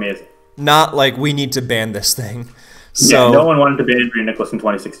not like amazing. Not like we need to ban this thing. So, yeah, no one wanted to ban Rhea-Nicholas in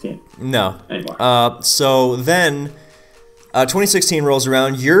 2016. No. Anymore. So then, 2016 rolls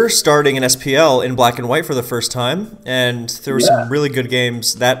around. You're starting an SPL in Black and White for the first time, and there were some really good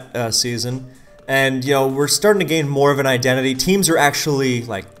games that season. And, you know, we're starting to gain more of an identity. Teams are actually,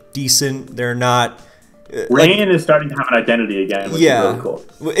 like, decent. They're not... Rain is starting to have an identity again, which is really cool.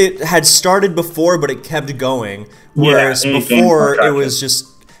 It had started before, but it kept going. Whereas before, it was just...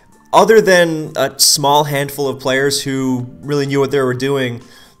 Other than a small handful of players who really knew what they were doing,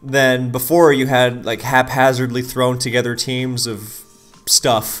 then before you had like haphazardly thrown together teams of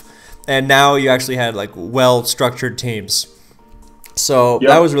stuff, and now you actually had like well-structured teams. So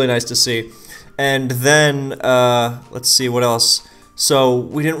that was really nice to see. And then let's see what else. So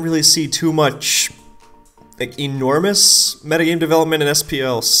we didn't really see too much like enormous metagame development in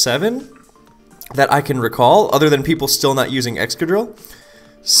SPL 7 that I can recall, other than people still not using Excadrill.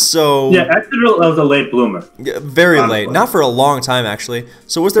 So yeah, Excadrill was a late bloomer. Very late, not for a long time actually.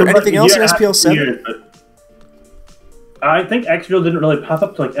 So was there anything else in SPL 7? I think Excadrill didn't really pop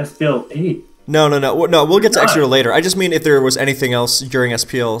up to like SPL 8. No. We'll get to Excadrill later. I just mean if there was anything else during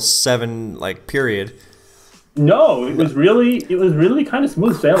SPL 7 like period. No, it was really kind of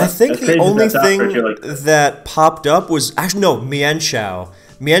smooth sailing. I think the only thing that popped up was actually Mienshao.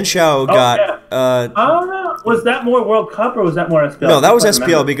 Mienshao got. Was that more World Cup or was that more SPL? No, that was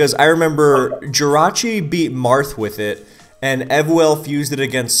SPL because I remember Jirachi beat Marth with it, and Evwell fused it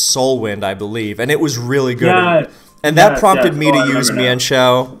against Soulwind, I believe, and it was really good. And that prompted me to use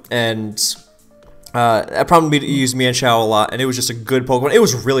Mienshao, and that prompted me to use Mienshao a lot, and it was just a good Pokemon. It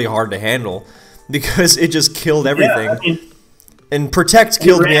was really hard to handle because it just killed everything. Yeah, I mean, and Protect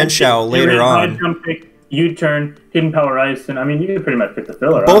killed Mienshao later on. U-turn, Hidden Power Ice, and I mean, you could pretty much pick the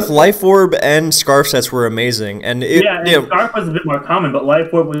filler. Both Life Orb and Scarf sets were amazing, and Scarf was a bit more common, but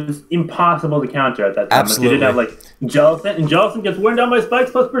Life Orb was impossible to counter at that time. Absolutely. You didn't have like Jellicent, and Jellicent gets worn down by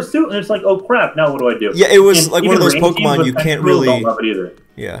Spikes plus Pursuit, and it's like, oh crap, now what do I do? Yeah, it was like one of those Pokemon you can't really. Don't love it either.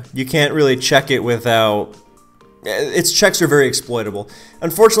 Yeah, you can't really check it without. Its checks are very exploitable.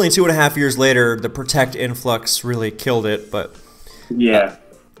 Unfortunately, 2.5 years later, the Protect influx really killed it, but yeah.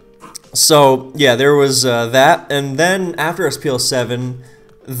 So, yeah, there was that, and then after SPL 7,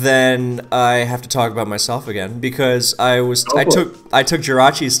 then I have to talk about myself again, because I took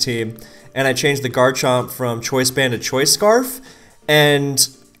Jirachi's team, and I changed the Garchomp from Choice Band to Choice Scarf, and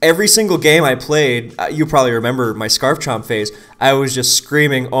every single game I played, you probably remember my Scarf Chomp phase, I was just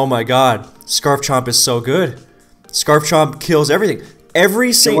screaming, oh my god, Scarf Chomp is so good. Scarf Chomp kills everything.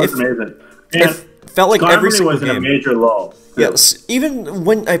 Every single... It was amazing. It felt like every single game. Was in a major lull. Yes, even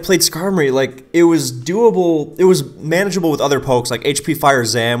when I played Skarmory, like, it was doable, it was manageable with other pokes, like HP Fire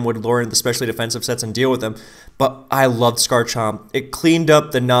Zam would lure in the specially defensive sets and deal with them, but I loved Scarchomp. It cleaned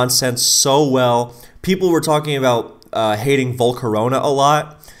up the nonsense so well. People were talking about hating Volcarona a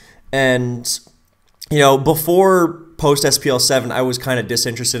lot, and, you know, before post-SPL 7, I was kind of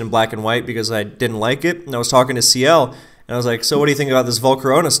disinterested in Black and White because I didn't like it, and I was talking to CL, and I was like, so what do you think about this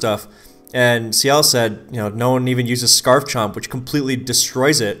Volcarona stuff? And CL said, you know, no one even uses Scarf Chomp, which completely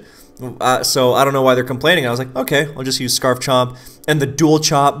destroys it. So I don't know why they're complaining. I was like, okay, I'll just use Scarf Chomp. And the dual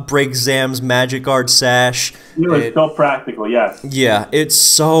chop, break Zam's magic guard sash. It was so practical, yes. Yeah,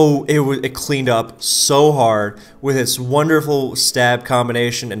 it cleaned up so hard with its wonderful stab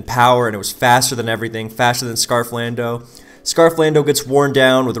combination and power, and it was faster than everything, faster than Scarflando. Scarflando gets worn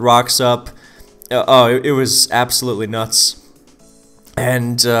down with rocks up. It was absolutely nuts.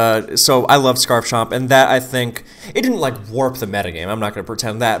 And so I love Scarf Chomp, and that, I think, it didn't like warp the metagame, I'm not going to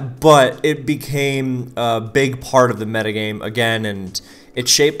pretend that, but it became a big part of the metagame again, and it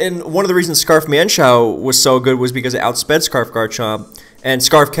shaped, and one of the reasons Scarf Mienshao was so good was because it outsped Scarf Garchomp, and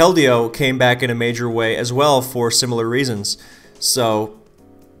Scarf Keldeo came back in a major way as well for similar reasons. So,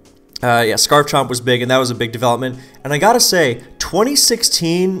 yeah, Scarf Chomp was big, and that was a big development, and I gotta say,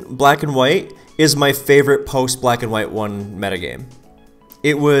 2016 Black and White is my favorite post-Black and White 1 metagame.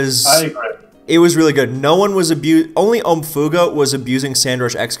 It was. I agree. It was really good. No one was only Omfuga was abusing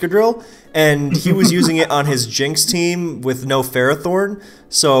Sandrush Excadrill, and he was using it on his Jinx team with no Ferrothorn,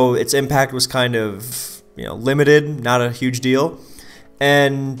 so its impact was kind of, you know, limited, not a huge deal.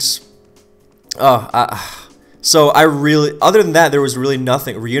 And so I really, other than that, there was really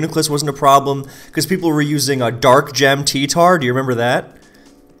nothing. Reuniclus wasn't a problem because people were using a Dark Gem T-Tar. Do you remember that?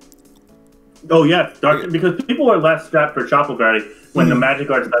 Oh yes, because people were less strapped for Chople Guarding when the Magic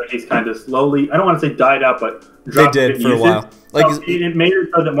Guard strategies kind of slowly, I don't want to say died out, but dropped. They did for a while. Like, so it made it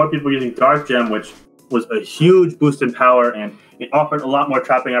so that more people were using Dark Gem, which was a huge boost in power, and it offered a lot more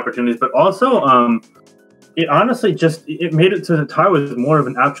trapping opportunities. But also, it honestly it made it so that Tar was more of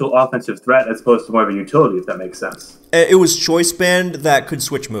an actual offensive threat as opposed to more of a utility, if that makes sense. It was Choice Band that could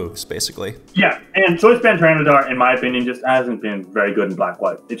switch moves, basically. Yeah, and Choice Band Tyranitar, in my opinion, just hasn't been very good in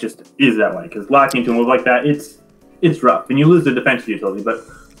Black-White. It just is that way, because locking into a move like that, it's rough, and you lose the defensive utility, but...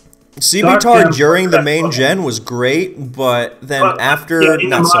 CB-Tar during the main gen was great, but then after,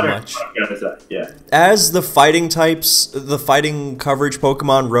 not so much. Yeah. As the fighting types, the fighting coverage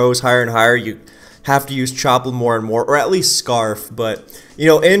Pokemon rose higher and higher, you have to use Chople more and more, or at least Scarf, but, you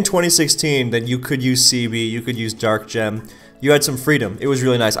know, in 2016, then you could use CB, you could use Dark Gem, you had some freedom. It was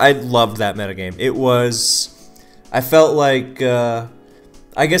really nice. I loved that metagame. It was, I felt like,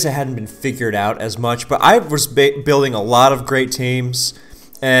 I guess it hadn't been figured out as much, but I was building a lot of great teams,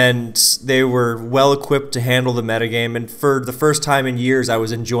 and they were well equipped to handle the metagame, and for the first time in years, I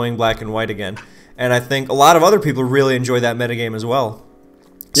was enjoying Black and White again. And I think a lot of other people really enjoy that metagame as well.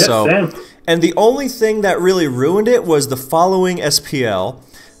 Yeah, so, same. And the only thing that really ruined it was the following SPL.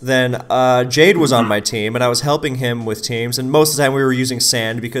 Then Jade was on my team, and I was helping him with teams, and most of the time we were using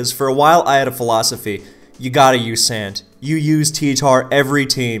Sand, because for a while I had a philosophy, you gotta use Sand. You use T-Tar every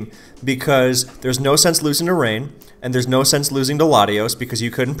team, because there's no sense losing to Rain, and there's no sense losing to Latios, because you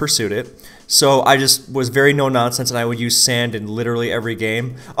couldn't pursue it. So I just was very no-nonsense, and I would use Sand in literally every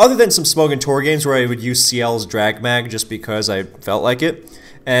game, other than some Smogon Tour games where I would use CL's Drag Mag just because I felt like it.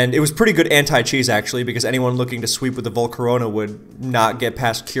 And it was pretty good anti-cheese, actually, because anyone looking to sweep with the Volcarona would not get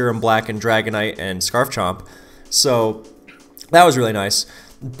past Kyurem Black and Dragonite and Scarf Chomp. So that was really nice.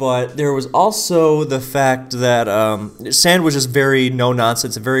 But there was also the fact that Sand was just very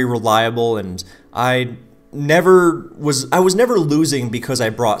no-nonsense and very reliable, and I was never losing because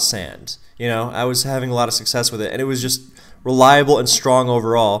I brought Sand. You know, I was having a lot of success with it, and it was just reliable and strong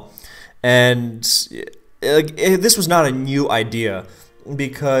overall. And this was not a new idea,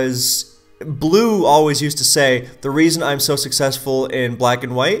 because Blue always used to say, the reason I'm so successful in Black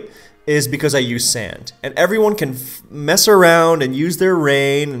and White is because I use Sand. And everyone can mess around and use their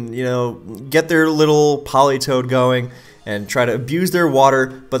Rain and, you know, get their little Politoed going and try to abuse their water,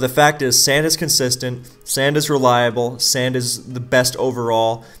 but the fact is Sand is consistent, Sand is reliable, Sand is the best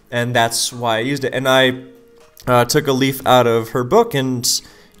overall, and that's why I used it. And I took a leaf out of her book and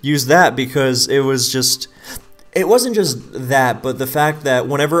used that because it was just... It wasn't just that, but the fact that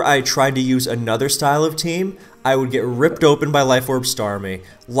whenever I tried to use another style of team, I would get ripped open by Life Orb Starmie.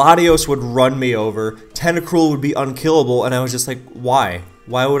 Latios would run me over. Tentacruel would be unkillable, and I was just like, why?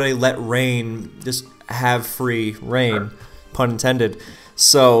 Why would I let Rain just have free reign? Pun intended.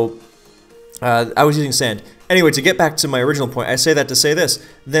 So, I was using Sand. Anyway, to get back to my original point, I say that to say this.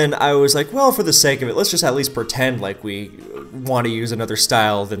 Then I was like, well, for the sake of it, let's just at least pretend like we want to use another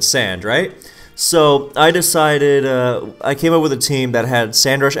style than Sand, right? So I decided, I came up with a team that had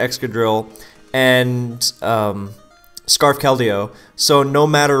Sandrush Excadrill and Scarf Keldeo. So no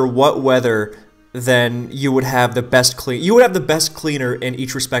matter what weather, then you would have the best cleaner in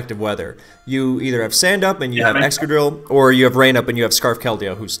each respective weather. You either have Sand up and you have Excadrill, or you have Rain up and you have Scarf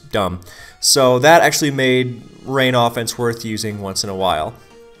Keldeo, who's dumb. So that actually made Rain offense worth using once in a while.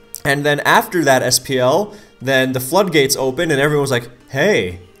 And then after that SPL, then the floodgates opened and everyone was like,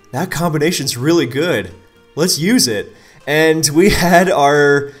 hey, that combination's really good. Let's use it. and we had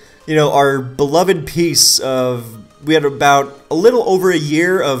our, our beloved piece of. We had about a little over a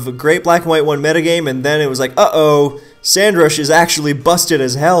year of a great Black and White 1 metagame, and then it was like, uh-oh, Sandrush is actually busted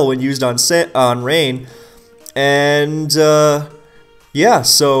as hell when used on Rain. And, yeah,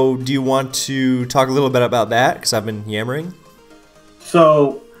 so do you want to talk a little bit about that? Because I've been yammering.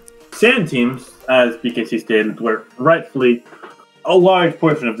 So, Sand teams, as BKC stated, were rightfully a large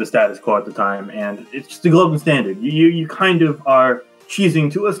portion of the status quo at the time, and it's just the golden standard. You kind of are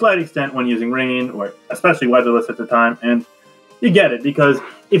cheesing to a slight extent when using Rain, or especially Weatherless at the time, and you get it, because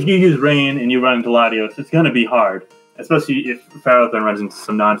if you use Rain and you run into Latios, it's going to be hard, especially if Ferrothorn runs into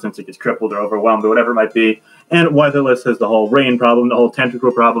some nonsense, it gets crippled or overwhelmed or whatever it might be, and Weatherless has the whole Rain problem, the whole Tentacle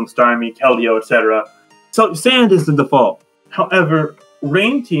problem, Starmie, Keldeo, etc. So Sand is the default. However,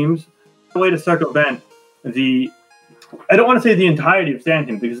 Rain teams, a way to circumvent I don't want to say the entirety of Sand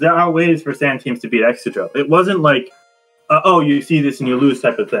teams, because there are ways for Sand teams to beat Excadrill. It wasn't like, oh, you see this and you lose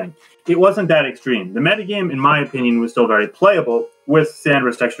type of thing. It wasn't that extreme. The metagame, in my opinion, was still very playable with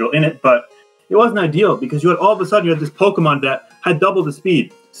Sandrush Excadrill in it, but it wasn't ideal because you had all of a sudden you had this Pokemon that had double the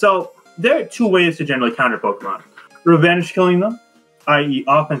speed. So there are two ways to generally counter Pokemon. Revenge killing them, i.e.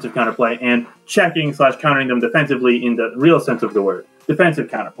 offensive counterplay, and checking/countering them defensively in the real sense of the word, defensive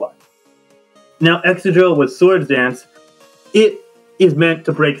counterplay. Now, Excadrill with Swords Dance, it is meant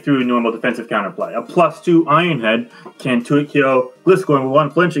to break through normal defensive counterplay. A +2 Iron Head can 2-hit KO Gliscor with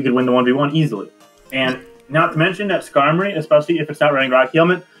 1 flinch, it could win the 1v1 easily. And not to mention that Skarmory, especially if it's not running Rocky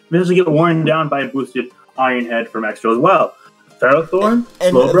Helmet, may actually get worn down by a boosted Iron Head from Excadrill as well. Ferrothorn,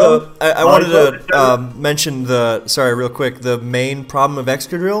 Slowbro. I wanted to mention real quick, the main problem of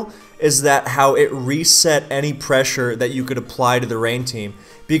Excadrill is that how it reset any pressure that you could apply to the Rain team.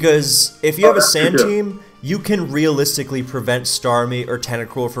 Because if you have a Sand team, you can realistically prevent Starmie or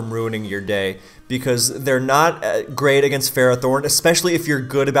Tentacruel from ruining your day, because they're not great against Ferrothorn, especially if you're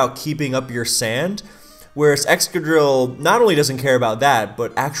good about keeping up your Sand, whereas Excadrill not only doesn't care about that,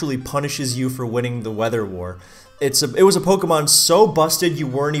 but actually punishes you for winning the Weather War. It was a Pokemon so busted you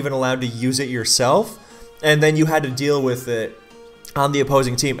weren't even allowed to use it yourself, and then you had to deal with it on the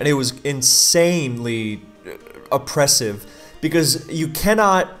opposing team, and it was insanely oppressive, because you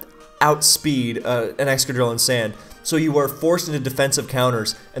cannot outspeed an Excadrill in Sand, so you are forced into defensive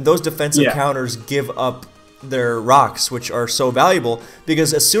counters, and those defensive counters give up their rocks, which are so valuable,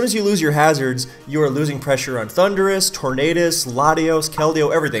 because as soon as you lose your hazards, you are losing pressure on Thundurus, Tornadus, Latios,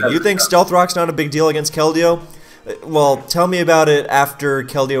 Keldeo, everything. You think Stealth Rock's not a big deal against Keldeo? Well, tell me about it after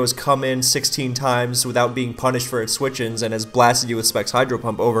Keldeo has come in 16 times without being punished for its switch-ins and has blasted you with Specs Hydro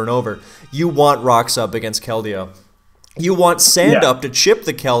Pump over and over. You want rocks up against Keldeo. You want Sand up to chip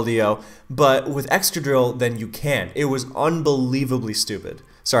the Keldeo, but with Excadrill, then you can't. It was unbelievably stupid.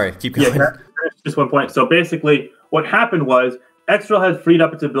 Sorry, keep going. Yeah, just one point. So basically, what happened was Excadrill has freed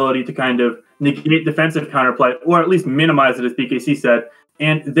up its ability to kind of negate defensive counterplay, or at least minimize it, as BKC said,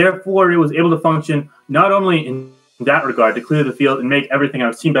 and therefore it was able to function not only in that regard to clear the field and make everything on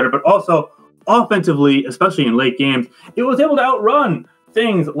its team better, but also offensively, especially in late games, it was able to outrun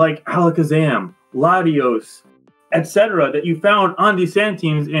things like Alakazam, Latios, etc. that you found on these Sand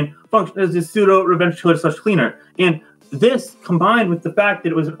teams and function as this pseudo revenge killer / cleaner. And this, combined with the fact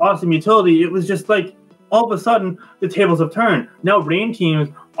that it was an awesome utility, it was just like all of a sudden the tables have turned. Now Rain teams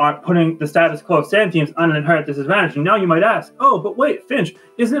are putting the status quo of Sand teams on an inherent disadvantage. And now you might ask, oh, but wait, Finch,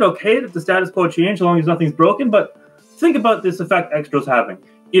 isn't it okay that the status quo changed as long as nothing's broken? But think about this effect Excadrill's having.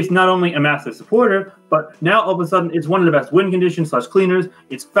 It's not only a massive supporter, but now all of a sudden it's one of the best win conditions / cleaners.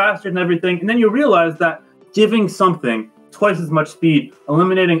 It's faster than everything. And then you realize that giving something twice as much speed,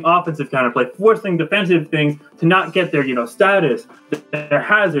 eliminating offensive counterplay, forcing defensive things to not get their, status, their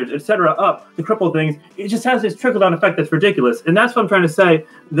hazards, etc. up to cripple things, it just has this trickle-down effect that's ridiculous. And that's what I'm trying to say,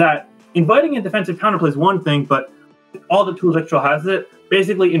 that inviting in defensive counterplay is one thing, but all the tools Excadrill has it,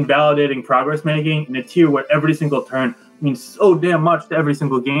 basically invalidating progress making in a tier where every single turn means so damn much to every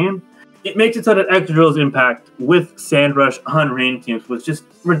single game. It makes it so that Excadrill's impact with Sandrush on Rain teams was just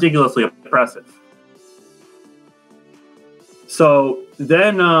ridiculously impressive. So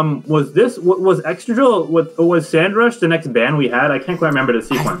then, was Excadrill, was Sandrush the next ban we had? I can't quite remember the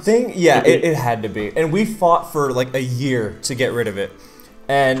sequence. I think, yeah, it had to be. And we fought for like a year to get rid of it.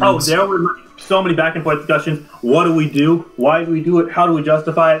 And there were so many back and forth discussions. What do we do? Why do we do it? How do we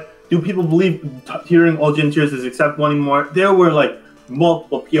justify it? Do people believe tiering all gym tiers is acceptable anymore? There were like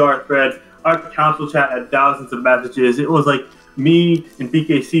multiple PR threads. Our council chat had thousands of messages. It was like me and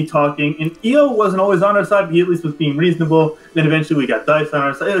BKC talking, and EO wasn't always on our side, but he at least was being reasonable. Then eventually we got Dice on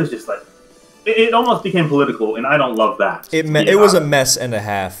our side. It was just like, it almost became political, and I don't love that. It was a mess and a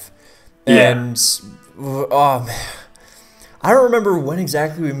half. And, oh man. I don't remember when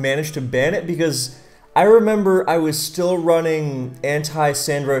exactly we managed to ban it because I remember I was still running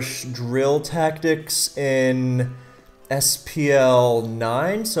anti-Sandrush drill tactics in SPL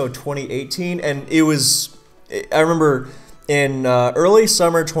 9, so 2018, and it was, I remember in early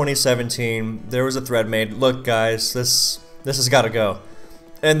summer 2017, there was a thread made, look guys, this has got to go.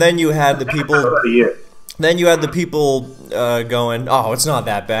 And then you had the people going, oh, it's not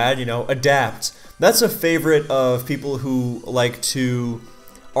that bad, you know, adapt. That's a favorite of people who like to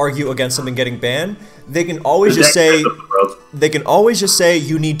argue against something getting banned. They can always just say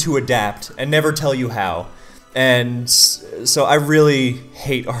you need to adapt and never tell you how. And so I really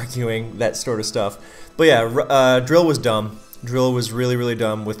hate arguing that sort of stuff. But yeah, Drill was dumb. Drill was really, really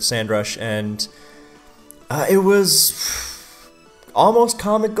dumb with Sandrush, and it was almost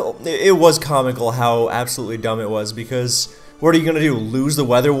comical. It was comical how absolutely dumb it was, because what are you going to do, lose the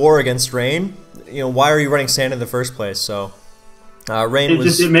weather war against Rain? You know, why are you running Sand in the first place? So Rain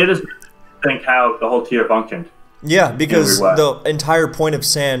it made us think how the whole tier functioned. Yeah, because the entire point of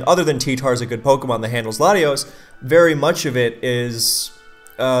Sand, other than T-Tar is a good Pokemon that handles Latios, very much of it is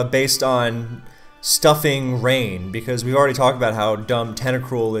based on stuffing Rain, because we've already talked about how dumb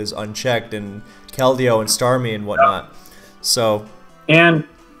Tentacruel is unchecked, and Keldeo and Starmie and whatnot. So, and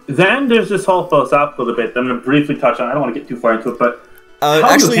then there's this whole philosophical debate that I'm going to briefly touch on. I don't want to get too far into it, but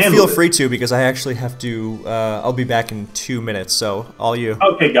actually feel free to, because I actually have to, I'll be back in 2 minutes, so all you.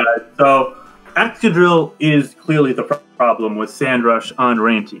 Okay, guys, so Excadrill is clearly the problem with Sandrush on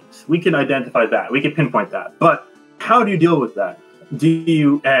Rain teams. We can identify that. We can pinpoint that. But how do you deal with that? Do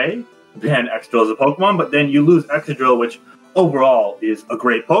you, A, ban Excadrill as a Pokemon, but then you lose Excadrill, which overall is a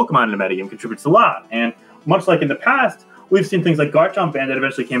great Pokemon in the metagame, contributes a lot. And much like in the past, we've seen things like Garchomp banned that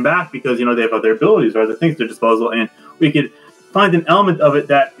eventually came back because, you know, they have other abilities or other things at their disposal, and we could find an element of it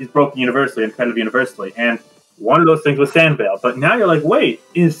that is broken universally and competitive universally. And one of those things was Sandveil. But now you're like, wait,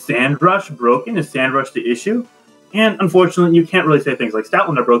 is Sandrush broken? Is Sandrush the issue? And unfortunately, you can't really say things like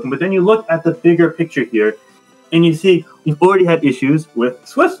Stoutland are broken, but then you look at the bigger picture here, and you see we've already had issues with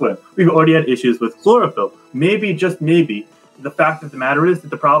Swift Swim. We've already had issues with Chlorophyll. Maybe, just maybe, the fact of the matter is that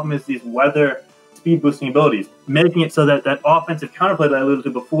the problem is these weather speed boosting abilities, making it so that that offensive counterplay that I alluded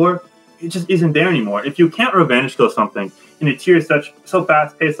to before, it just isn't there anymore. If you can't revenge kill something in a tier so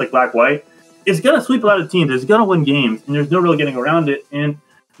fast paced like Black-White, it's going to sweep a lot of teams, it's going to win games, and there's no real getting around it, and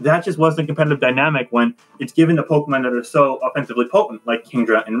that just wasn't a competitive dynamic when it's given to Pokemon that are so offensively potent, like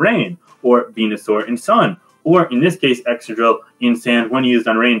Kingdra and Rain, or Venusaur and Sun, or in this case, Excadrill in Sand when used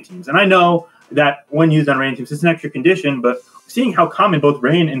on Rain teams. And I know that when used on Rain teams, it's an extra condition, but seeing how common both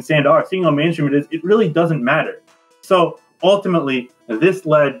Rain and Sand are, seeing how mainstream it is, it really doesn't matter. So ultimately, this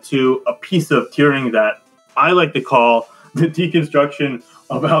led to a piece of tiering that I like to call the deconstruction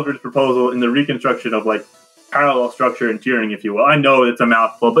of Aldred's proposal and the reconstruction of like parallel structure and tiering, if you will. I know it's a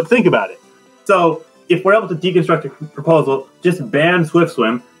mouthful, but think about it. So if we're able to deconstruct a proposal, just ban Swift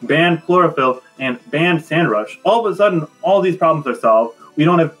Swim, ban Chlorophyll, and ban Sandrush, all of a sudden, all these problems are solved. We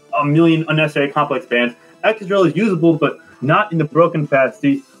don't have a million unnecessary complex bans. Excadrill is usable, but not in the broken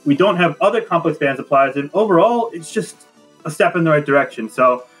capacity. We don't have other complex bans applied, and overall, it's just a step in the right direction.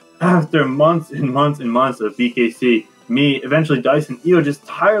 So after months and months and months of BKC, me, eventually Dyson, Eo just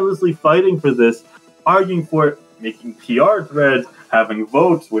tirelessly fighting for this, arguing for it, making PR threads, having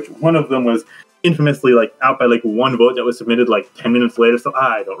votes, which one of them was infamously like out by like one vote that was submitted like 10 minutes later. So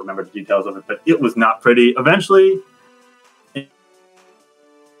I don't remember the details of it, but it was not pretty. Eventually,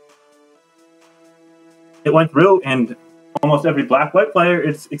 it went through, and almost every Black-White player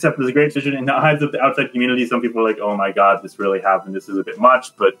it's accepted as a great decision. In the eyes of the outside community, some people are like, oh my god, this really happened, this is a bit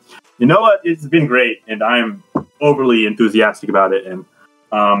much, but you know what, it's been great, and I'm overly enthusiastic about it. And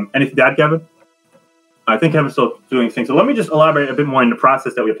anything to add, Kevin? I think Kevin's still doing things, so let me just elaborate a bit more on the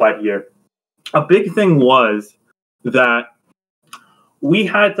process that we applied here. A big thing was that we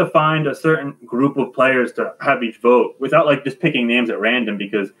had to find a certain group of players to have each vote without like just picking names at random,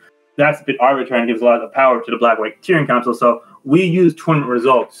 because that's a bit arbitrary and gives a lot of power to the Black-White Tiering Council. So we used tournament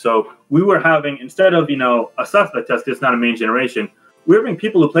results. So we were having, instead of, you know, a suspect test, it's not a main generation, we were having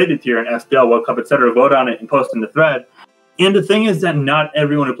people who played the tier in SPL, World Cup, etc., vote on it and post in the thread. And the thing is that not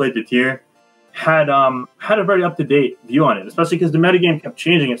everyone who played the tier had a very up-to-date view on it, especially because the metagame kept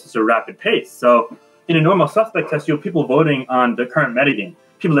changing at such a rapid pace. So in a normal suspect test, you have people voting on the current metagame,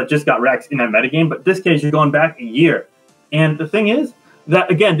 people that just got Rex in that metagame, but in this case, you're going back a year. And the thing is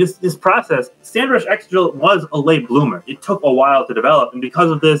that, again, this process, Sandrush Excadrill was a late bloomer. It took a while to develop, and because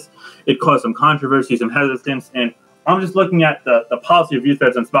of this, it caused some controversy, some hesitance, and I'm just looking at the policy review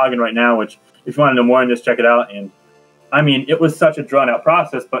threads on Smoggin right now, which, if you want to know more on this, check it out. And I mean, it was such a drawn-out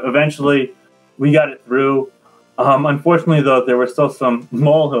process, but eventually we got it through. Unfortunately, though, there were still some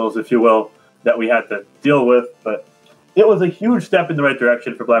molehills, if you will, that we had to deal with. But it was a huge step in the right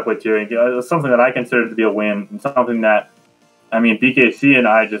direction for Black White tiering. It was something that I considered to be a win, and something that, I mean, BKC and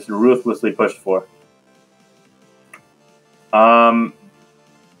I just ruthlessly pushed for. Beyond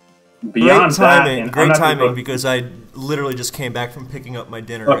great timing, that, great timing, because I literally just came back from picking up my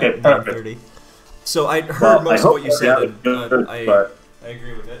dinner Okay, at perfect. 9:30. So I heard most of what you said, and good, I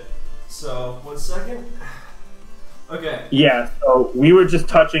agree with it. So, 1 second. Okay. Yeah, so we were just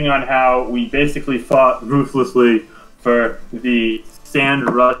touching on how we basically fought ruthlessly for the Sand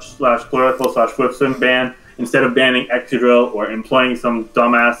Rush / Chlorophyll / Whipsim ban instead of banning Excadrill or employing some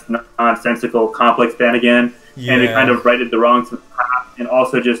dumbass nonsensical complex ban again. Yeah. And it kind of righted the wrongs of the past and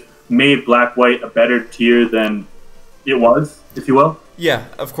also just made Black White a better tier than it was, if you will. Yeah,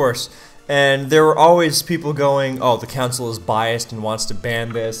 of course. And there were always people going, oh, the council is biased and wants to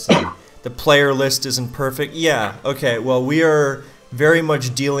ban this, and the player list isn't perfect. Yeah, okay, well, we are very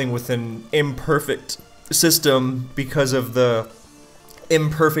much dealing with an imperfect system because of the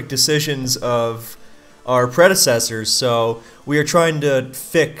imperfect decisions of our predecessors, so we are trying to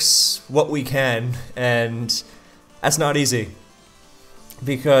fix what we can, and that's not easy.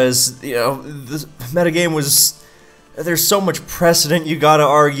 Because, you know, the metagame was... There's so much precedent you gotta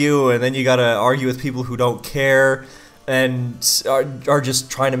argue, and then you gotta argue with people who don't care, and are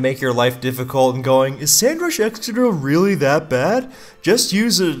just trying to make your life difficult and going, is Sandrush Excadrill really that bad? Just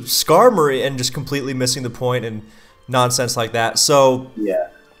use a Skarmory, and just completely missing the point and nonsense like that. So, yeah,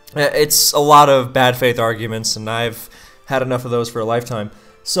 it's a lot of bad faith arguments, and I've had enough of those for a lifetime.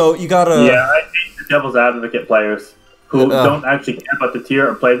 So you gotta... Yeah, I hate the devil's advocate players who don't actually care about the tier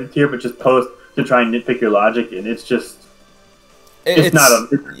or play the tier, but just post to try and nitpick your logic, and it's just... It's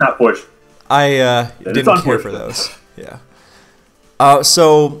not fortunate. I didn't care for those. Yeah.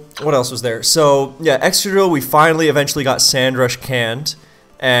 So, what else was there? So, yeah, Excadrill, we finally eventually got Sandrush canned,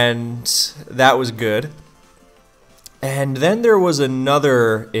 and that was good. And then there was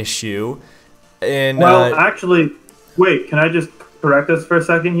another issue. Well, actually, wait, can I just correct us for a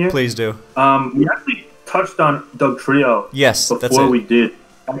second here? Please do. We actually touched on Dugtrio before we did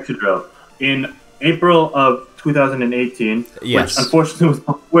Excadrill. In April of 2018, yes. Which unfortunately was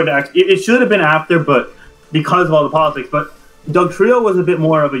before it should have been after, but because of all the politics. But Dugtrio was a bit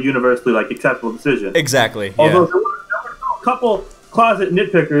more of a universally acceptable decision. Exactly. Although there were a couple closet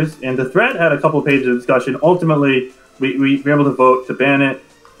nitpickers, and the thread had a couple pages of discussion. Ultimately, we were able to vote to ban it,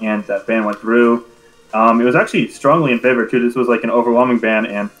 and that ban went through. It was actually strongly in favor too. This was like an overwhelming ban,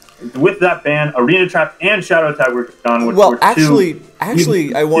 and with that ban, Arena Trap and Shadow Tag were gone. Well, actually,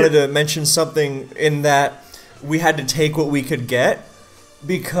 I wanted to mention something in that we had to take what we could get,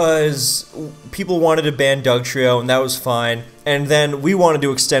 because people wanted to ban Dugtrio, and that was fine. And then we wanted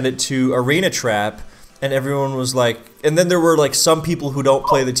to extend it to Arena Trap, and everyone was like... And then there were like some people who don't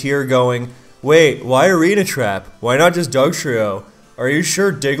play the tier going, wait, why Arena Trap? Why not just Dugtrio? Are you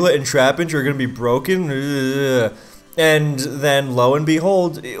sure Diglett and Trapinch are going to be broken? Ugh. And then, lo and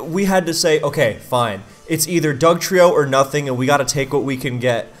behold, we had to say, okay, fine. It's either Dugtrio or nothing, and we got to take what we can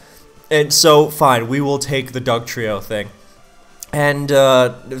get. And so, fine, we will take the Dugtrio thing. And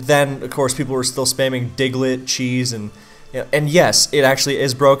then, of course, people were still spamming Diglett, Cheese, and yes, it actually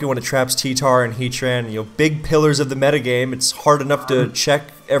is broken when it traps T-Tar and Heatran. Big pillars of the metagame. It's hard enough to check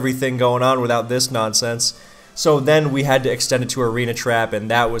everything going on without this nonsense. So then we had to extend it to Arena Trap,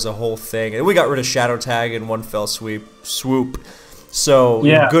 and that was a whole thing. And we got rid of Shadow Tag in one fell swoop. So,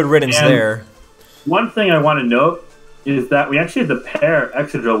 yeah, good riddance there. One thing I want to note is that we actually had to pair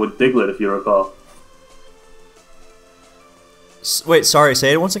Excadrill with Diglett, if you recall. Wait, sorry,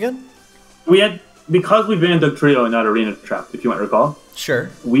 say it once again? Because we banned Dugtrio and not Arena Trap, if you might recall.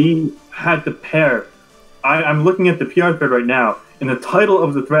 Sure. We had to pair. I'm looking at the PR thread right now, and the title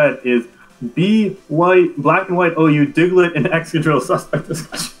of the thread is Black and White OU Diglett and Excadrill suspect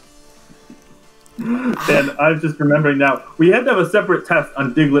discussion. And I'm just remembering now, we had to have a separate test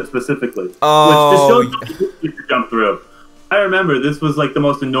on Diglett specifically, which just shows you to jump through. I remember this was like the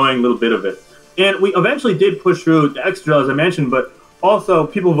most annoying little bit of it. And we eventually did push through Excadrill, as I mentioned, but also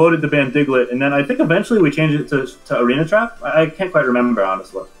people voted to ban Diglett, and then I think eventually we changed it to Arena Trap. I can't quite remember,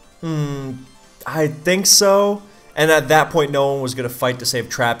 honestly. I think so. And at that point, no one was going to fight to save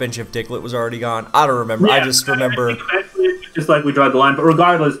Trapinch if Diglett was already gone. I don't remember. Yeah, I just remember... I think eventually it's just like we draw the line. But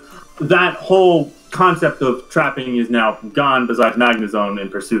regardless, that whole concept of trapping is now gone besides Magnezone in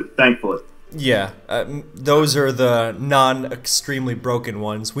Pursuit, thankfully. Yeah, those are the non-extremely broken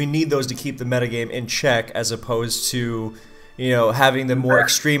ones. We need those to keep the metagame in check, as opposed to, having the more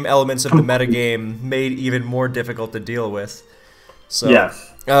extreme elements of the metagame made even more difficult to deal with. So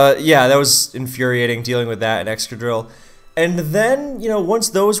Yes. yeah, that was infuriating dealing with that in Excadrill. And then, once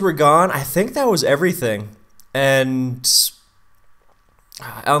those were gone, I think that was everything. And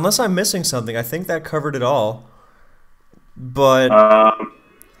unless I'm missing something, I think that covered it all. But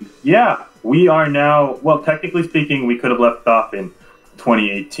yeah, we are now. Well, technically speaking, we could have left off in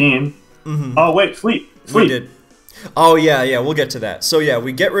 2018. Mm-hmm. Oh wait, sleep. We did. Oh yeah, we'll get to that. So yeah,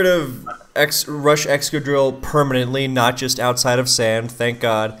 we get rid of Rush Excadrill permanently, not just outside of sand, thank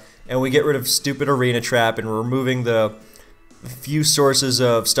God. And we get rid of stupid Arena Trap, and we're removing the few sources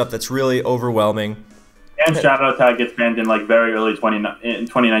of stuff that's really overwhelming. And Shadow Tag gets banned in like very early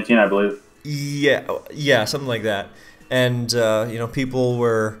 2019, I believe. Yeah, something like that. And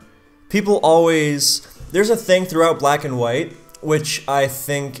people always, there's a thing throughout Black and White which I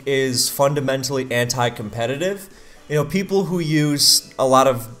think is fundamentally anti-competitive. People who use a lot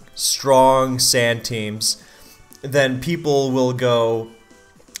of strong sand teams, then people will go,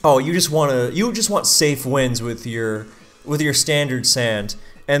 "Oh, you just want safe wins with your standard sand."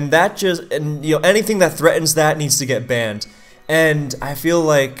 And anything that threatens that needs to get banned. And I feel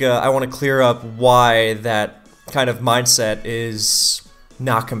like I want to clear up why that kind of mindset is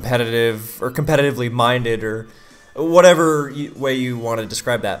not competitive or competitively minded or whatever way you want to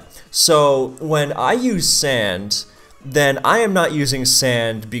describe that. So when I use sand, then I am not using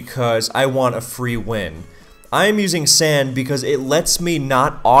sand because I want a free win. I am using sand because it lets me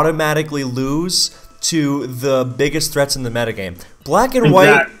not automatically lose to the biggest threats in the metagame. Black and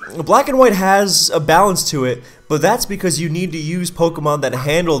White has a balance to it, but that's because you need to use Pokemon that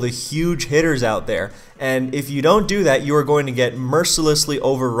handle the huge hitters out there. And if you don't do that, you are going to get mercilessly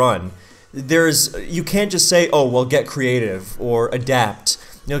overrun. You can't just say, "Oh, well, get creative or adapt,"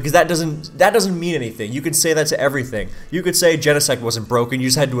 because that doesn't mean anything. You can say that to everything. You could say Genesect wasn't broken, you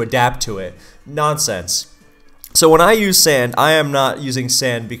just had to adapt to it. Nonsense. So when I use sand, I am not using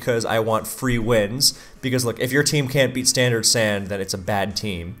sand because I want free wins. Because look, if your team can't beat standard sand, then it's a bad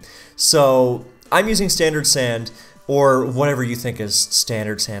team. So I'm using standard sand, or whatever you think is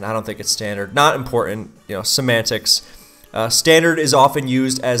standard sand. I don't think it's standard. Not important. Semantics. Standard is often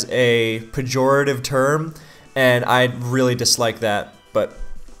used as a pejorative term, and I really dislike that. But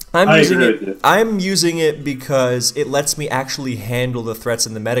I'm using it because it lets me actually handle the threats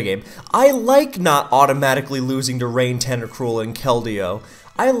in the metagame. I like not automatically losing to Rain, Tentacruel, and Keldeo.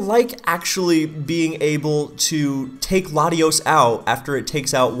 I like actually being able to take Latios out after it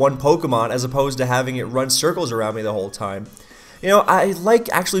takes out one Pokemon, as opposed to having it run circles around me the whole time. I like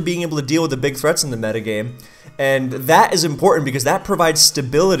actually being able to deal with the big threats in the metagame. And that is important because that provides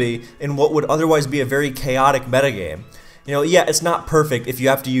stability in what would otherwise be a very chaotic metagame. Yeah, it's not perfect if you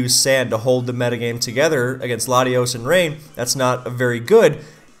have to use sand to hold the metagame together against Latios and Rain. That's not very good.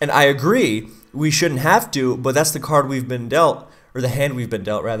 And I agree, we shouldn't have to, but that's the card we've been dealt, or the hand we've been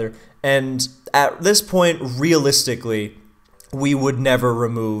dealt, rather. And at this point, realistically, we would never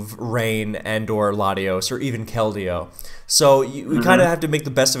remove Rain and or Latios or even Keldeo. So we kind of have to make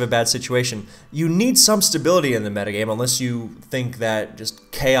the best of a bad situation. You need some stability in the metagame unless you think that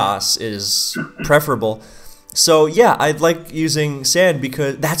just chaos is preferable. So yeah, I'd like using sand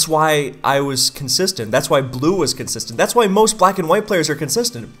because that's why I was consistent. That's why Blue was consistent. That's why most Black and White players are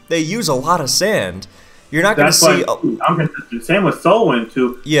consistent. They use a lot of sand. You're not going to see... I'm consistent. Same with Solwyn,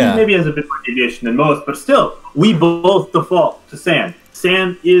 too. Yeah. He maybe has a bit more deviation than most, but still, we both default to sand.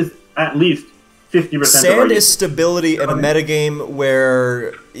 Sand is at least 50% Sand is stability in a metagame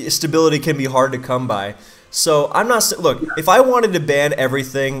where stability can be hard to come by. So I'm not... Look, if I wanted to ban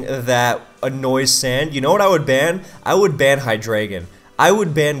everything that annoys sand, you know what I would ban? I would ban Hydreigon. I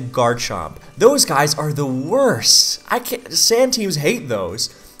would ban Garchomp. Those guys are the worst. Sand teams hate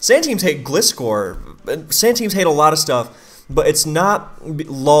those. Sand teams hate Gliscor. Sand teams hate a lot of stuff, but it's not,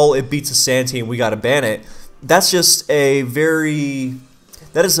 lol, it beats a sand team, we gotta ban it. That's just that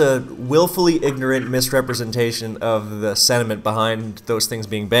is a willfully ignorant misrepresentation of the sentiment behind those things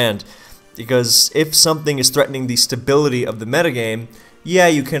being banned. Because if something is threatening the stability of the metagame, yeah,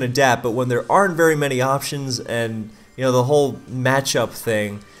 you can adapt, but when there aren't very many options and, the whole matchup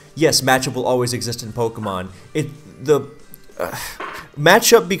thing, yes, matchup will always exist in Pokemon.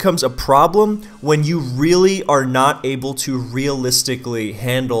 Matchup becomes a problem when you really are not able to realistically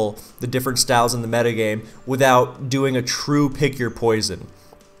handle the different styles in the metagame without doing a true pick your poison.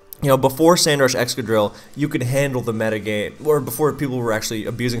 Before Sandrush Excadrill, you could handle the metagame, or before people were actually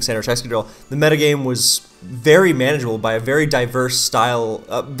abusing Sandrush Excadrill, the metagame was very manageable by a very diverse style,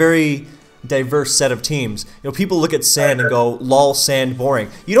 very diverse set of teams. People look at sand and go, lol, sand boring.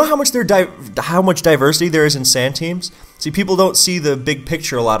 You know how much diversity there is in sand teams? See, people don't see the big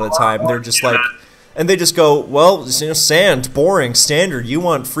picture a lot of the time. They're just like, And they just go, well, sand, boring, standard, you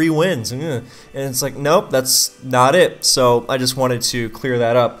want free wins. And it's like, nope, that's not it. So I just wanted to clear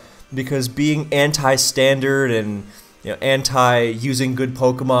that up, because being anti-standard and anti-using good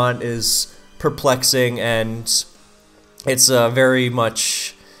Pokemon is perplexing, and it's very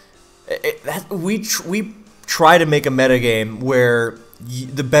much... we try to make a metagame where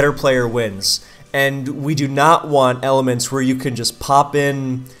the better player wins, and we do not want elements where you can just pop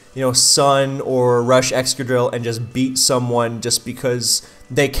in Sun or Rush Excadrill and just beat someone just because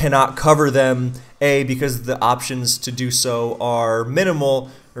they cannot cover them, A, because the options to do so are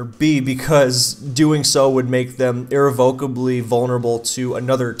minimal, or B, because doing so would make them irrevocably vulnerable to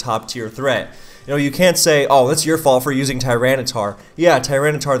another top tier threat. You can't say, oh, that's your fault for using Tyranitar. Yeah,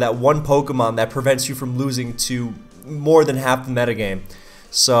 Tyranitar, that one Pokemon that prevents you from losing to more than half the metagame.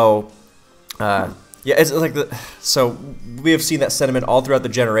 So, yeah, it's like so we have seen that sentiment all throughout the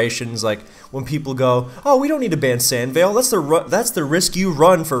generations. Like when people go, "Oh, we don't need to ban Sandveil. That's the risk you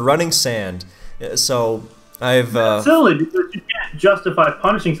run for running Sand." So I've silly, because you can't justify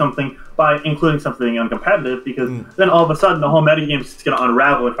punishing something by including something uncompetitive, because then all of a sudden the whole metagame is going to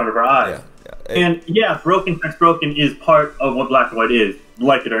unravel in front of our eyes. And yeah, broken text broken is part of what Black and White is,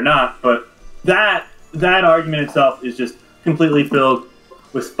 like it or not. But that argument itself is just completely filled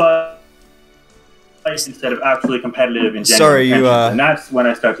with spite instead of actually competitive and genuine intentions. And that's when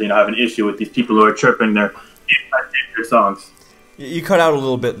I start to have an issue with these people who are chirping their songs. You cut out a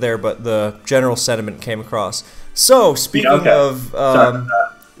little bit there, but the general sentiment came across. So speaking of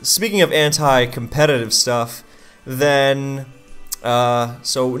anti-competitive stuff, then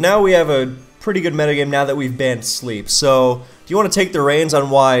so now we have a pretty good metagame now that we've banned Sleep. So do you want to take the reins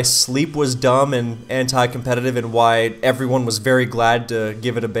on why Sleep was dumb and anti-competitive, and why everyone was very glad to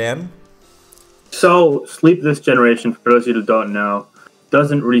give it a ban? So, Sleep this generation, for those of you who don't know,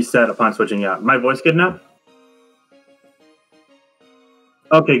 doesn't reset upon switching out. My voice good now?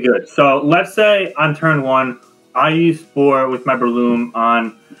 Okay, good. So, let's say on turn 1, I use Spore with my Breloom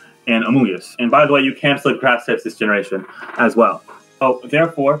on an Amoonguss. And by the way, you can slip Grass types this generation as well. So,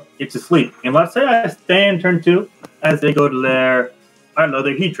 therefore, it's Asleep. And let's say I stay in turn 2 as they go to their, I don't know,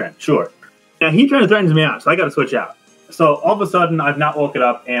 their Heatran. Sure. Now, Heatran threatens me out, so I got to switch out. So all of a sudden, I've not woken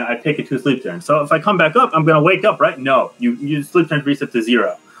up, and I take it to a sleep turn. So if I come back up, I'm going to wake up, right? No, you sleep turn reset to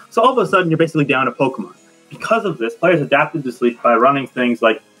 0. So all of a sudden, you're basically down a Pokemon. Because of this, players adapted to sleep by running things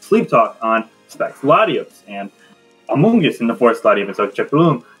like Sleep Talk on Specs Latios and Amoonguss in the 4th slot, even so Check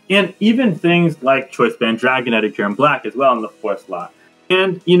Bloom, and even things like Choice Band Dragonite here in Black as well in the 4th slot.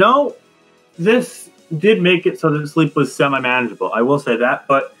 And this did make it so that Sleep was semi-manageable. I will say that,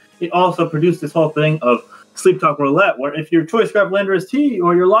 but it also produced this whole thing of Sleep Talk Roulette, where if your Choice Grab Landorus T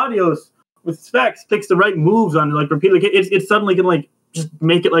or your Latios with Specs picks the right moves on repeatedly, it's suddenly gonna just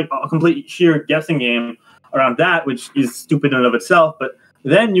make it a complete sheer guessing game around that, which is stupid in and of itself. But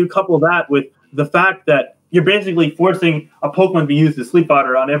then you couple that with the fact that you're basically forcing a Pokemon to be used as Sleep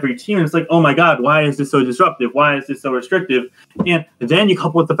Otter on every team, and it's like, oh my god, why is this so disruptive? Why is this so restrictive? And then you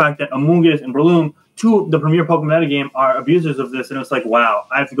couple with the fact that Amoonguss and Breloom, two of the premier Pokemon metagame, are abusers of this, and it's like, wow,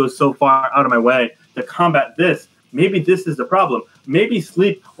 I have to go so far out of my way to combat this. Maybe this is the problem. Maybe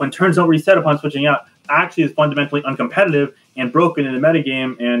Sleep, when turns don't reset upon switching out, actually is fundamentally uncompetitive and broken in the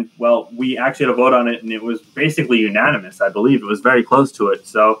metagame. And, well, we actually had a vote on it, and it was basically unanimous, I believe. It was very close to it.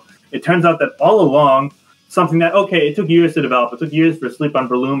 So it turns out that all along, something that, okay, it took years to develop. It took years for Sleep on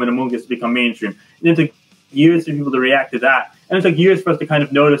Breloom and Amoonguss to become mainstream. And it took years for people to react to that. And it took years for us to kind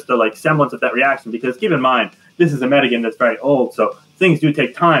of notice the semblance of that reaction, because keep in mind, this is a metagame that's very old, so things do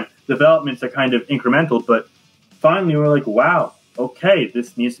take time. Developments are kind of incremental, but finally we were like, wow, okay,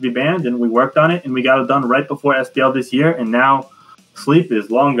 this needs to be banned, and we worked on it, and we got it done right before SPL this year, and now Sleep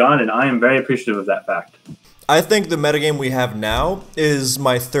is long gone, and I am very appreciative of that fact. I think the metagame we have now is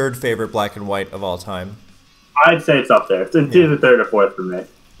my 3rd favorite Black and White of all time. I'd say it's up there. It's either 3rd or 4th for me.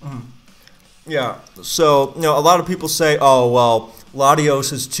 Yeah, so, a lot of people say, oh, well,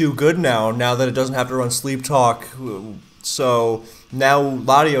 Latios is too good now that it doesn't have to run Sleep Talk, so now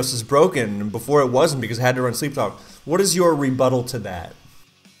Latios is broken, and before it wasn't because it had to run Sleep Talk. What is your rebuttal to that?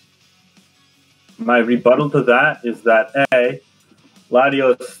 My rebuttal to that is that, A,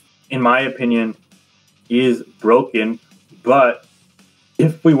 Latios, in my opinion, is broken, but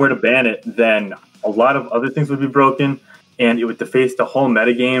if we were to ban it, then a lot of other things would be broken, and it would deface the whole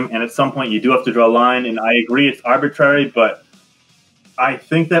metagame, and at some point you do have to draw a line, and I agree it's arbitrary, but I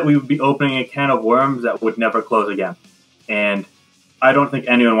think that we would be opening a can of worms that would never close again. And I don't think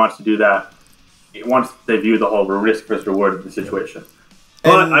anyone wants to do that once they view the whole risk versus reward of the situation.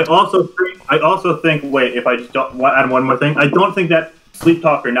 But I also think, wait, if I just don't add one more thing, I don't think that Sleep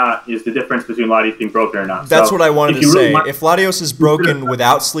Talk or not is the difference between Latios being broken or not. That's so what I wanted to say. If Latios is broken Yeah.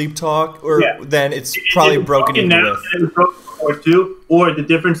 without Sleep Talk, or then it's probably broken even now, with. it was broken before too, or the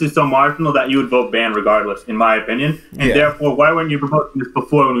difference is so marginal that you would vote ban regardless, in my opinion. And Yeah. therefore, why weren't you proposing this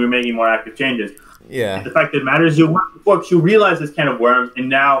before when we were making more active changes? Yeah. The fact that it matters, you weren't before because you realize this can of worms, and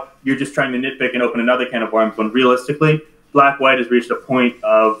now you're just trying to nitpick and open another can of worms when realistically, Black-White has reached a point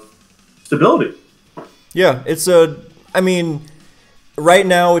of stability. Yeah, I mean, right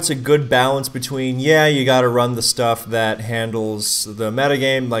now it's a good balance between, yeah, you got to run the stuff that handles the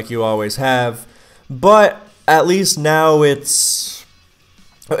metagame like you always have, but at least now it's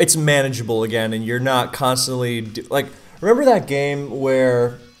manageable again, and you're not constantly, like, remember that game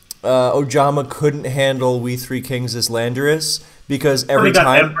where Ojama couldn't handle We Three Kings as Landorus because every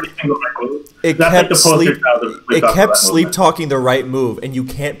time it kept sleep talking the right move, and you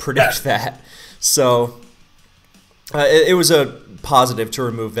can't predict that. So it was a positive to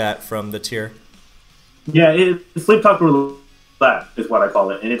remove that from the tier. Yeah, sleep talk roulette is what I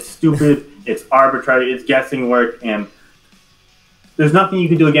call it, and it's stupid. It's arbitrary. It's guessing work, and there's nothing you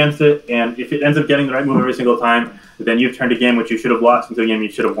can do against it. And if it ends up getting the right move every single time, then you've turned a game which you should have lost into a game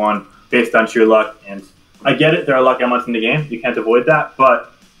you should have won based on sheer luck. And I get it. There are luck elements in the game. You can't avoid that.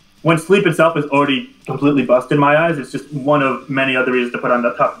 But when sleep itself is already completely busted in my eyes, it's just one of many other reasons to put on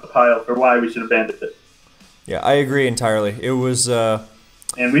the top of the pile for why we should have banned it. Yeah, I agree entirely. It was... and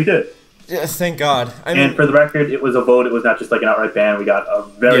we did. Yeah, thank God. And for the record, it was a vote. It was not just like an outright ban. We got a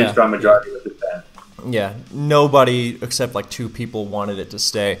very strong majority with this ban. Yeah, nobody except like 2 people wanted it to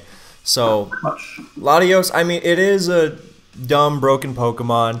stay. So, Latios, I mean, it is a dumb, broken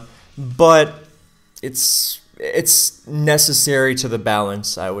Pokemon, but it's necessary to the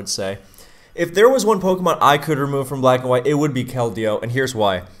balance, I would say. If there was one Pokemon I could remove from Black and White, it would be Keldeo, and here's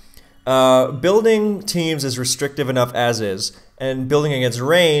why. Building teams is restrictive enough as is, and building against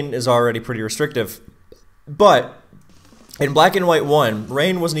Rain is already pretty restrictive. But in Black and White 1,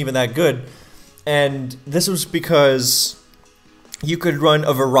 Rain wasn't even that good, and this was because you could run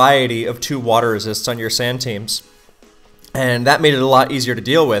a variety of 2 water resists on your sand teams, and that made it a lot easier to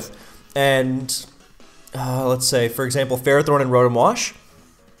deal with. And let's say, for example, Ferrothorn and Rotom Wash,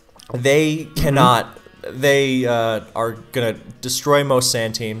 they cannot, they are going to destroy most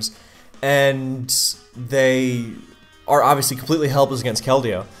sand teams, and they are obviously completely helpless against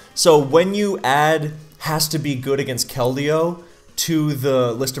Keldeo. So when you add has to be good against Keldeo to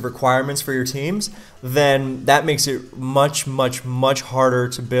the list of requirements for your teams, then that makes it much, much, much harder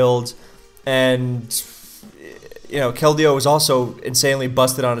to build. And, you know, Keldeo is also insanely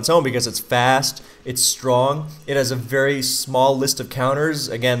busted on its own because it's fast, it's strong, it has a very small list of counters,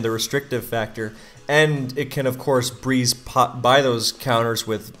 again, the restrictive factor, and it can, of course, breeze by those counters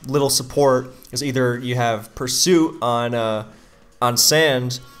with little support, because either you have Pursuit on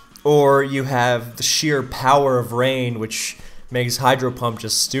Sand, or you have the sheer power of Rain, which makes Hydro Pump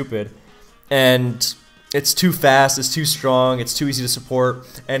just stupid. And it's too fast, it's too strong, it's too easy to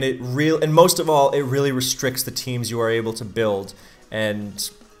support, and and most of all, it really restricts the teams you are able to build. And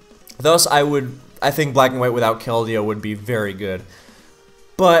thus, I think Black and White without Keldeo would be very good.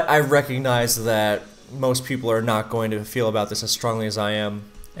 But I recognize that most people are not going to feel about this as strongly as I am,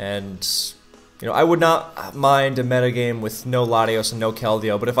 and you know, I would not mind a metagame with no Latios and no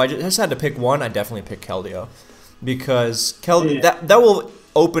Keldeo, but if I just had to pick one, I'd definitely pick Keldeo, because that will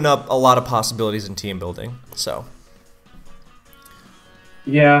open up a lot of possibilities in team building. So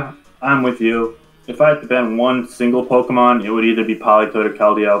yeah, I'm with you. If I had to ban one single Pokemon, it would either be Politoed or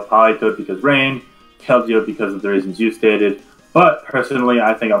Keldeo. Politoed because Rain, Keldeo because of the reasons you stated. But personally,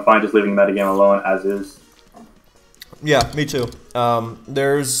 I think I'm fine just leaving the metagame alone as is. Yeah, me too.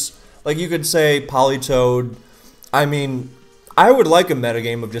 There's, like, you could say Politoed. I mean, I would like a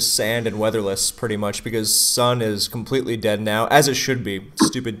metagame of just Sand and Weatherless, pretty much, because Sun is completely dead now, as it should be.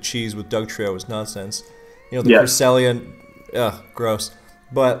 Stupid cheese with Dugtrio is nonsense. You know, the Cresselia, ugh, gross.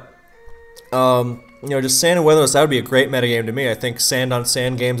 But, you know, just Sand and Weatherless, that would be a great metagame to me. I think Sand on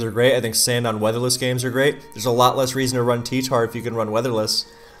Sand games are great. I think Sand on Weatherless games are great. There's a lot less reason to run T-Tar if you can run Weatherless,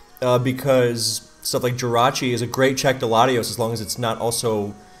 because stuff like Jirachi is a great check to Latios as long as it's not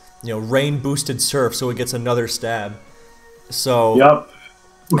also, you know, Rain-boosted Surf, so it gets another stab. So, yep.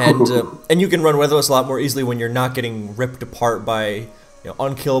 and you can run Weatherless a lot more easily when you're not getting ripped apart by, you know,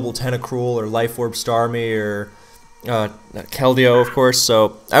 Unkillable Tentacruel or Life Orb Starmie or Keldeo, of course.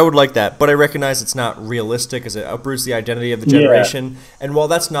 So I would like that, but I recognize it's not realistic as it uproots the identity of the generation. Yeah. And while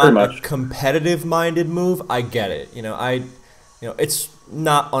that's not a competitive-minded move, I get it. You know, it's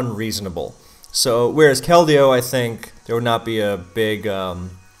not unreasonable. So whereas Keldeo, I think there would not be a big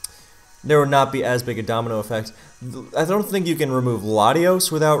there would not be as big a domino effect. I don't think you can remove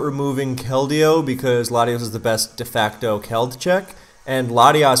Latios without removing Keldeo, because Latios is the best de facto Keld check, and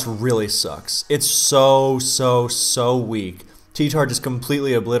Latios really sucks. It's so weak. T-Tar just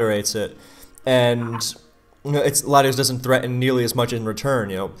completely obliterates it, and Latios doesn't threaten nearly as much in return.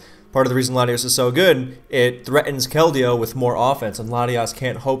 Part of the reason Latios is so good, it threatens Keldeo with more offense, and Latios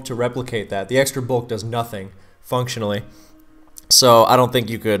can't hope to replicate that. The extra bulk does nothing, functionally. So I don't think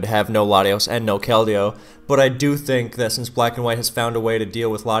you could have no Latios and no Keldeo, but I do think that since Black and White has found a way to deal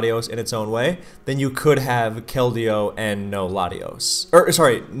with Latios in its own way, then you could have Keldeo and no Latios.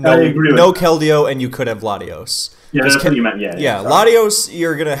 No Keldeo and you could have Latios. Yeah, that's what you meant, yeah. Latios,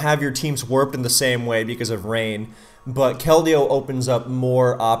 you're going to have your teams warped in the same way because of rain, but Keldeo opens up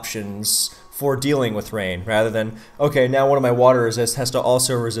more options for dealing with rain, rather than, okay, now one of my water resist has to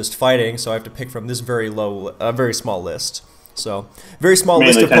also resist fighting, so I have to pick from this very small list. So, very small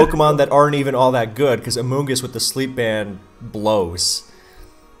list of Pokemon that aren't even all that good, because Amoonguss with the Sleep Band blows.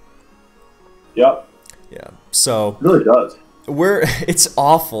 Yep. Yeah, so... It really does. It's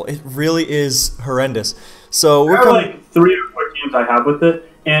awful. It really is horrendous. So there are like 3 or 4 teams I have with it,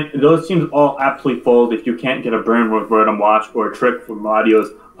 and those teams all absolutely fold if you can't get a burn with Rotom Wash or a trick from Latios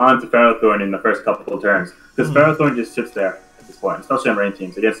onto Ferrothorn in the first couple of turns. Because Ferrothorn just sits there at this point, especially on rain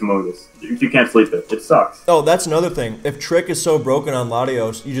teams against Amoonguss. If you can't sleep it, it sucks. Oh, that's another thing. If Trick is so broken on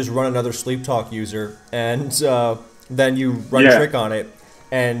Latios, you just run another Sleep Talk user, and then you run Trick on it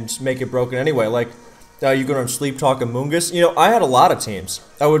and make it broken anyway. Like, you can run Sleep Talk Amoonguss. I had a lot of teams.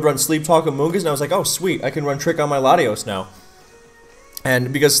 I would run Sleep Talk Amoonguss, and I was like, oh, sweet, I can run Trick on my Latios now.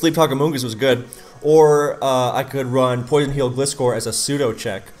 And because Sleep Talk Amoonguss was good. Or I could run Poison Heal Gliscor as a pseudo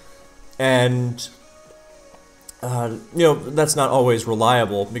check. And, that's not always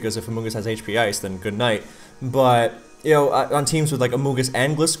reliable, because if Amoonguss has HP Ice, then good night. But, on teams with like Amoonguss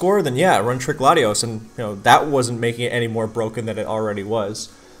and Gliscor, then yeah, run Trick Latios, and, that wasn't making it any more broken than it already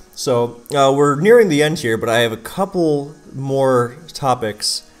was. So, we're nearing the end here, but I have a couple more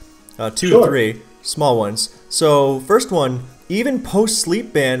topics, 2 or 3 small ones. So, first one, even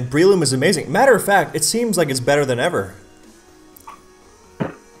post-Sleep Ban, Breloom is amazing. Matter of fact, it seems like it's better than ever.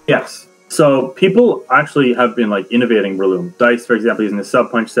 Yes. So, people actually have been like innovating Breloom. Dice, for example, using the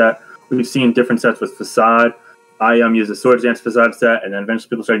Sub-Punch set. We've seen different sets with Facade. I used the Swords Dance Facade set, and then eventually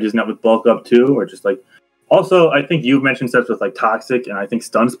people started using that with Bulk Up too, or just like... Also, I think you mentioned sets with like Toxic and I think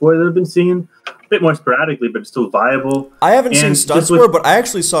Stun Spore that have been seen a bit more sporadically, but it's still viable. I haven't seen Stun Spore, but I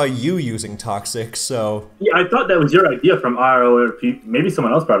actually saw you using Toxic, so... Yeah, I thought that was your idea from RORP. Maybe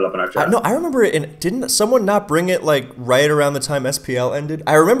someone else brought it up in our chat. No, I remember it, and didn't someone not bring it like right around the time SPL ended?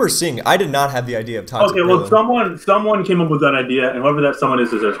 I remember seeing it. I did not have the idea of Toxic. Okay, well, someone came up with that idea, and whoever that someone is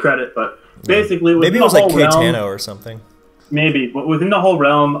deserves credit, but basically... Maybe it was like K-Tano or something. Maybe, but within the whole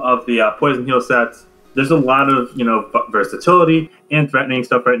realm of the Poison Heal sets, there's a lot of, versatility and threatening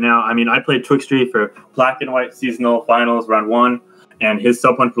stuff right now. I mean, I played Twixtree for Black and White Seasonal Finals round 1, and his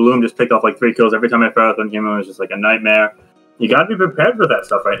Sub-Punch Breloom just picked off like 3 kills every time I Ferrothorn came in. It was just like a nightmare. You got to be prepared for that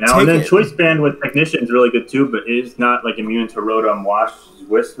stuff right now. And then Choice Band with Technician is really good too, but it is not like immune to Rotom Wash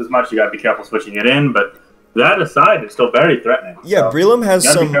Wisp as much. You got to be careful switching it in, but that aside, it's still very threatening. Yeah, so, Breloom has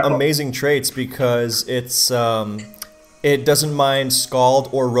some amazing traits because it's... it doesn't mind Scald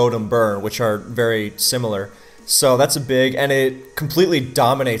or Rotom Burn, which are very similar. So that's a big, and it completely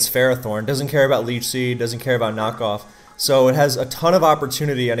dominates Ferrothorn. Doesn't care about Leech Seed, doesn't care about Knockoff. So it has a ton of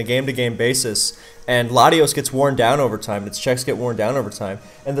opportunity on a game-to-game basis, and Latios gets worn down over time. Its checks get worn down over time.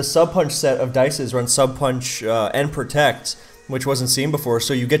 And the Sub-Punch set of dices runs Sub-Punch and Protect, which wasn't seen before,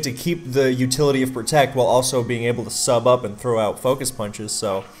 so you get to keep the utility of Protect while also being able to sub up and throw out Focus Punches.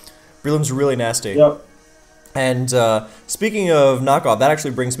 So Breloom's really nasty. Yep. And speaking of knockoff, that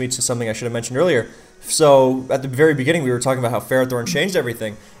actually brings me to something I should have mentioned earlier. So at the very beginning, we were talking about how Ferrothorn changed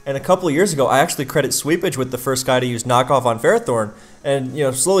everything. And a couple of years ago, I actually credit Sweepage with the first guy to use knockoff on Ferrothorn.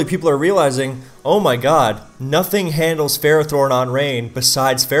 And slowly people are realizing, oh my god, nothing handles Ferrothorn on rain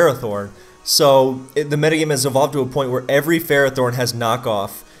besides Ferrothorn. So the metagame has evolved to a point where every Ferrothorn has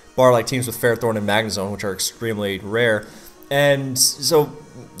knockoff, bar like teams with Ferrothorn and Magnezone, which are extremely rare. And so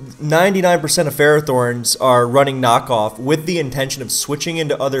 99% of Ferrothorns are running knockoff with the intention of switching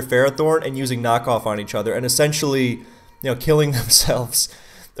into other Ferrothorn and using knockoff on each other and essentially, killing themselves,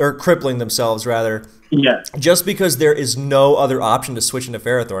 or crippling themselves rather. Yeah. Just because there is no other option to switch into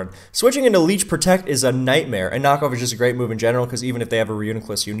Ferrothorn. Switching into Leech Protect is a nightmare, and knockoff is just a great move in general because even if they have a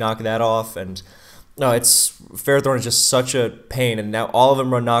Reuniclus, you knock that off, and Ferrothorn is just such a pain, and now all of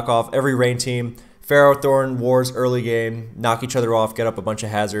them run knockoff. Every rain team, Ferrothorn, Wars early game, knock each other off, get up a bunch of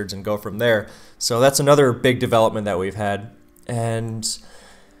hazards, and go from there. So that's another big development that we've had. And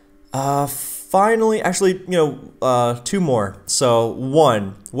Finally, actually, two more. So,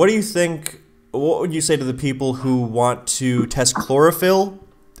 one, what do you think, what would you say to the people who want to test chlorophyll,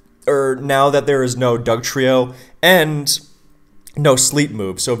 or now that there is no Dugtrio and no sleep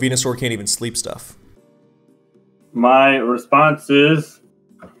move, so Venusaur can't even sleep stuff? My response is,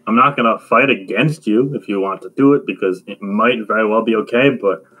 I'm not going to fight against you if you want to do it, because it might very well be okay,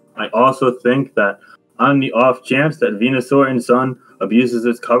 but I also think that on the off chance that Venusaur in Sun abuses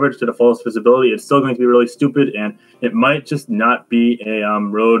its coverage to the fullest visibility, it's still going to be really stupid, and it might just not be a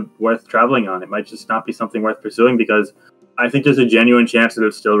road worth traveling on. It might just not be something worth pursuing, because I think there's a genuine chance that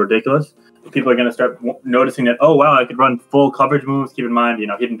it's still ridiculous. People are going to start noticing that, oh, wow, I could run full coverage moves. Keep in mind,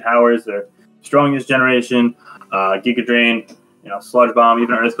 hidden powers are strong this generation, Giga Drain, Sludge Bomb,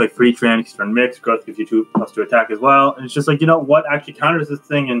 even Earthquake, Free Train, Turn Mix, Growth gives you 2+2 attack as well. And it's just like, what actually counters this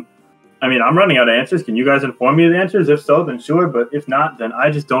thing? And I mean, I'm running out of answers. Can you guys inform me of the answers? If so, then sure. But if not, then I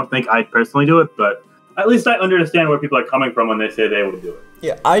just don't think I'd personally do it. But at least I understand where people are coming from when they say they would do it.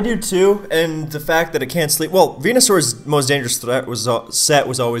 Yeah, I do too. And the fact that it can't sleep. Well, Venusaur's most dangerous threat was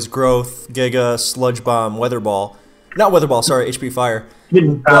always Growth, Giga, Sludge Bomb, Weather Ball. Not Weather Ball, sorry, HP Fire.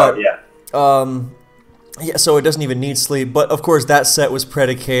 Hidden power, yeah. Yeah, so it doesn't even need sleep. But of course, that set was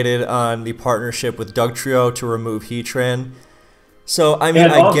predicated on the partnership with Dugtrio to remove Heatran. So, I mean,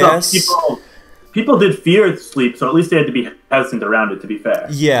 I guess people did fear sleep, so at least they had to be hesitant around it, to be fair.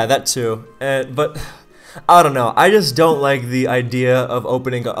 Yeah, that too. But I don't know. I just don't like the idea of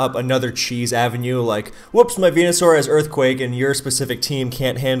opening up another cheese avenue. Like, whoops, my Venusaur has Earthquake, and your specific team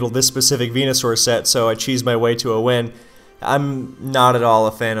can't handle this specific Venusaur set, so I cheese my way to a win. I'm not at all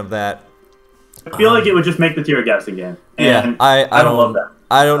a fan of that. I feel like it would just make the tier a guessing game. Yeah, I don't love that.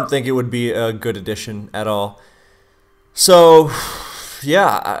 I don't think it would be a good addition at all. So,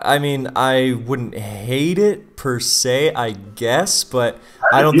 yeah, I mean, I wouldn't hate it per se, I guess, but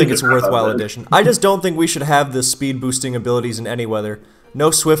I don't think it's a worthwhile addition. I just don't think we should have the speed boosting abilities in any weather. No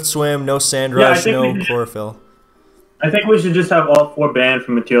Swift Swim, no Sand Rush, no Chlorophyll. I think we should just have all 4 banned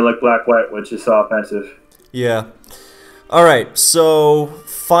from a tier like Black-White, which is so offensive. Yeah. Alright, so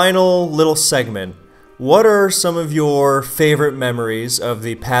final little segment. What are some of your favorite memories of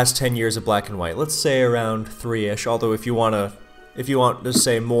the past 10 years of Black and White? Let's say around 3-ish, although if you want to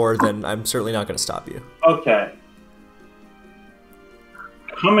say more, then I'm certainly not going to stop you. Okay.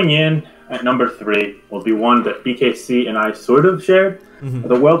 Coming in at number 3 will be one that BKC and I sort of shared. Mm-hmm.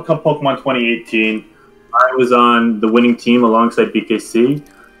 The World Cup Pokemon 2018. I was on the winning team alongside BKC.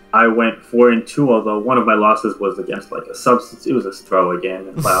 I went 4-2, although one of my losses was against like a substance. It was a throwaway game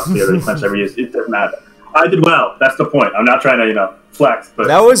in playoffs. The other clinch I reused. It doesn't matter. I did well. That's the point. I'm not trying to, flex. But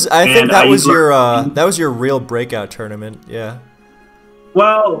that was, I think that was your real breakout tournament. Yeah.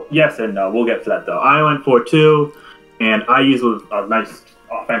 Well, yes and no. We'll get to that though. I went 4-2, and I used a nice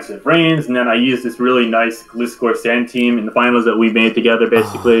offensive reins, and then I used this really nice Gliscor Sand team in the finals that we made together,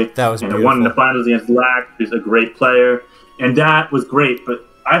 basically. Oh, that was beautiful. And I won in the finals against Lack, who's a great player, and that was great. But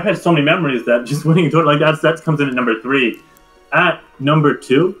I've had so many memories that just winning a tournament like that comes in at number 3. At number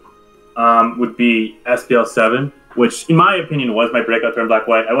 2 would be SPL 7, which in my opinion was my breakout turn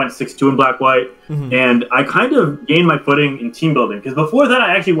Black-White. I went 6-2 in Black-White, and I kind of gained my footing in team building, because before that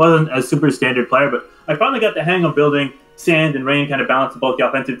I actually wasn't a super standard player, but I finally got the hang of building Sand and Rain, kind of balanced both the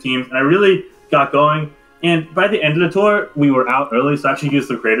offensive teams, and I really got going. And by the end of the tour, we were out early, so I actually used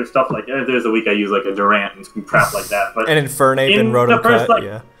some creative stuff. Like, there's a week I use like a Durant and some crap like that. But and Infernape and Rotom Cut,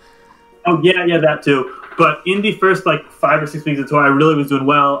 yeah. Oh, yeah, that too. But in the first, 5 or 6 weeks of the tour, I really was doing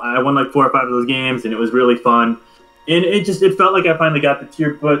well. I won, 4 or 5 of those games, and it was really fun. And it felt like I finally got the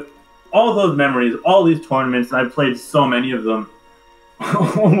tier. But all those memories, all these tournaments, and I played so many of them,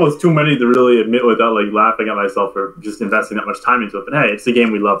 almost too many to really admit without, laughing at myself for just investing that much time into it. But, hey, it's a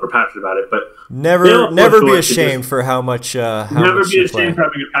game we love. We're passionate about it. But never be ashamed for how much never be ashamed for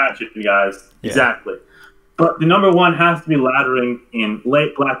having a passion, guys. Yeah. Exactly. But the number 1 has to be laddering in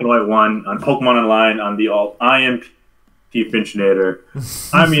late Black and White 1 on Pokemon Online on the alt IMP Finchinator.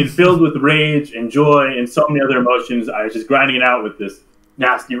 I mean, filled with rage and joy and so many other emotions. I was just grinding it out with this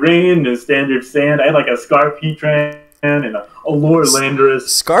nasty rain and standard sand. I had a Scarf Heatran and a Allure Landorus.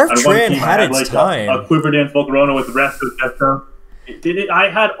 Scarf-Tran had its time. A Quiverdan Volcarona with the rest of the Testo. I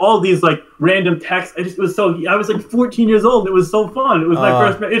had all these random texts. I was 14 years old. It was so fun. It was my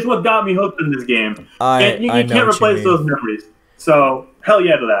first. It's what got me hooked in this game. You can't replace those memories. So hell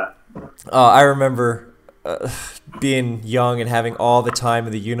yeah to that. I remember being young and having all the time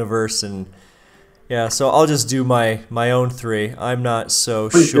in the universe, and yeah. So I'll just do my own 3. I'm not so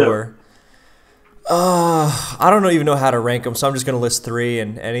sure. I don't even know how to rank them, so I'm just gonna list 3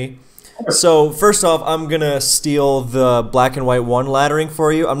 and any. So first off, I'm gonna steal the black and white 1 laddering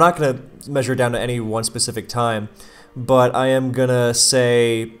for you. I'm not gonna measure down to any one specific time, but I am gonna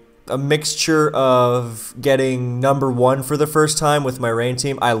say a mixture of getting number 1 for the first time with my Reign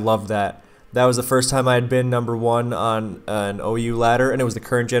team. I love that. That was the first time I had been number 1 on an OU ladder, and it was the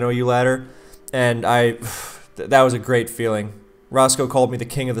current gen OU ladder, and that was a great feeling. Roscoe called me the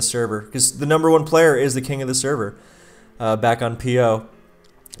king of the server because the number 1 player is the king of the server back on PO.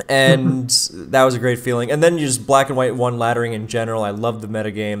 And that was a great feeling. And then just black and white 1 laddering in general. I loved the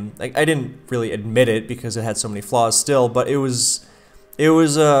metagame. I didn't really admit it because it had so many flaws still, but it was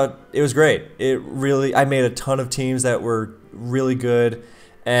great. I made a ton of teams that were really good,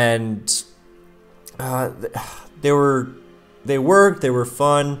 and they worked, they were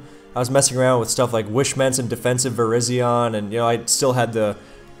fun. I was messing around with stuff like Wishments and defensive Virizion, and I still had the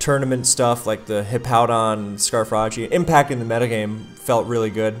tournament stuff like the Hippowdon, Scarfraggi. Impacting the metagame felt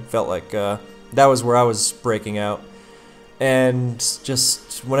really good. Felt like that was where I was breaking out. And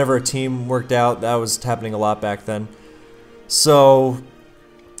just whenever a team worked out, that was happening a lot back then. So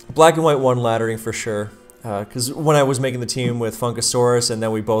black and white 1 laddering for sure. Because when I was making the team with Funkasaurus, and then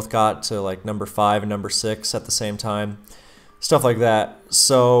we both got to like number 5 and number 6 at the same time, stuff like that.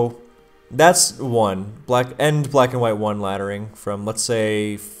 So that's 1 black and white 1 laddering from, let's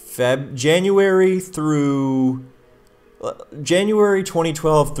say, January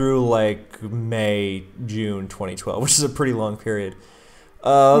 2012 through like May, June 2012, which is a pretty long period.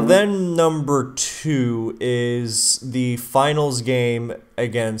 Then number 2 is the finals game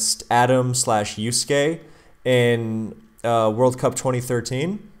against Adam/Yusuke in World Cup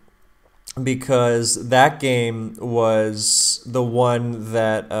 2013, because that game was the one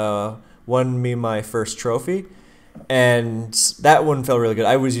that won me my first trophy, and that one felt really good.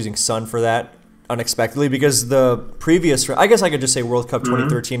 I was using Sun for that unexpectedly because the previous round, I guess I could just say World Cup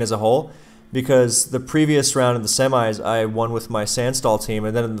 2013 as a whole, because the previous round in the semis I won with my Sandstall team,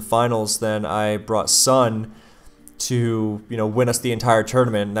 and then in the finals then I brought Sun to win us the entire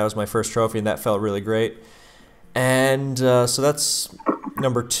tournament, and that was my first trophy, and that felt really great. And so that's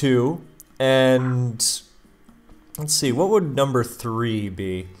number 2. And let's see, what would number 3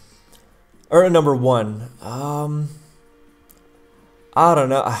 be? Or number 1? I don't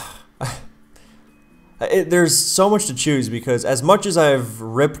know. There's so much to choose, because as much as I've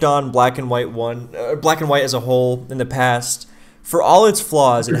ripped on black and white black and white as a whole in the past, for all its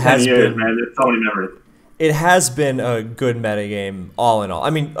flaws, it has been. Man, it's so many memories. It has been a good metagame, all in all. I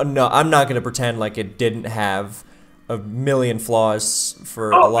mean, no, I'm not going to pretend like it didn't have a million flaws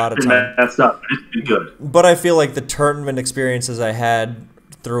for a lot of time. That's not. It's been good. But I feel like the tournament experiences I had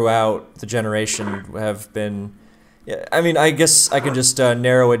throughout the generation have been. I mean, I guess I can just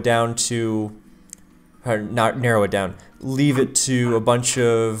narrow it down to. Or not narrow it down. Leave it to a bunch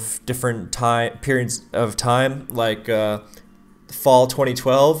of different periods of time, like fall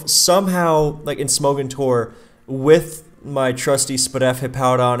 2012. Somehow, like in Smogon Tour, with my trusty Spadef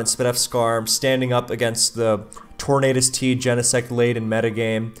Hippowdon and Spadef Skarm standing up against the Tornadus T Genesect laden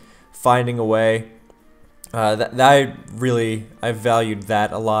metagame, finding a way. I valued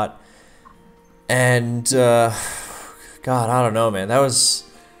that a lot. And God, I don't know, man. That was.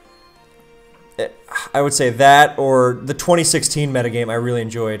 I would say that, or the 2016 metagame I really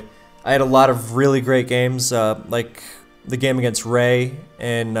enjoyed. I had a lot of really great games, like the game against Ray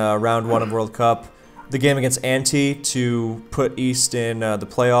in round 1 of World Cup, the game against Anti to put East in the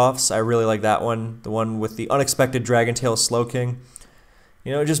playoffs. I really like that one, the one with the unexpected Dragontail Slowking.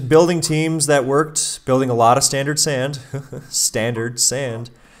 Just building teams that worked, building a lot of standard sand, standard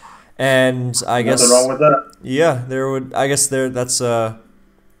sand, and I guess nothing wrong with that. Yeah,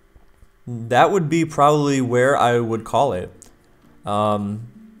 that would be probably where I would call it.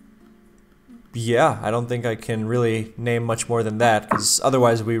 Yeah, I don't think I can really name much more than that, because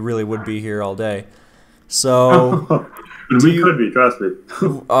otherwise we really would be here all day. So we could be, trust me.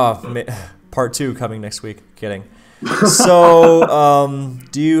 Part 2 coming next week. Kidding. So,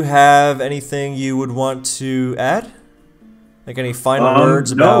 do you have anything you would want to add? Like any final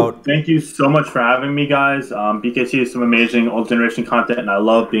words about... No, thank you so much for having me, guys. BKT is some amazing old generation content, and I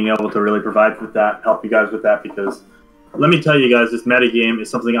love being able to really provide with that, help you guys with that, because let me tell you guys, this metagame is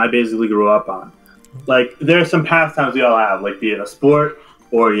something I basically grew up on. Like, there are some pastimes we all have, like be it a sport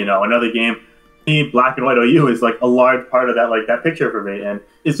or, another game. Me, black and white OU is like a large part of that, like that picture for me, and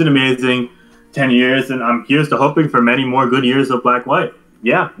it's an amazing 10 years, and I'm here's to hoping for many more good years of black white.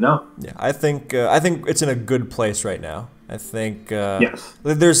 Yeah, I think it's in a good place right now. I think yes.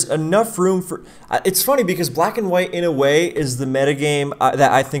 There's enough room for... it's funny because black and white, in a way, is the metagame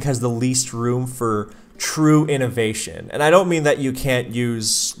that I think has the least room for true innovation. And I don't mean that you can't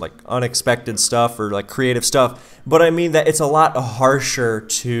use like unexpected stuff or like creative stuff, but I mean that it's a lot harsher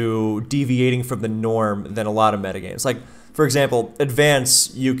to deviating from the norm than a lot of metagames. Like, for example,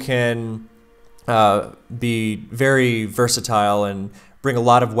 Advance, you can be very versatile and bring a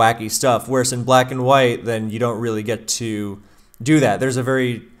lot of wacky stuff, whereas in Black and White, then you don't really get to do that. There's a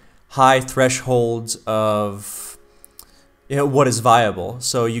very high threshold of what is viable,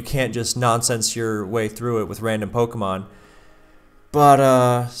 so you can't just nonsense your way through it with random Pokemon. But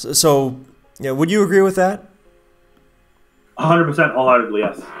would you agree with that? 100% wholeheartedly,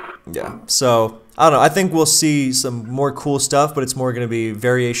 yes. Yeah. So I don't know. I think we'll see some more cool stuff, but it's more going to be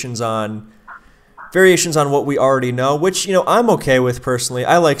variations on what we already know, which I'm okay with personally.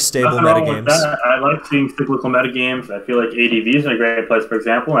 I like stable metagames. I like seeing cyclical metagames. I feel like ADV is a great place, for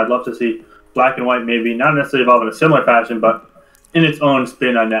example. I'd love to see Black and White maybe not necessarily evolve in a similar fashion, but in its own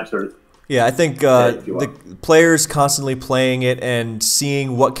spin on that sort of. Yeah, I think the players constantly playing it and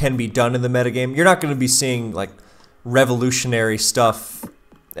seeing what can be done in the metagame. You're not going to be seeing like revolutionary stuff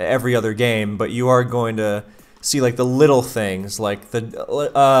every other game, but you are going to see like the little things, like the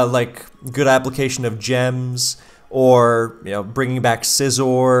like good application of gems, or bringing back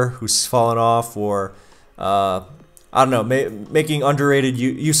Scizor, who's fallen off, or I don't know, making underrated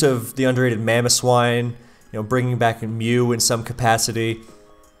use of the underrated Mamoswine, bringing back a Mew in some capacity.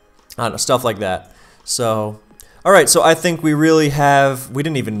 I don't know, stuff like that. So, all right, so I think we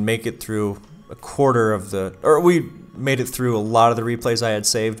didn't even make it through a quarter of we made it through a lot of the replays I had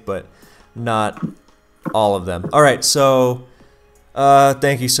saved, but not all of them. All right, so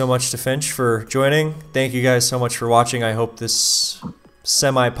thank you so much to Finch for joining. Thank you guys so much for watching. I hope this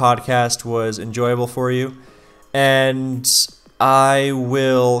semi-podcast was enjoyable for you. And I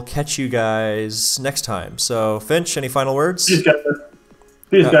will catch you guys next time. So, Finch, any final words? Peace,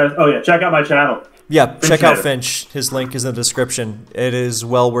 guys. Oh, yeah. Check out my channel. Yeah, check out Finch. His link is in the description. It is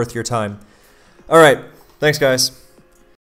well worth your time. All right. Thanks, guys.